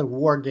 but it's not a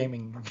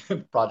wargaming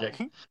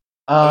project.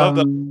 I love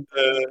that Um,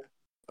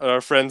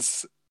 our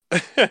friends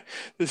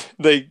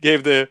they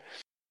gave the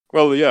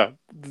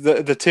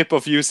tip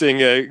of using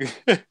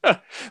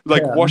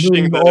like yeah,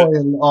 washing moon the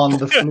oil on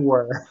the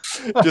floor.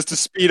 just to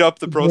speed up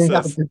the Bring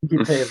out process. the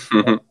details.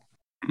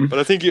 But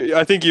I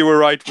think you were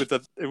right with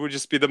that. It would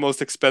just be the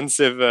most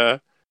expensive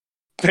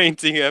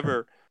painting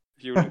ever.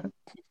 You would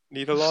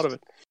need a lot of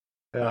it.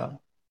 Yeah.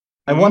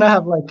 I Hmm? want to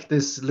have like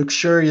this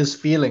luxurious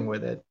feeling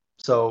with it.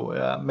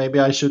 So maybe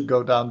I should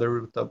go down the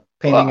route of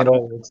painting it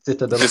all with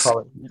Citadel Just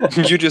color.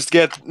 you just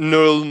get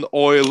Nuln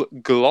oil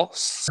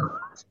gloss.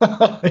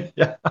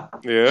 Yeah,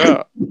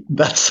 Yeah,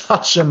 that's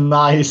such a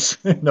nice,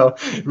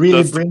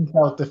 really that's brings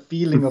out the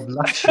feeling of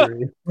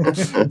luxury.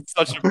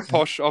 such a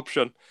posh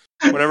option.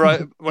 Whenever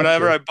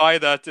Exactly. I buy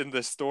that in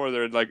the store,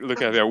 they're like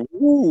looking at me.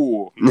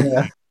 Ooh,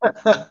 Yeah.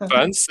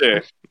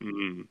 fancy.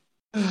 Mm,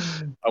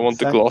 I want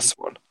the Exactly. gloss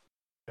one.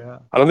 Yeah.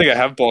 I don't think I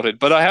have bought it,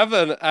 but I have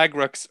an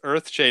Agrax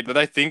Earthshade that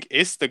I think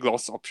is the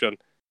gloss option.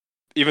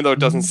 Even though it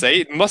doesn't say,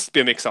 it must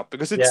be a mix-up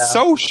because it's Yeah.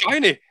 so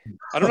shiny.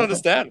 I don't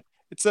understand.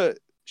 It's a I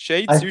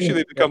shades think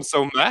usually become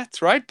so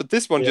matte, right? But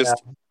this one yeah.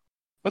 just,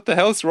 what the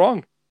hell is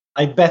wrong?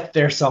 I bet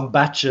there's some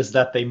batches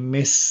that they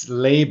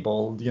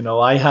mislabeled.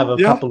 I have a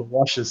Yeah, couple of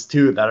washes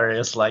too that are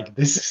just like,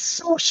 this is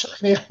so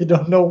shiny. I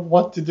don't know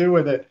what to do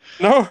with it.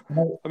 no.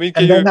 I mean,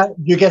 can And then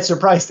you? you get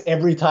surprised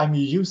every time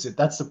you use it.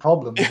 That's the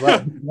problem as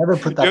well. You never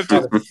put You that have to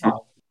product down.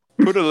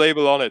 put a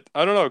label on it.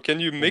 I don't know. Can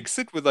you mix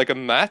it with like a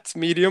matte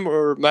medium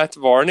or matte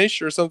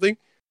varnish or something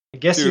I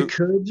guess you to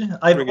could.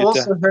 I've bring it down?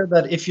 also heard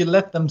that if you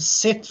let them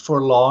sit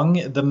for long,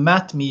 the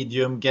matte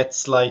medium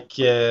gets like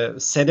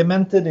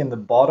sedimented in the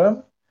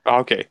bottom. Ah,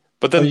 okay,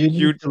 but So then you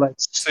need to like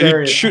so you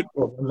stir it should. up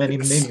for many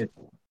Yes. minutes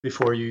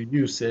before you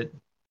use it.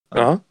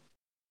 Uh-huh.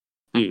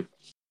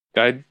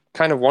 I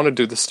kind of want to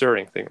do the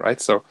stirring thing, right?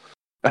 So.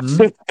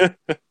 Mhm.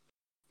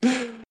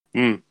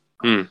 Mm,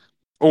 mm.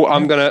 Oh,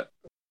 I'm Yeah. gonna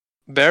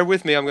bear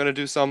with me. I'm gonna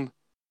do some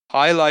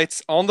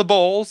highlights on the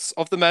balls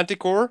of the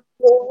Manticore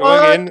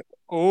going What? in.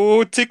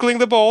 Oh, tickling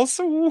the balls.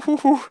 Ooh, ooh,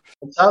 ooh,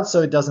 It's out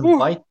so it doesn't ooh.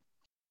 bite.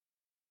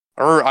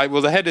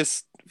 Well, the head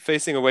is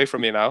facing away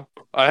from me now.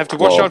 I have to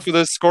watch Well, out for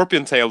the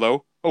scorpion tail,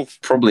 though. Oh,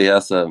 probably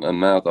has a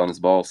mouth on his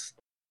balls.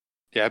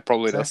 yeah, it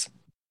probably So, does.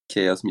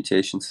 Chaos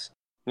mutations.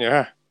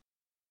 Yeah.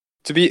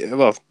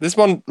 This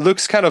one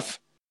looks kind of.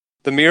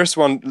 The Mears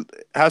one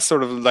has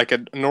sort of like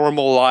a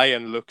normal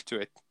lion look to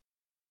it.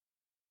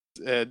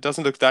 It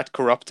doesn't look that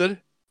corrupted.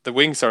 The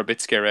wings are a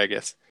bit scary, I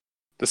guess.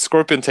 The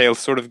scorpion tail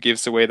sort of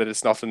gives away that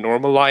it's not a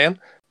normal lion,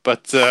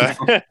 but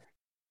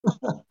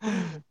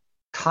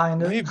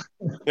kind of. maybe,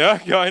 yeah,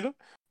 kind of.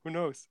 Who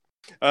knows?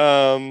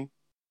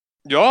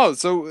 Yeah.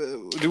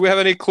 So, do we have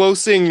any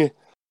closing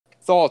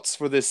thoughts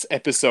for this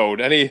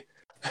episode? Any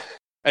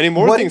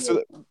more What do things? you,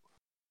 what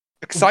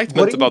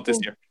Excitement do you about this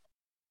think? year?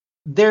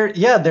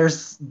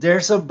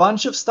 There's a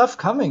bunch of stuff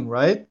coming,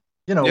 right?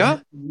 Yeah.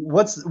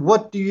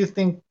 What do you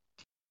think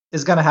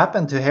is going to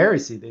happen to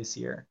Heresy this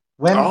year?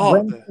 Oh,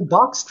 When's the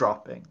box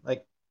dropping?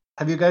 Like,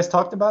 Have you guys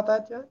talked about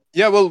that yet?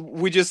 Yeah, well,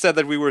 we just said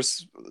that we were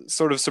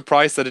sort of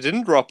surprised that it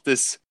didn't drop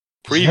this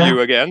Yeah,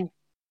 preview again.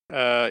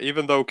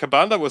 Even though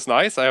Cabanda was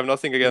nice, I have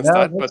nothing against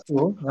yeah, that. that's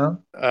cool.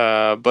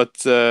 Yeah.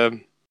 But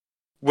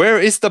where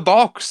is the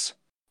box?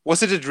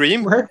 Was it a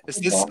dream? Where's Is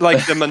the this box?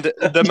 like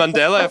the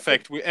Mandela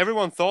effect?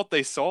 Everyone thought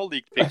they saw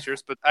leaked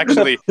pictures, but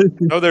actually,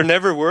 no, there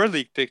never were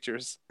leaked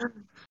pictures.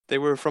 They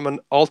were from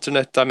an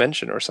alternate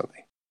dimension or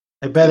something.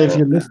 I bet if Yeah.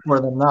 you look for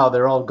them now,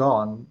 they're all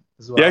gone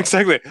as Yeah, well.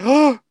 exactly.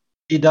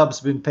 Edub's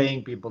been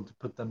paying people to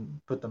put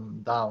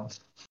them down.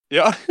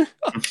 Yeah.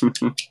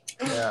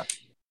 Yeah.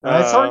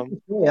 It's hard Um,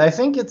 to say. I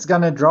think it's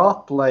gonna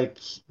drop like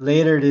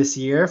later this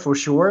year for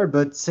sure,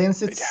 but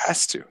since it it's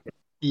has to.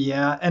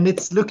 yeah, and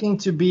it's looking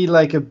to be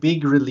like a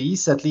big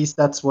release, at least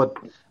that's what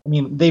I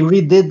mean. They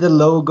redid the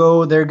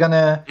logo.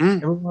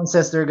 Mm, Everyone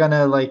says they're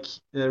gonna like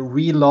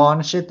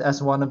relaunch it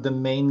as one of the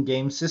main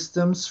game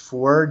systems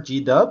for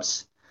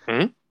G-dubs.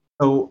 mm,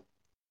 So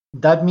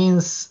that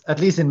means, at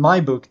least in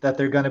my book, that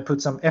they're gonna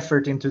put some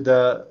effort into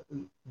the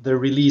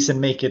release and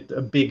make it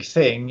a big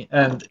thing.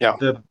 And yeah.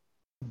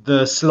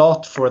 the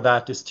slot for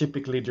that is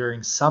typically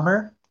during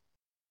summer.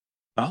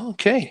 Oh,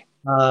 okay.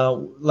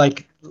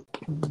 Like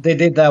they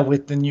did that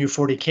with the new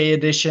 40K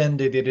edition.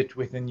 They did it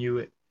with the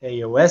new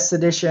AOS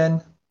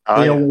edition.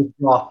 Ah, They yeah. always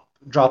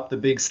drop the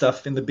big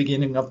stuff in the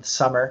beginning of the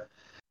summer.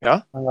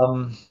 Yeah.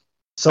 Um,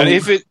 And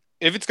so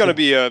if it's gonna yeah,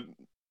 be a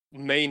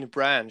main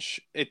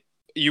branch,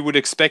 you would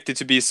expect it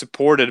to be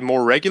supported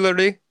more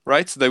regularly,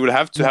 right? So they would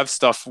have to have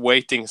stuff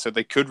waiting so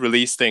they could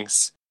release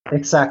things.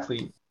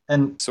 exactly.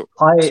 And So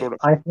I sort of.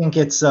 I think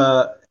it's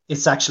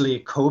actually a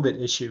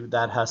COVID issue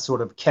that has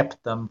sort of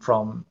kept them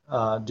from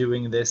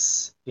doing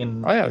this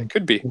Oh yeah, it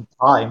could be. in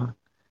time.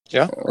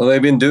 Yeah. Well,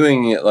 they've been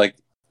doing it like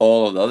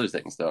all of the other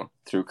things though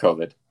through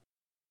COVID.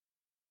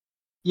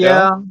 Yeah.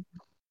 Yeah,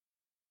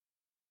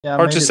 yeah,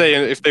 Hard to maybe. say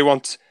if they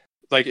want,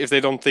 like, if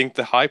they don't think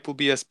the hype will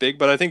be as big,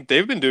 but I think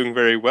they've been doing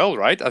very well,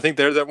 right? I think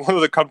they're one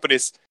of the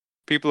companies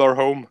people are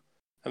home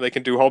and they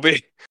can do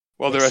hobby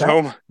while they're at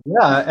Exactly. home.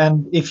 Yeah,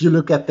 and if you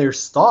look at their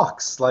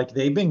stocks, like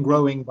they've been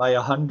growing by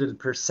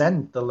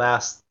 100% the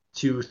last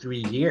 2,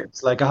 3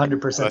 years, like Oh,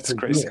 100% that's per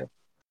crazy. year.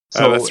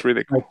 That's So,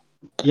 really like, cool.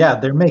 yeah,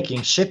 they're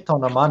making shit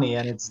ton of money,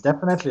 and it's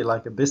definitely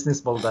like a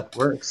business model that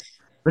works.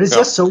 But it's Yeah.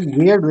 just so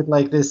weird with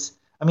like this.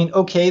 I mean,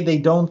 okay, they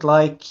don't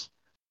like,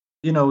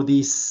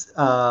 these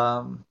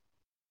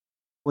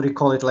what do you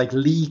call it, like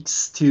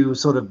leaks to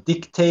sort of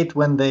dictate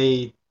when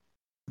they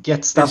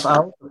get stuff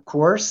out, of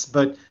course,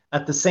 but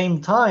at the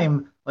same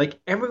time, like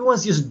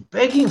everyone's just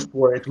begging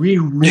for it. We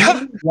Yeah.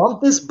 really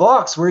want this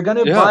box. We're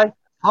gonna Yeah. buy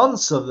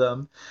tons of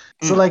them.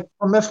 So, Mm, like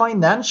from a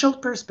financial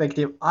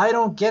perspective, I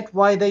don't get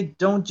why they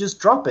don't just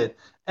drop it.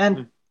 And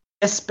mm.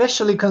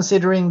 especially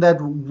considering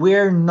that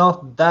we're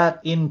not that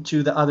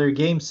into the other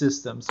game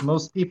systems.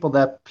 Most people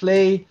that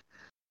play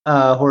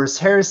Horus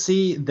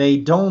Heresy, they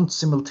don't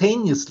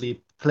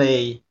simultaneously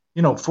play,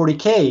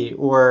 40K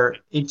or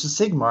Age of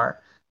Sigmar.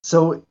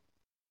 So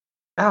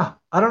yeah,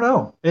 I don't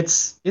know.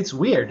 It's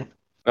weird.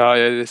 Oh,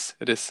 yeah, it is.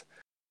 It is.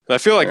 And I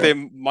feel like Yeah. they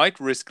might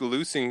risk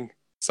losing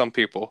some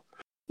people,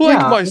 like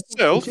Yeah, I think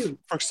so myself, too.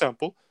 for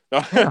example.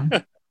 No, Yeah.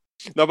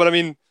 no, but I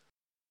mean,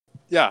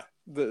 yeah,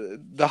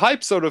 the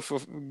hype sort of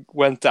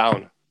went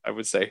down, I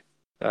would say.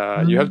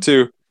 You have Mhm.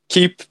 to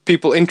keep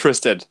people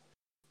interested,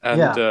 and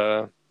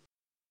Yeah.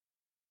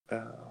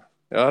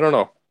 I don't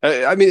know.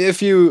 I mean,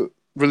 if you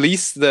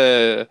release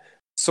the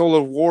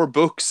Solar War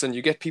books and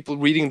you get people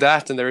reading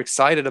that and they're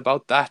excited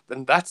about that,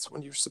 then that's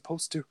when you're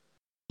supposed to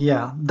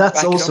Yeah. That's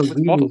back it also up with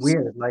really models.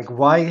 weird. Like,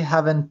 why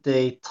haven't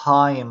they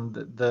timed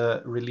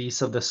the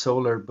release of the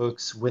Solar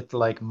books with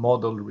like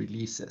model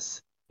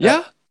releases?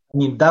 Yeah, I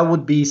mean, that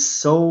would be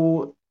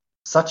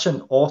such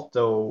an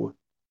auto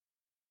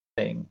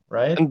thing,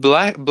 right? and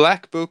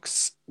black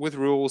books with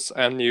rules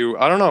and new.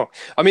 I don't know.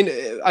 I mean,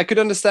 I could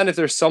understand if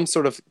there's some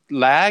sort of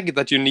lag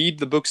that you need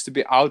the books to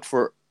be out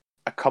for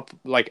a couple,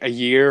 like a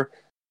year,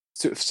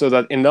 so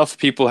that enough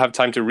people have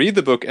time to read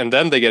the book and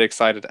then they get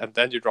excited and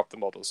then you drop the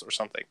models or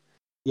something.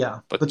 Yeah.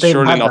 But But they've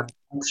surely had that not.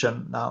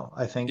 option now,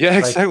 I think. Yeah,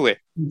 Like exactly.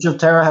 Age of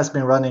Terra has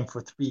been running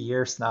for 3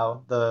 years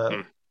now,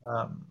 Hmm.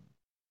 um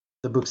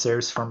the book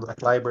series from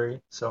Black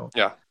Library. So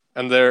Yeah,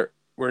 and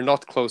we're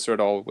not closer at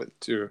all with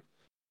to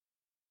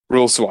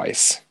rules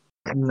wise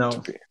to no.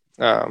 be.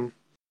 Um.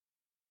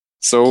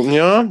 So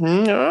yeah,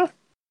 yeah.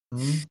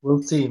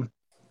 We'll see.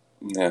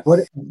 Yeah.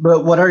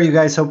 What are you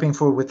guys hoping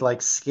for with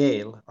like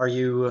scale? Are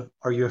you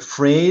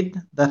afraid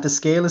that the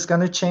scale is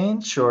going to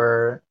change,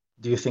 or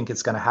do you think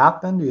it's going to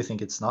happen? Do you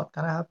think it's not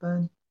going to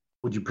happen?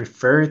 Would you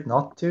prefer it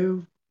not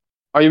to?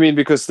 Oh, you mean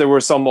because there were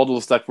some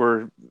models that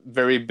were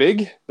very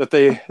big, that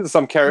they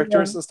some Yeah.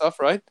 characters and stuff,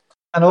 right?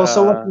 And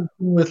also what Uh, we've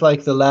seen with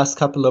like the last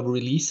couple of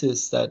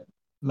releases that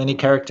many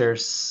character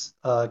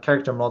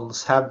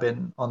models have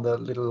been on the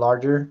little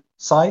larger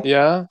side.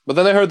 yeah, but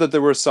then I heard that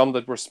there were some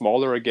that were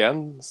smaller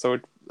again. So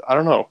I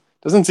don't know.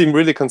 Doesn't seem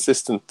really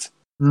consistent.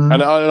 And,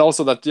 Mm, and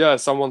also that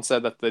someone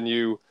said that the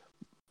new,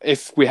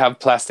 if we have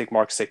plastic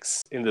Mark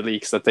 6 in the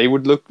leaks, that they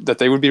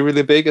would be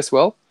really big as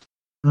well.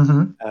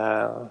 hmm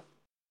Uh,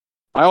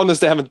 I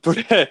honestly haven't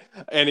put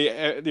any.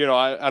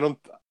 I don't.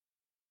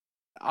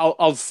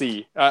 I'll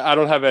see. I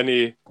don't have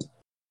any.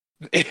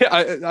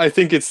 I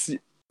think it's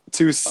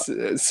too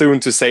soon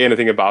to say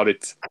anything about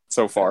it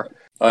so far.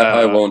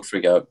 I won't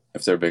freak out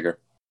if they're bigger.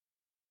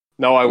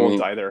 No, I I won't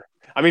mean, either.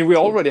 I mean, we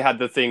already had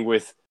the thing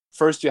with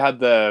first you had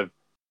the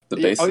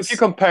bases. if you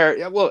compare,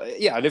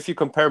 and if you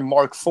compare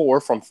Mark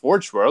IV from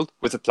Forge World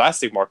with the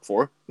plastic Mark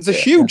IV, it's a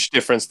huge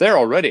difference there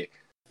already.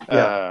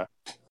 Yeah.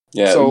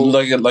 So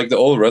like the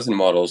old resin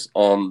models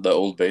on the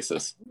old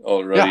bases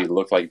already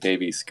look like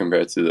babies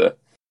compared to the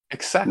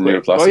exactly.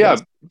 newer plastic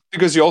ones.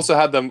 Because you also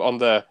had them on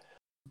the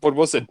what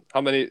was it?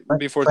 How many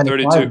before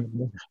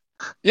 32?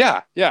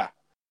 Yeah.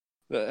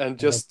 And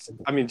just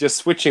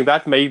switching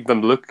that made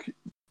them look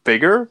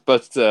bigger,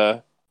 but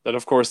then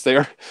of course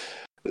they're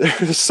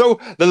so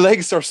the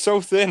legs are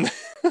so thin.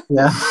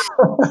 Yeah.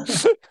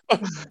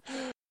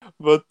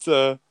 But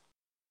so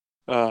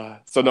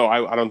no,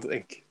 I don't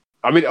think.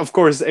 I mean, of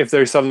course, if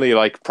they're suddenly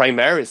like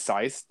Primaris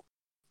sized,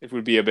 it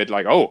would be a bit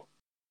like, oh,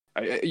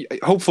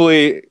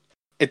 hopefully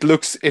it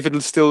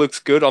still looks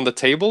good on the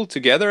table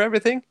together,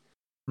 everything.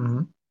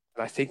 Mm-hmm.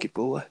 I think it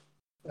will.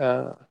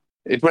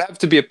 It would have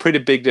to be a pretty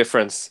big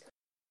difference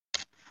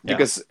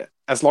because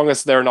as long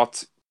as they're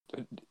not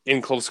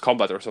in close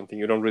combat or something,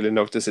 you don't really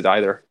notice it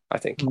either. I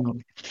think.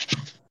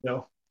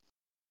 No.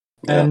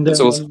 Yeah. And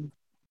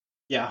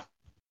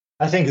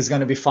I think it's going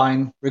to be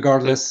fine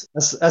regardless.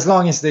 As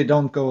long as they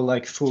don't go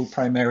like full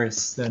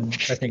Primaris, then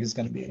I think it's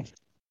going to be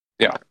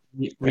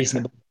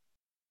reasonable.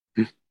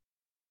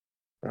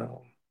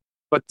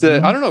 But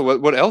I don't know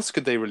what else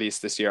could they release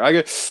this year.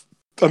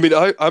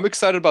 I'm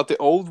excited about the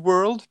old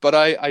world, but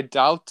I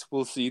doubt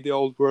we'll see the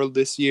old world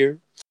this year.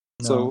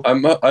 No. So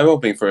I'm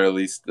hoping for at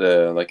least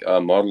like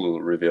a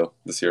model reveal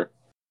this year.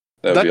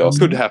 That would be awesome.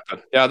 Could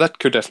happen. Yeah, that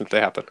could definitely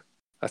happen.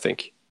 I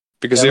think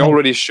because they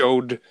already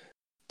showed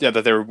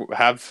that they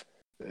have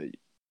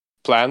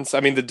plans. I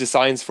mean, the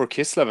designs for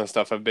Kislev and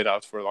stuff have been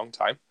out for a long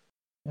time.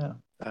 Yeah.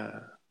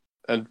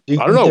 And do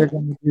you I don't know. They're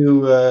going to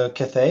do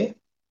Cathay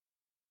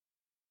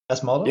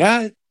as model?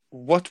 Yeah.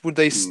 What would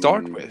they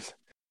start with?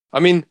 I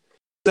mean,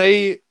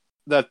 say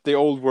that the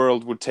old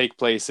world would take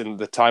place in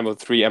the time of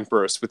 3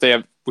 emperors, but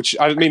they've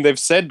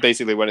said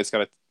basically when it's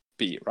going to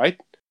be, right?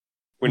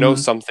 We know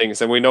some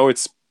things, and we know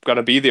it's going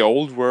to be the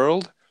old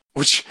world,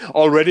 which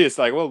already is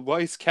like, well, why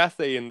is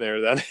Cathay in there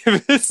then?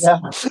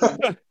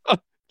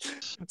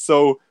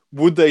 So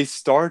would they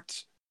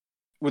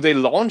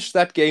launch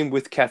that game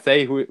with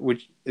Cathay,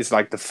 which is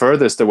like the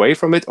furthest away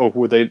from it, or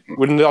would it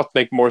not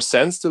make more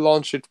sense to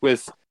launch it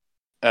with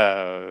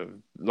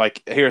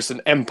like here's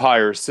an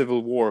Empire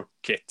Civil War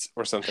kit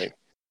or something?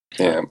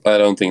 Yeah, I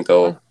don't think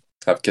they'll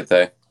have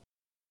Cathay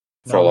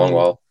for a long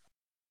while.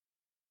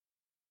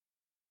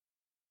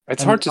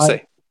 It's hard to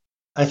say.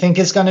 I think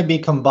it's going to be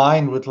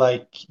combined with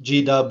like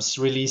G-Dubs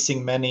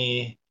releasing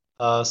many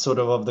sort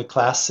of the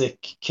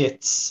classic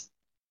kits,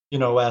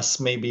 as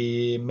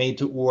maybe made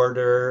to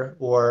order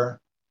or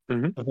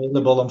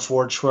available on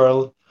Forge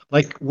World.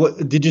 Like,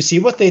 what did you see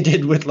what they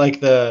did with like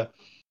the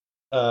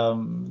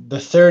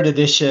 3rd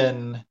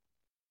edition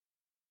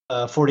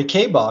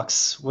 40K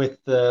box with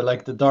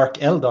like the Dark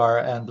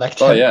Eldar and Black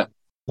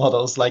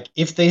models? Like,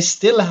 if they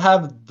still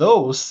have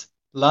those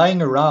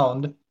lying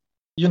around,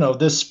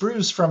 the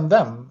sprues from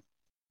them,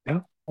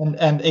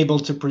 and able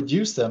to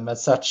produce them at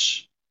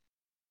such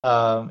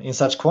in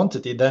such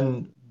quantity,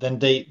 then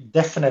they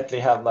definitely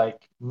have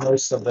like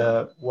most of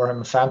the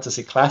Warhammer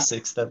Fantasy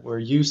classics that we're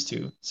used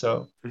to.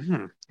 So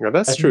yeah,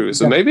 that's true.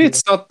 So maybe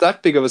it's not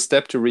that big of a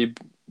step to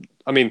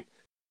I mean,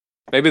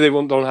 maybe they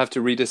don't have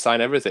to redesign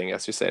everything,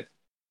 as you said.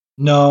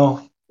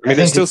 No, I mean,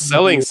 they're still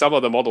selling some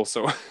of the models,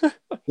 so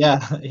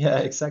yeah,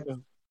 exactly.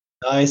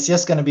 It's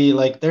just gonna be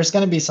like there's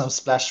gonna be some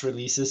splash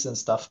releases and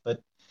stuff,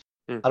 but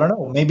I don't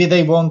know. Maybe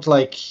they won't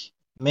like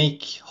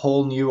make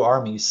whole new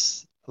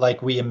armies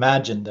like we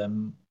imagined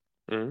them.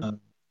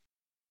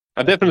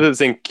 I definitely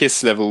think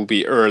Kislev will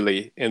be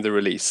early in the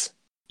release.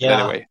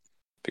 Anyway,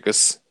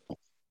 because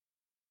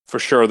for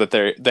sure that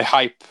they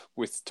hype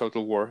with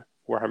Total War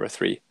Warhammer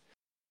 3.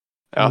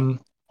 Yeah,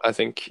 I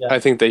think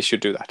they should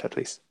do that at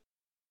least.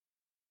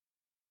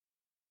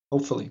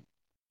 Hopefully.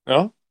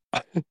 Yeah.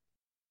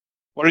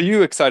 What are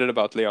you excited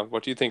about, Leon?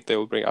 What do you think they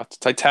will bring out?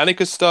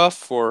 Titanicus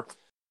stuff or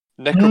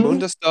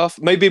Necromunda stuff?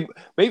 Maybe.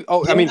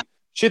 Oh, I mean,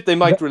 shit! They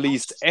might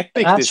release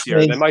Epic this year.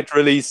 They might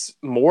release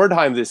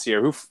Mordheim this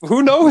year.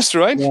 Who knows,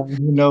 right? Yeah,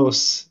 who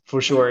knows for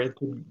sure? It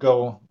could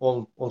go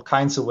all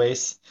kinds of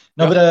ways.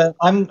 No, but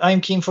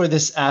I'm keen for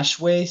this Ash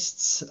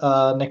Wastes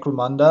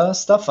Necromunda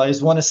stuff. I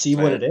just want to see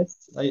what it is.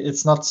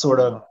 It's not sort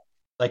of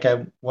like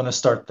I want to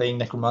start playing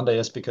Necromunda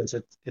just because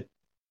it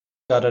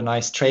got a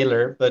nice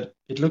trailer, but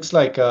it looks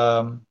like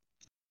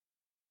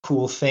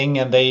cool thing,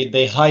 and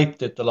they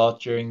hyped it a lot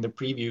during the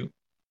preview.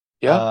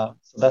 Yeah,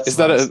 so that's is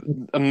that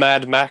a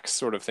Mad Max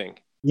sort of thing?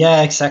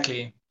 Yeah,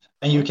 exactly.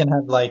 And you can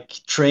have like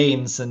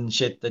trains and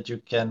shit that you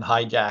can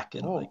hijack,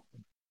 and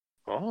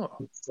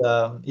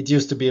it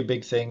used to be a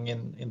big thing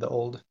in the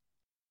old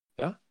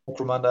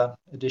Necromunda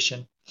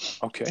edition.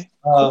 Okay.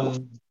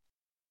 Cool.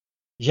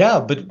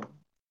 Yeah, but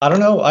I don't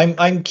know.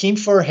 I'm keen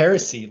for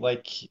Heresy.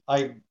 Like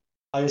I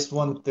just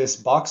want this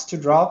box to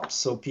drop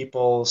so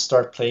people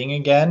start playing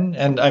again.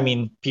 And I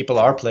mean, people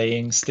are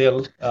playing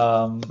still.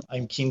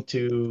 I'm keen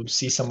to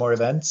see some more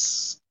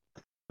events,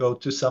 go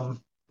to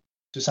some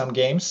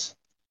games,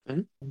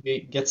 Mhm.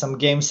 get some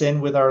games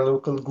in with our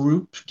local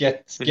group,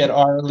 get Mhm.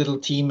 our little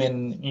team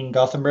in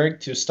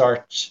Gothenburg to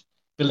start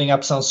building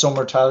up some Summer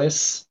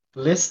Mortalis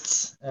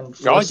lists and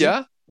Oh forces.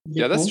 yeah, Be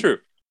yeah, that's cool. true.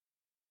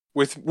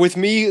 With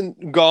me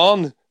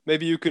gone,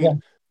 maybe you Yeah,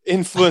 can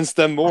influence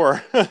them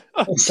more.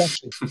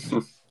 exactly.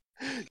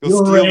 You'll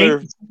Your steal reign their.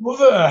 is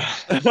over.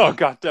 Oh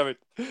god damn it!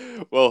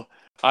 Well,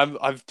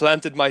 I've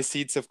planted my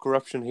seeds of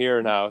corruption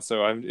here now,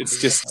 so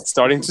it's just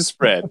starting to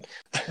spread.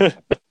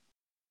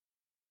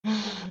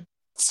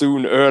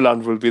 Soon,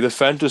 Öland will be the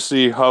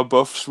fantasy hub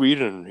of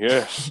Sweden.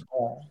 Yes,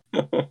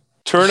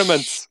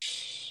 tournaments,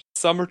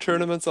 summer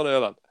tournaments on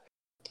Öland,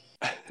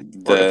 or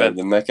The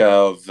events mecca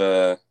of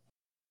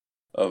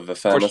for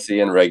fantasy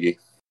and reggae.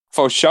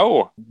 for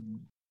show.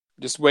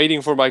 Just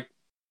waiting for my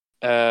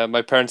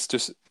parents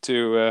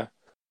to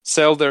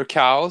sell their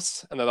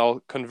cows, and then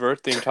I'll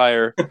convert the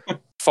entire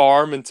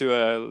farm into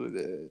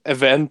a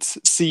event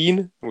scene.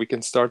 And we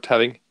can start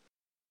having,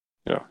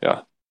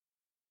 yeah.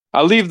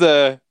 I'll leave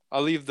the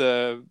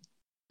the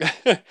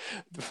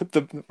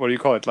what do you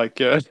call it? Like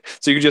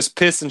so you can just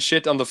piss and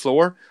shit on the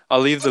floor.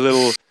 I'll leave the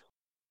little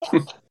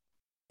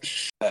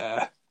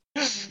uh,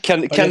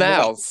 Okay, but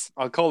canals.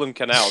 I'll call them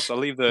canals. I'll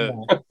leave yeah,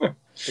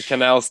 the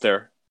canals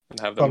there and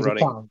have them from the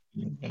running. town.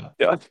 Yeah.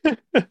 Yeah.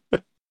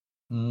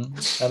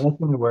 That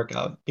doesn't work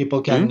out. People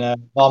Hmm?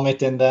 can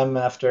vomit in them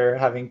after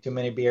having too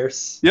many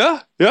beers.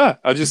 Yeah, yeah.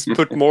 I just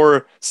put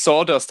more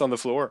sawdust on the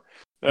floor.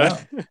 Yeah.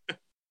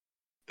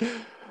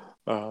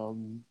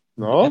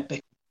 No,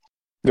 Epic.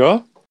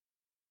 yeah.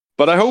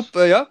 But I hope,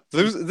 yeah,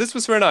 this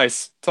was very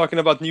nice talking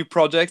about new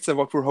projects and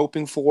what we're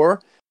hoping for.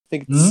 I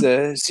think Mhm.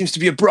 it seems to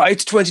be a bright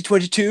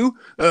 2022.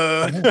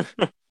 Yeah.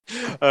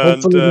 And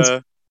Hopefully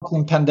this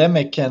fucking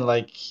pandemic can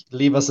like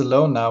leave us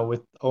alone now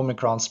with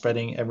Omicron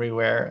spreading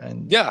everywhere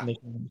and yeah,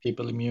 making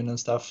people immune and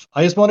stuff.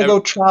 I just want to ev- go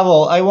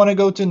travel. I want to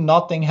go to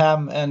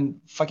Nottingham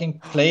and fucking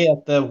play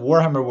at the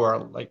Warhammer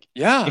World. Like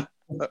if yeah,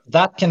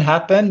 that can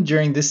happen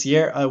during this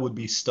year, I would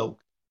be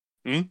stoked.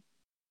 hmm,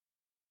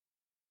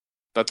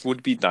 that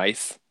would be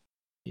nice.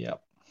 Yeah.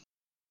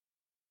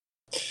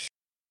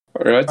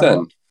 All right All right.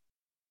 then.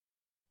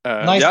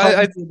 Nice Yeah,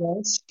 talking to you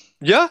guys.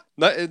 yeah,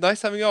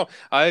 nice having you on.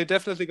 I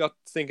definitely got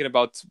thinking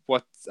about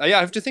what. Yeah,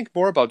 I have to think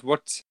more about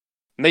what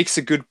makes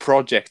a good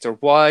project, or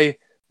why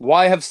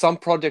have some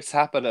projects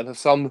happen and have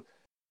some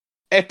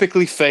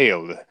epically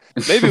failed.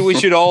 Maybe we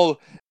should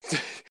all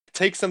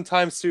take some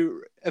time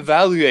to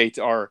evaluate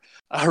our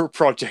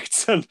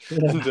projects and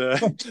Yeah.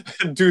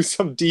 do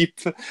some deep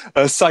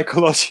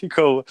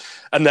psychological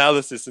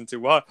analysis into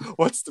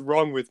what's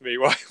wrong with me.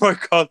 Why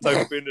can't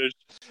I finish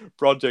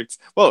projects?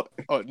 Well,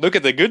 look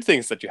at the good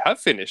things that you have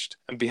finished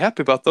and be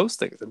happy about those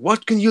things. And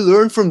what can you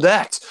learn from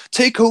that?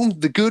 Take home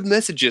the good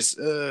messages.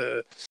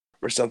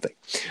 Or something.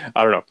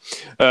 I don't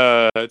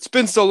know. It's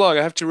been so long.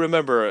 I have to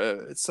remember.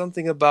 It's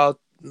something about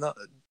not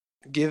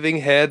giving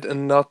head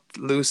and not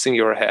losing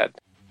your head.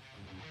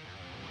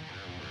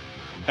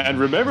 And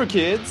remember,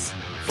 kids,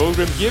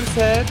 Fulgrim gives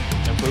head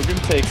and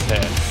Fulgrim takes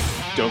head.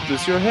 Don't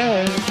lose your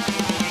head.